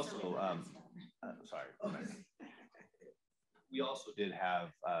 And we also we also did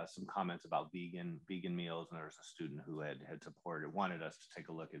have some comments about vegan meals, and there was a student who had wanted us to take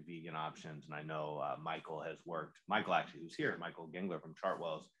a look at vegan options. And I know Michael actually who's here, Michael Gengler from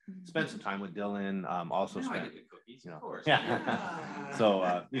Chartwells, spent some time with Dylan. Also I spent, did the cookies, of course. Yeah.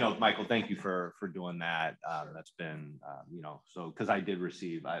 So Michael, thank you for doing that. That's been so because I did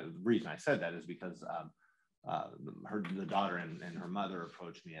receive. The reason I said that is because the daughter and her mother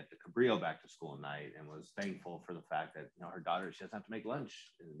approached me at the Cabrillo back to school night and was thankful for the fact that her daughter, she doesn't have to make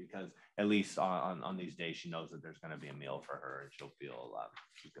lunch, because at least on these days she knows that there's going to be a meal for her and she'll feel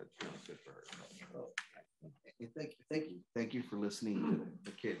good for her. So, thank you for listening to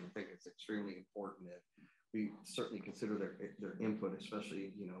the kid. I think it's extremely important that we certainly consider their input,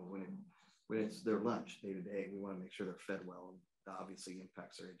 especially when it's their lunch day to day. We want to make sure they're fed well, and that obviously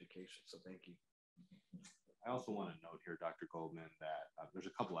impacts their education. So thank you. I also want to note here, Dr. Goldman, that there's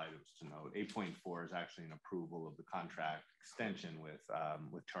a couple items to note. 8.4 is actually an approval of the contract extension with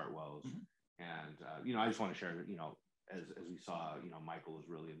Chartwells. Mm-hmm. And, I just want to share that, as we saw, Michael was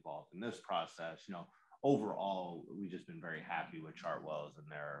really involved in this process. Overall, we've just been very happy with Chartwells and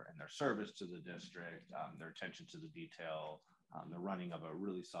their service to the district, their attention to the detail, the running of a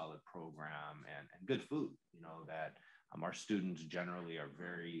really solid program, and good food, that our students generally are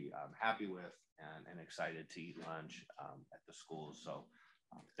very happy with and excited to eat lunch at the schools. So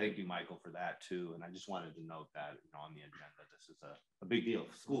thank you, Michael, for that too. And I just wanted to note that on the agenda, this is a big deal.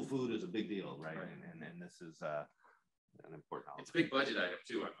 School food is a big deal, right? And this is an important element. It's a big budget item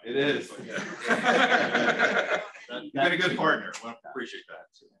too. It is. You've been a good partner. Well, appreciate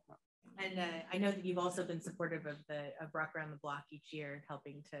that too. And I know that you've also been supportive of Rock Around the Block each year,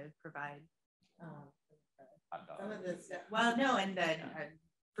 helping to provide some of this. Well, no, and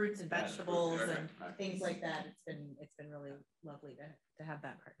fruits and vegetables and things like that. It's been really lovely to have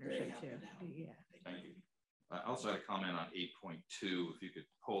that partnership too. Yeah. Thank you. I also had a comment on 8.2. If you could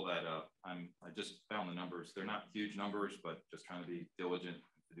pull that up. I just found the numbers. They're not huge numbers, but just trying to be diligent,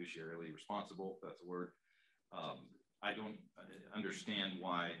 fiduciarily responsible, if that's a word. I don't understand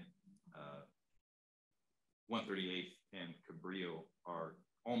why 138th and Cabrillo are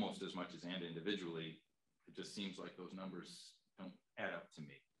almost as much as ANDA individually. It just seems like those numbers don't add up to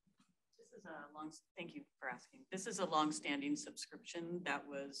me. This is thank you for asking. This is a long-standing subscription that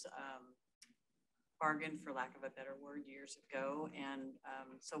was bargained, for lack of a better word, years ago. And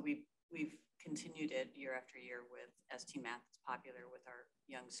so we've continued it year after year with ST Math. It's popular with our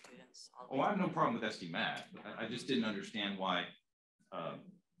young students. I have no problem with ST Math. I just didn't understand why the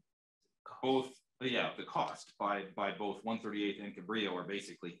cost by both 138th and Cabrillo are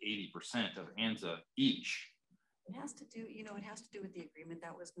basically 80% of ANZA each. It has to do, it has to do with the agreement that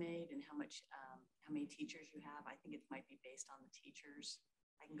was made and how many teachers you have. I think it might be based on the teachers.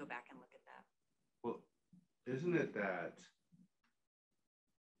 I can go back and look at that. Well, isn't it that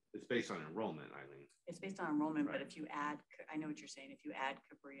it's based on enrollment, Eileen? It's based on enrollment, right. But if you add, I know what you're saying. If you add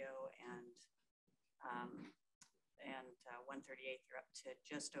Cabrillo and 138th, you're up to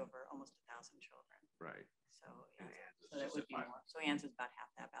just over almost 1,000 children. Right. So that would be more. So ANZ is about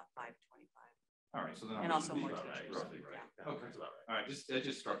half that, about 525. All right. So then and also more teachers. Right. Yeah. Okay. That's about right. All right. That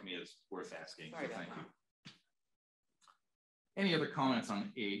just struck me as worth asking. Sorry so about thank that. you. Any other comments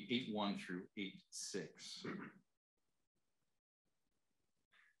on 8.1 through 8.6?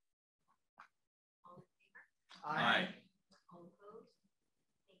 All in favor? Aye. All opposed?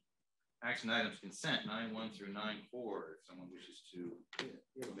 Action items consent 9.1 through 9.4. If someone wishes to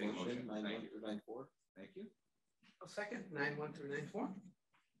make a motion. 9.1 through 9.4. Thank you. I'll second 9.1 through 9.4.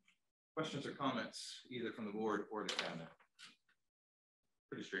 Questions or comments either from the board or the cabinet?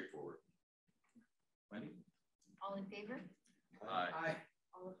 Pretty straightforward. Wendy? All in favor? Aye.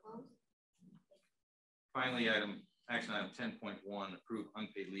 All opposed? Finally, action item 10.1, approve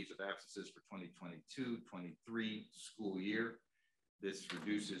unpaid leaves of absences for 2022-23 school year. This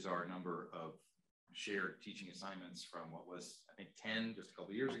reduces our number of shared teaching assignments from what was, I think, 10 just a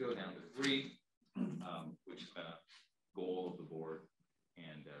couple of years ago down to 3, which has been a goal of the board,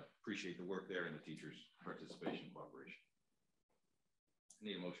 and appreciate the work there and the teachers' participation and cooperation.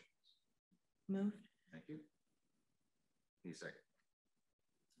 Need a motion? Moved. Thank you. Need a second?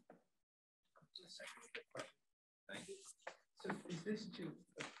 Thank you. So is this to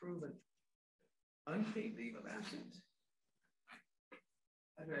approve an unpaid leave of absence?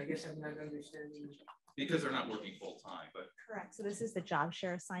 I guess I'm not understanding. Because they're not working full time, but Correct. So this is the job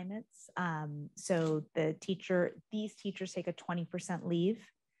share assignments. So these teachers take a 20% leave,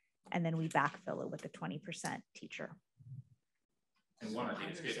 and then we backfill it with a 20% teacher. and one I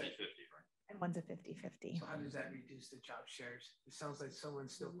think is 50-50, right? And one's a 50-50. So how does that reduce the job shares? It sounds like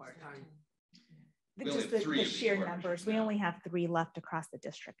someone's still part-time. Just the sheer numbers. We only have 3 left across the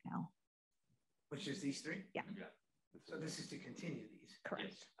district now. Which is these 3? Yeah. So this is to continue these?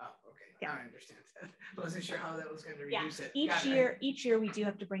 Correct. Oh, okay. Yeah. I understand that. I wasn't sure how that was going to reduce it. Each year we do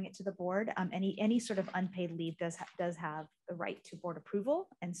have to bring it to the board. Any sort of unpaid leave does have the right to board approval,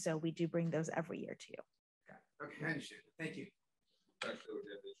 and so we do bring those every year to you. Okay, I understand. Thank you.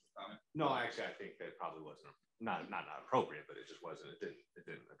 No, actually, I think that probably wasn't not appropriate, but it just wasn't. It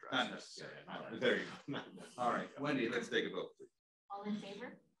didn't address. Not it. necessary. Yeah, there you go. All right, Wendy, let's take a vote, please. All in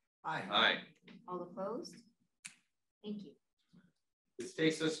favor? Aye. Aye. All opposed? Thank you. This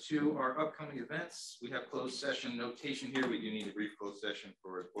takes us to our upcoming events. We have closed session notation here. We do need a brief closed session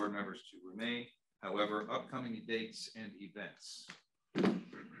for board members to remain. However, upcoming dates and events. Can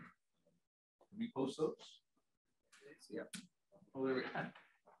we post those? Yeah. Oh, there we go.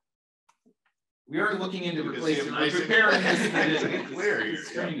 We are looking into replacing. We're preparing this. The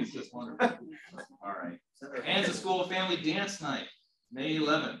screen is just wonderful. All right. Kansas School Family Dance Night, May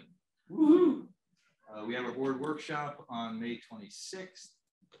 11th. Woohoo! We have our board workshop on May 26th,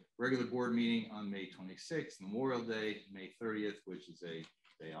 regular board meeting on May 26th, Memorial Day, May 30th, which is a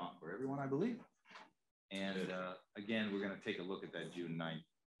day off for everyone, I believe. And again, we're going to take a look at that June 9th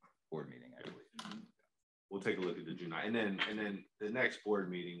board meeting, I believe. We'll take a look at the June 9th, and then the next board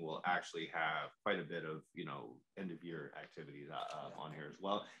meeting will actually have quite a bit of end of year activities on here as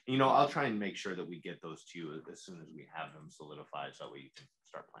well. And, I'll try and make sure that we get those to you as soon as we have them solidified, so that way you can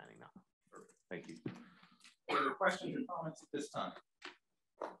start planning now. Perfect. Thank you. Any other questions or comments at this time?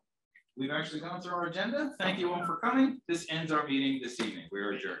 We've actually gone through our agenda. Thank you all for coming. This ends our meeting this evening. We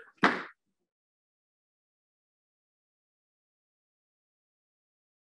are adjourned.